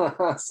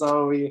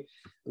 So we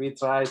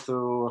try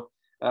to.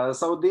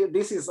 So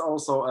this is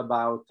also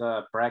about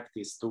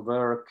practice, to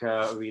work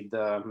with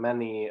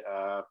many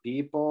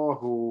people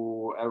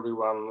who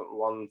everyone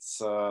wants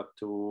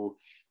to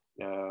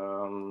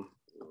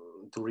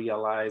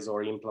realize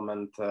or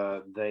implement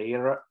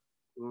their,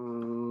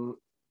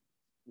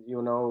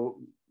 you know,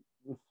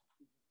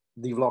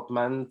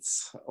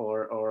 developments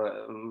or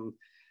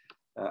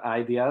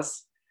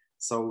ideas.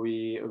 So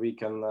we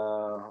can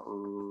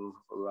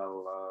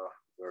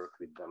work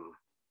with them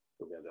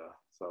together.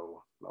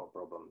 So no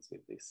problems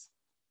with this.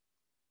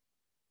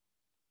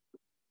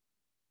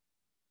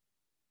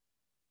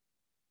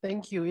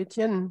 Thank you.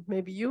 Etienne,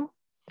 maybe you?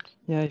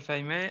 Yeah, if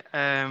I may.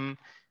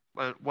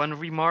 Well, one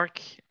remark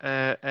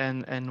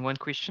and one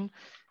question.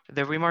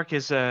 the remark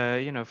is,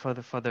 you know, for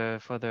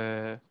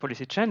the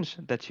policy change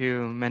that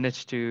you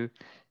managed to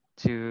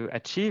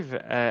achieve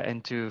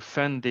and to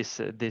fund this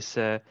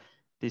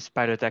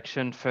pilot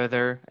action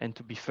further and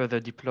to be further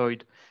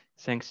deployed,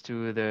 thanks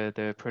to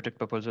the project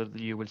proposal that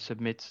you will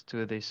submit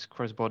to this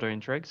cross-border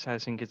interregs. I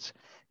think it's,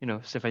 you know,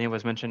 Stefania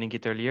was mentioning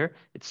it earlier.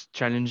 It's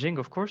challenging,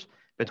 of course,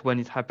 but when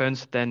it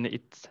happens, then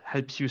it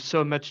helps you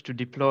so much to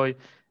deploy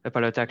a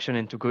pilot action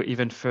and to go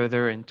even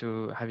further and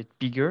to have it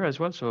bigger as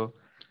well. So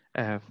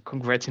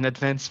congrats in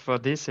advance for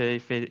this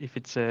if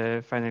it's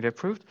finally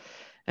approved.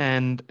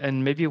 And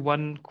maybe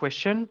one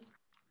question.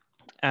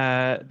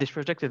 This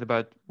project is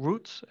about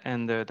routes,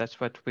 and that's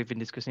what we've been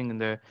discussing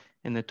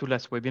in the two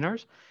last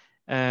webinars.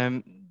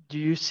 Do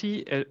you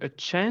see a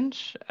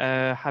change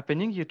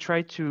happening? You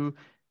try to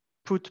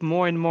put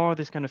more and more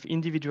this kind of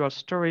individual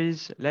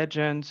stories,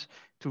 legends,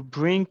 to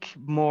bring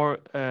more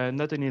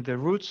not only the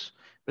routes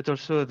but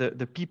also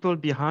the people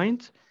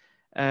behind.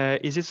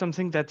 Is it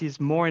something that is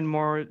more and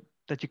more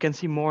that you can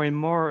see more and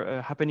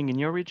more happening in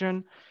your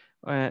region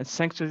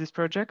thanks to this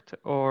project,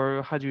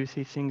 or how do you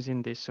see things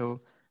in this? So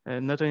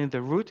not only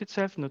the route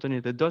itself, not only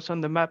the dots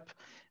on the map,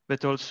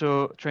 but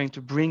also trying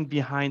to bring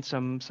behind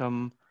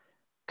some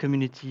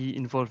community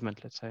involvement,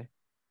 let's say.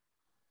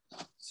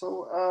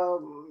 So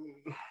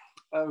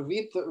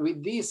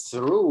with these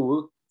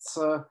routes,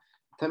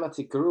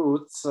 thematic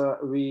routes,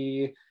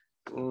 we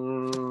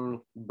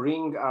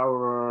bring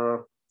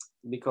our,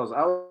 because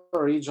our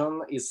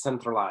region is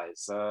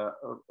centralized.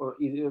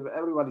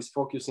 Everyone is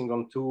focusing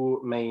on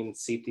two main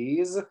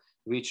cities,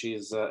 which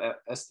is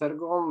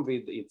Esztergom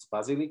with its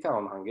basilica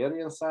on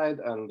Hungarian side,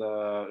 and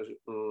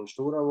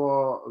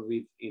Stúrovo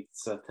with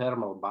its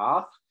thermal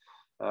bath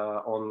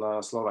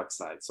on Slovak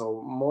side.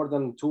 So more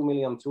than 2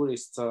 million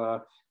tourists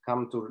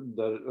come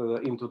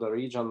to into the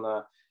region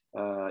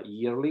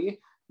yearly,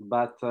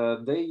 but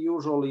they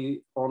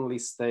usually only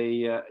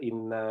stay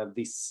in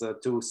these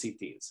two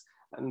cities.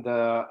 And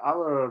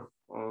our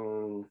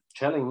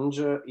challenge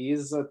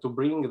is to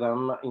bring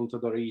them into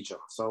the region.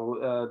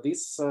 So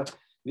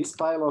this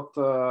pilot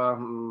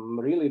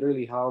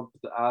really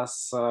helped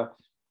us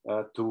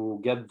to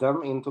get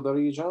them into the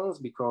regions,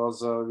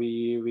 because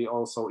we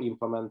also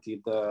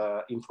implemented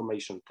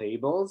information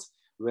tables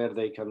where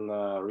they can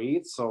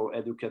read. So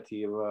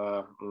educative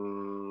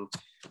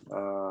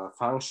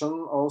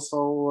function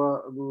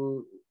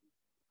also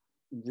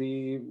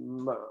we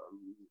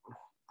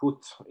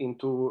put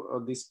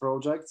into these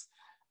projects,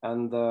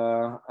 and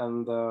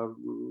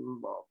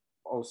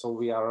also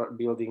we are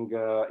building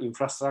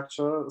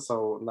infrastructure.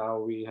 So now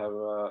we have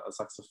a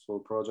successful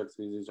project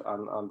which is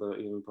under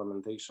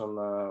implementation,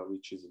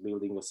 which is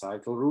building a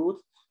cycle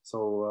route.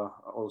 So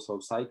also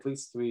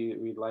cyclists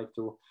we'd like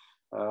to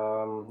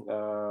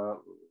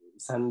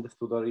send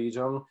to the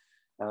region,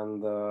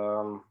 and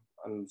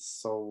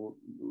so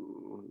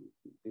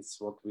it's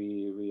what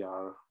we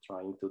are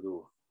trying to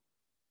do,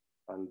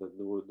 and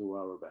do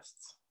our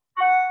best.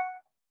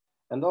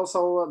 And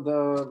also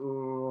the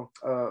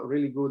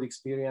really good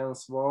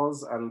experience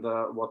was, and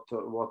what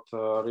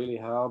really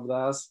helped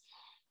us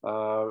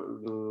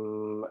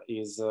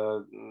is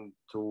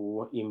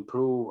to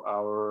improve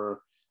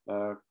our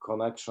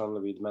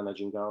connection with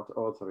managing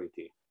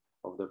authority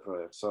of the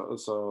project.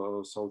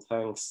 So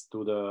thanks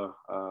to the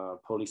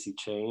policy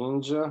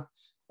change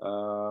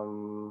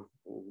and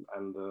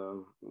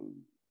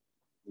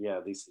yeah,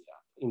 this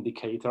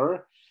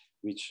indicator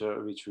which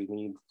we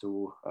need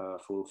to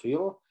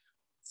fulfill.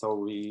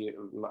 So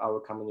our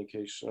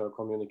communication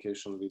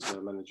with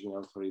the managing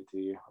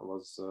authority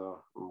was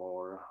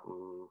more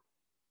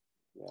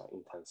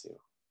intensive.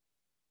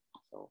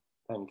 So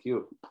thank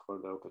you for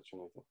the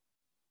opportunity.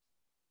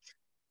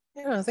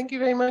 Yeah, thank you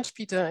very much,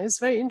 Peter. It's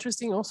very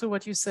interesting also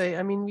what you say.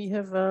 I mean, we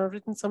have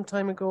written some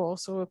time ago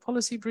also a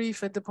policy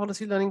brief at the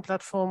Policy Learning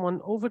platform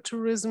on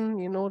over-tourism,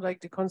 you know,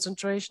 like the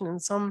concentration in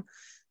some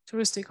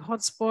touristic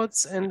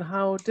hotspots and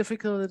how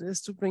difficult it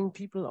is to bring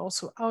people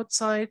also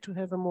outside to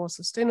have a more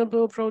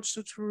sustainable approach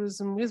to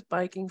tourism with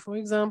biking, for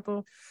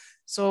example.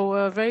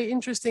 So very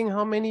interesting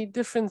how many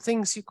different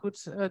things you could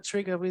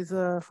trigger with,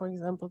 for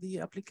example, the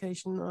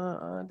application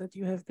that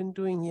you have been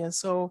doing here.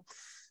 So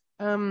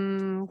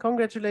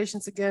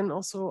congratulations again,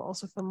 also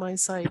from my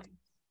side.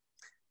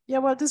 Yeah,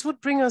 well, this would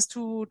bring us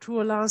to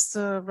a last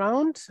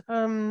round.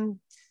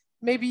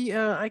 Maybe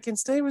I can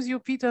stay with you,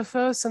 Peter,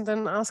 first, and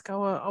then ask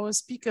our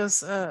speakers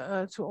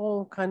to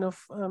all kind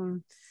of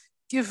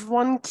give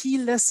one key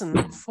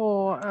lesson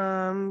for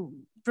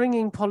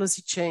bringing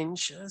policy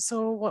change.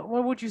 So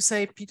what would you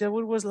say, Peter?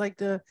 What was like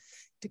the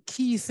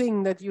key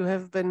thing that you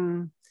have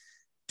been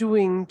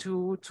doing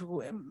to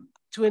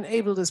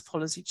enable this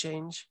policy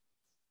change?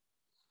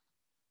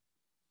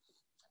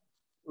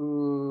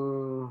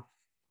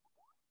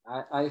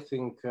 I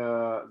think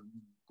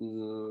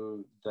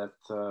that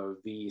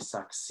we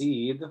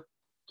succeed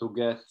to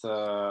get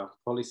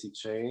policy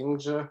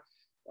change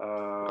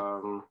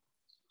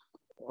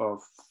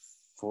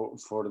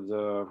for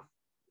the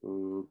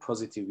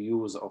positive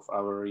use of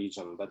our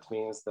region. That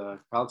means the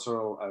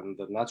cultural and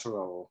the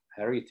natural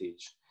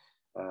heritage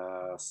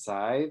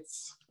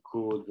sites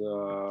could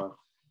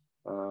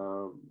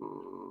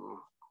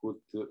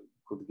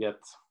get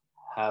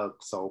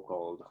help,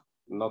 so-called,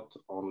 not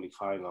only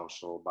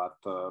financial, but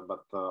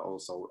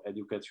also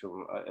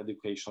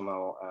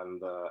educational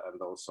and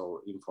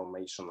also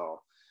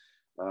informational,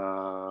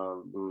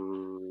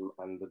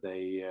 and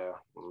they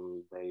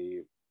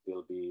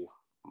will be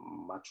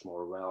much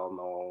more well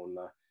known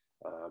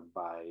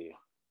by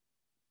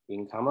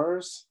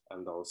incomers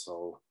and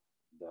also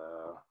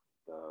the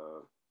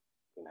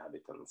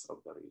inhabitants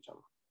of the region.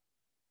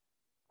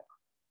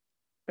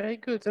 Very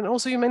good. And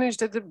also you managed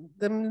that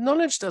the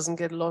knowledge doesn't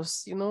get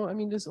lost, you know. I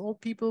mean, these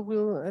old people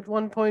will at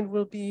one point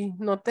will be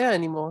not there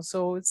anymore.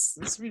 So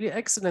it's really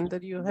excellent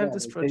that you have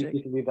this project.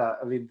 Take it with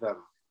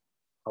them.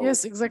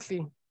 Yes,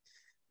 exactly.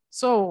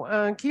 So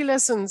key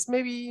lessons,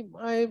 maybe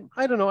I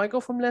don't know, I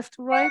go from left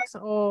to right,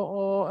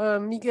 or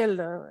Miguel,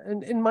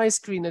 in my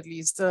screen at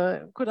least.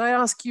 Could I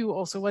ask you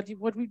also what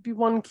would be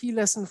one key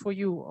lesson for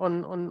you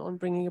on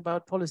bringing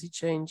about policy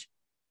change?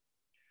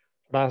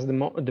 That's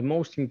the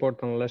most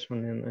important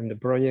lesson in the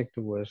project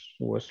was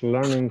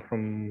learning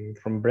from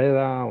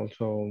Breda,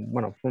 also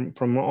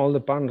from all the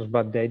partners,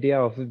 but the idea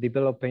of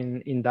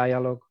developing in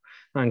dialogue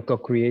and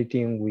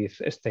co-creating with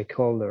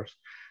stakeholders.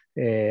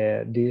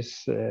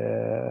 This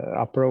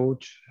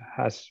approach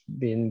has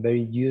been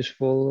very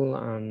useful,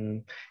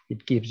 and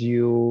it gives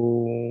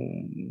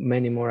you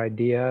many more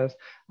ideas,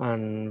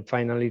 and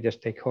finally the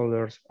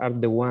stakeholders are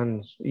the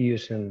ones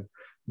using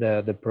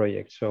the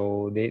project.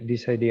 So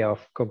this idea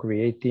of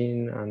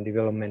co-creating and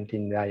development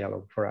in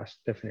dialogue for us,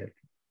 definitely.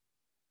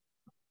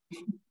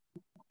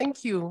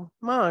 Thank you.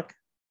 Mark,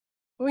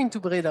 going to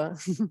Breda.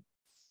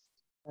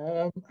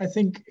 I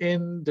think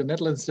in the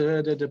Netherlands,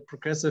 the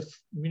progressive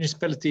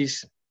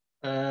municipalities,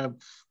 in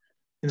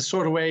a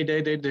sort of way,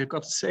 they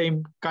got the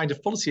same kind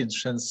of policy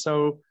instruments.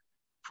 So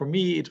for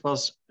me, it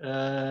was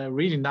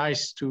really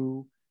nice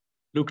to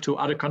look to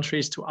other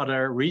countries, to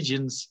other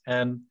regions,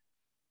 and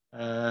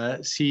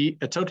see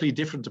a totally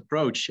different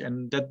approach.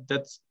 And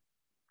that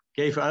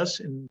gave us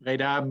in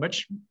Breda a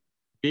much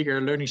bigger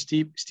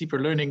steeper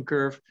learning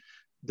curve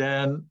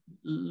than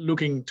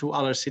looking to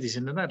other cities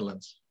in the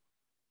Netherlands.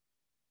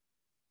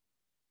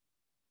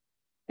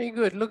 Very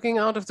good. Looking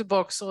out of the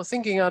box, or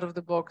thinking out of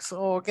the box,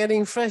 or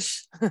getting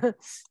fresh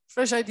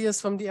ideas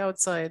from the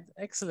outside.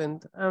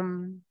 Excellent.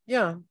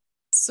 Yeah,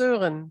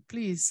 Søren,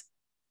 please.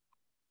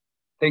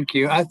 Thank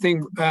you. I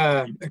think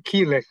a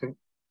key lesson,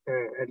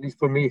 at least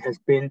for me, has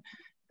been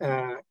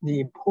the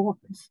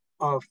importance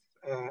of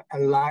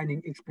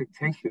aligning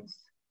expectations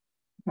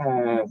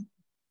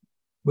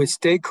with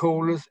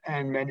stakeholders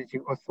and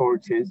managing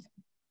authorities.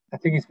 I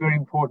think it's very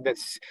important that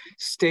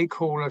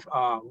stakeholders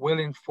are well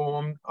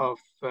informed of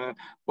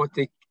what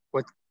they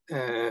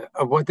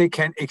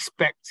can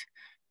expect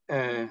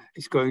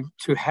is going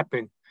to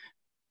happen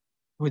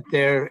with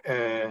their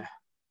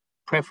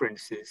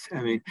preferences.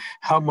 I mean,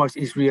 how much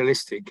is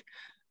realistic?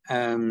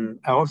 I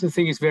also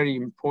think it's very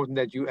important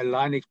that you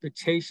align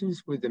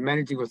expectations with the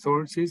managing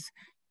authorities,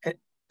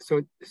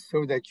 so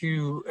that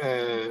you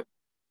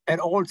at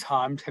all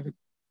times have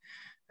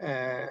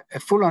a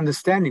full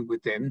understanding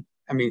with them.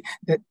 I mean,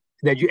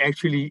 that you're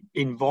actually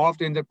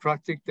involved in the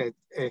project,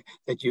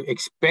 that you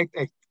expect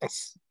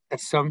at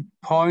some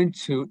point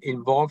to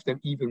involve them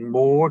even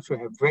more, to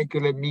have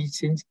regular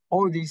meetings,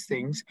 all these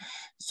things,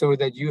 so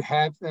that you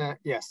have,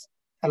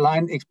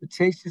 aligned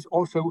expectations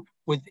also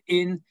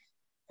within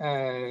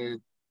the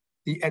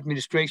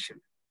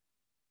administration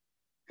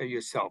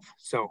yourself.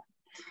 So.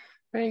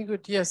 Very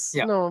good. Yes.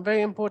 Yeah. No,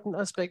 very important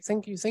aspect.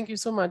 Thank you. Thank you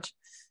so much.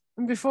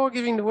 And before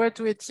giving the word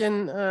to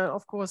Etienne,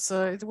 of course,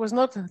 it was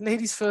not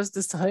ladies first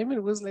this time.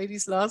 It was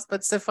ladies last.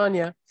 But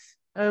Stefania,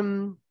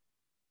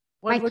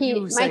 what would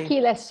you say? My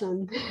key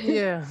lesson.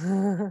 Yeah.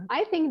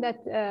 I think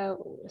that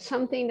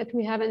something that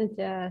we haven't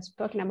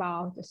spoken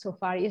about so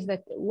far is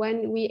that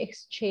when we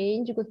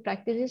exchange good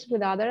practices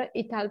with others,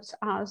 it helps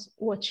us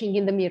watching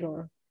in the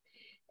mirror,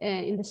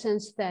 in the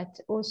sense that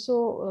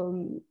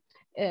also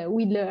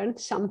we learned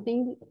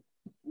something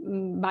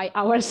by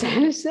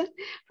ourselves,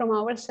 from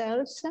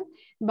ourselves,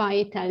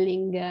 by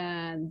telling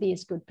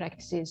these good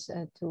practices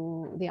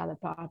to the other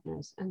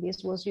partners. And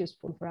this was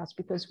useful for us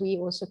because we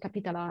also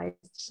capitalized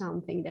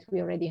something that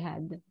we already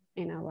had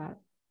in our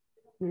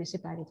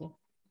municipality.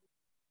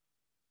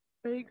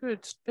 Very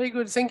good. Very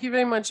good. Thank you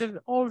very much.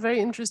 All very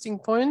interesting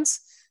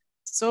points.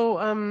 So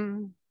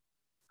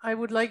I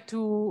would like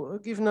to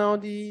give now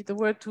the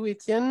word to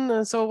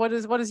Etienne. So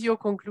what is your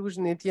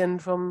conclusion, Etienne,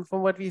 from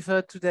what we've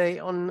heard today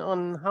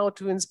on how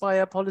to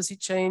inspire policy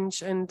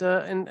change and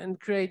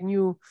create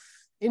new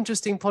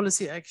interesting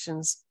policy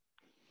actions?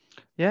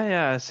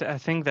 Yeah. I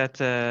think that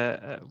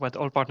what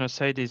all partners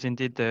said is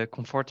indeed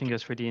comforting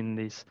us really in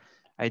this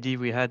idea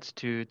we had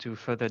to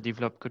further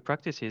develop good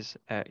practices.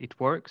 It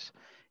works.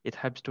 It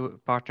helps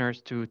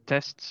partners to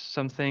test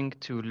something,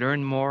 to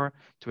learn more,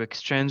 to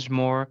exchange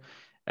more.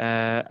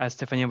 As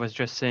Stefania was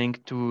just saying,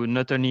 to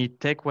not only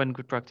take one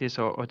good practice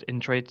or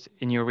iterate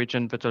in your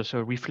region, but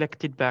also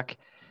reflect it back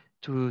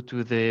to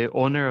the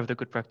owner of the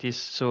good practice.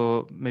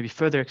 So maybe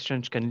further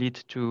exchange can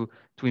lead to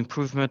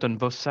improvement on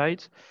both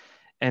sides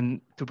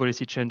and to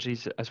policy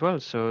changes as well.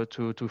 So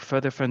to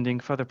further funding,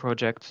 further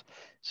projects.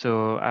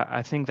 So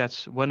I think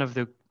that's one of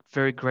the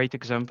very great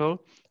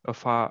example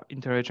of how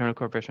interregional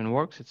cooperation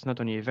works. It's not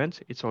only events,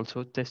 it's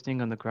also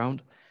testing on the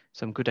ground,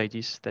 some good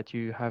ideas that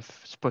you have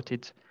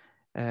spotted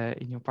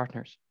in your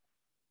partners.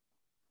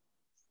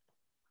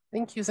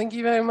 Thank you. Thank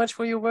you very much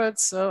for your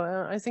words.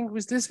 So I think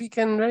with this we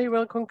can very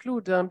well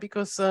conclude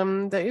because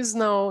there is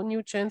now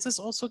new chances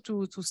also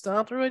to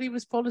start already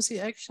with policy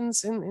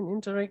actions in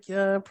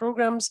Interreg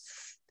programs.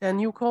 There are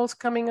new calls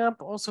coming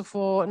up also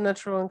for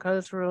natural and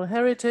cultural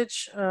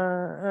heritage.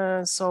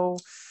 So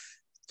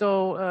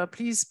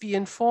please be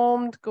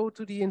informed, go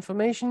to the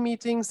information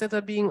meetings that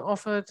are being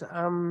offered.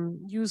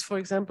 Use, for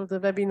example, the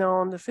webinar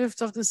on the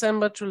 5th of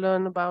December to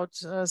learn about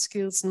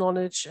skills,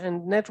 knowledge,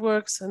 and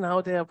networks and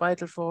how they are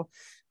vital for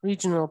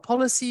regional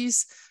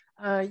policies.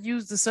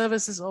 Use the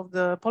services of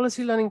the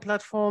policy learning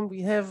platform.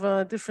 We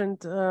have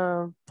different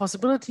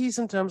possibilities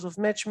in terms of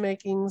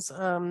matchmakings,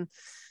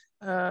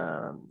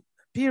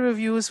 peer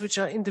reviews, which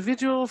are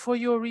individual for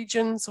your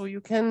region. So you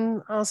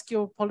can ask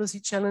your policy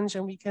challenge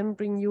and we can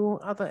bring you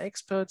other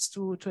experts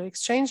to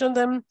exchange on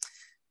them,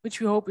 which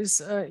we hope is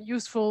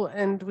useful.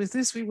 And with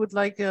this, we would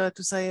like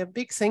to say a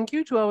big thank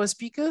you to our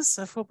speakers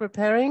for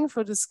preparing,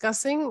 for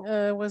discussing.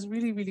 It was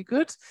really, really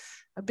good.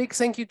 A big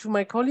thank you to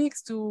my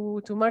colleagues,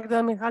 to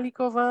Magda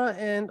Michalikova,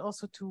 and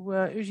also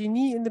to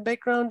Eugenie in the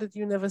background that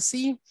you never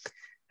see.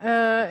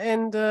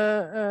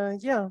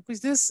 Yeah,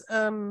 with this,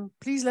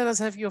 please let us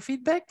have your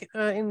feedback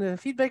in the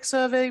feedback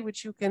survey,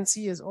 which you can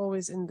see as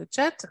always in the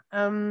chat.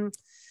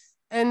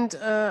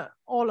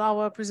 All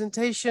our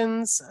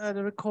presentations,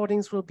 the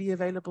recordings will be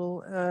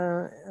available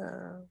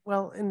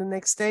well in the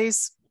next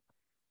days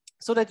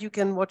so that you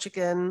can watch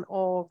again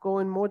or go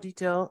in more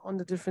detail on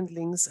the different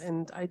links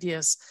and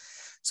ideas.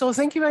 So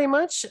thank you very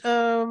much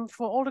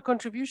for all the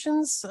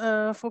contributions,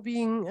 for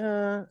being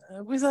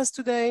with us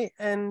today,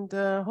 and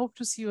hope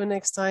to see you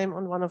next time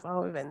on one of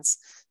our events.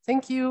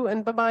 Thank you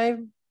and bye-bye.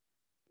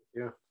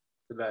 Yeah,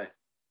 goodbye.